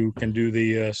so you can do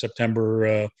the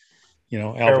September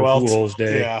Albert Pujols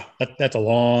Day. Yeah. That's a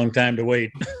long time to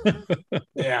wait.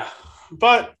 Yeah.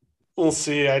 But we'll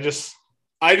see. I just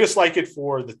like it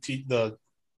for the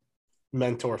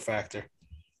mentor factor.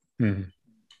 Mm-hmm.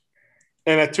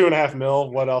 And at $2.5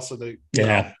 million, what else are they?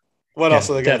 What else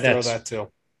are they going to throw that to?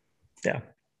 Yeah.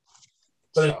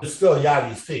 But it's still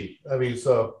Yadi's team. I mean,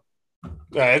 so.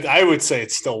 I would say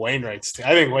it's still Wainwright's team.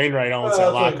 I think Wainwright owns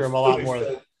that locker room a lot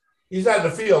more. He's not in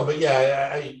the field, but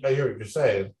yeah, I hear what you're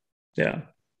saying. Yeah.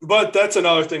 But that's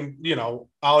another thing,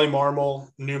 Ollie Marmol,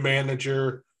 new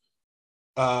manager.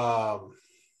 The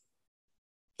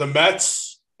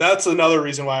Mets, that's another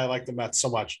reason why I like the Mets so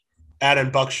much. Adding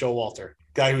Buck Showalter,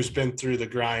 guy who's been through the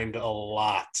grind a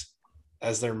lot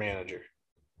as their manager.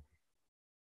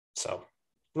 So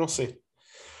we'll see.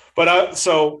 But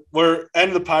so we're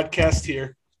ending the podcast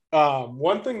here.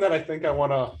 One thing that I think I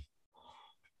want to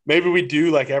maybe we do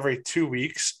like every 2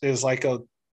 weeks is like a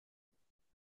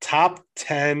top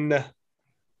 10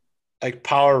 like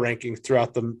power ranking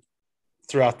throughout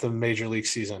the major league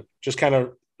season. Just kind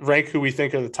of rank who we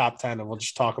think are the top 10, and we'll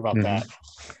just talk about that.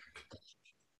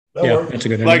 Yeah, that's a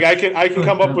good idea. Like I can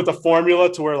come up with a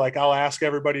formula to where like I'll ask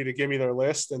everybody to give me their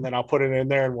list, and then I'll put it in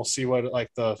there, and we'll see what like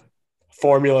the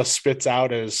formula spits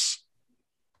out as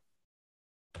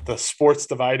the sports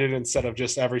divided instead of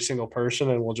just every single person,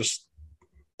 and we'll just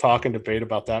talk and debate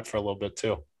about that for a little bit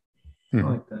too. I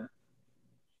like that.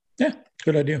 Yeah,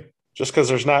 good idea. Just because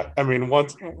there's not,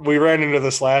 once we ran into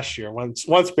this last year,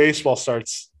 once baseball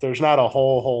starts, there's not a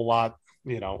whole lot,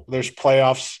 there's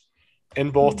playoffs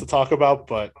in both to talk about,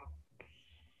 but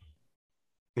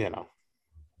yeah,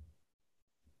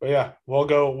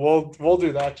 we'll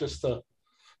do that just to,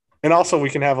 and also we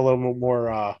can have a little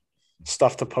more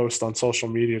stuff to post on social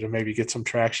media to maybe get some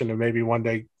traction and maybe one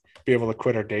day be able to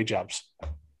quit our day jobs.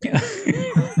 Yeah,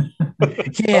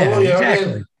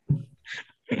 exactly.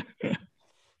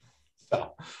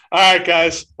 So, All right,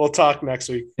 guys. We'll talk next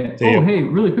week. Yeah. See you. Hey,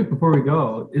 really quick before we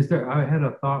go, I had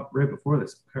a thought right before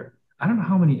this. I don't know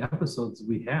how many episodes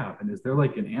we have, and is there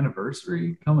like an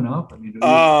anniversary coming up? I mean, we've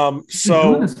been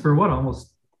doing this for what,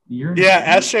 almost a year?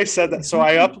 Yeah, SJ said that. So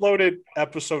I uploaded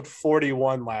episode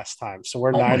 41 last time, so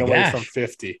we're 9 away from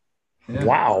 50. Yeah.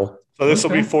 Wow. So this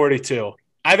will be 42.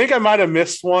 I think I might have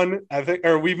missed one. I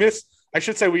know we missed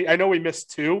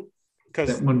 2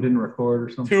 because That one didn't record or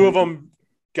something. 2 of them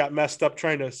got messed up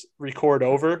trying to record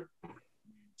over.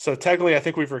 So technically, I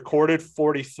think we've recorded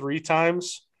 43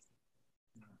 times.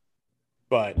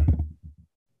 But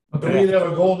We need to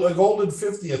have a golden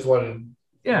 50th one.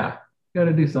 Yeah, got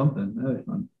to do something. That'd be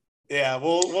fun. yeah,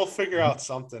 we'll figure out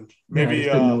something. Maybe Yeah, I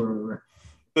just didn't know where we were.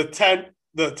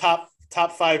 the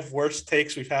top 5 worst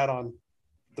takes we've had on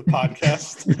the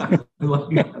podcast. I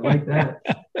like that.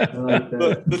 I like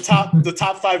that. the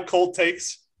top 5 cold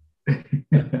takes.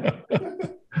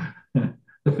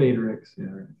 The fade Ricks. Yeah.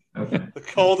 Right. Okay.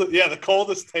 The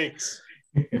coldest takes.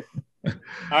 All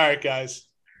right, guys.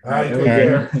 All right, All take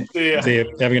care. See ya. See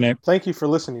you. Have a good night. Thank you for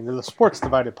listening to the Sports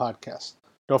Divided podcast.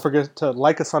 Don't forget to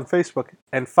like us on Facebook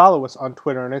and follow us on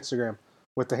Twitter and Instagram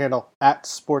with the handle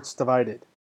 @SportsDivided.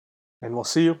 And we'll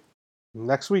see you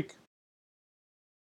next week.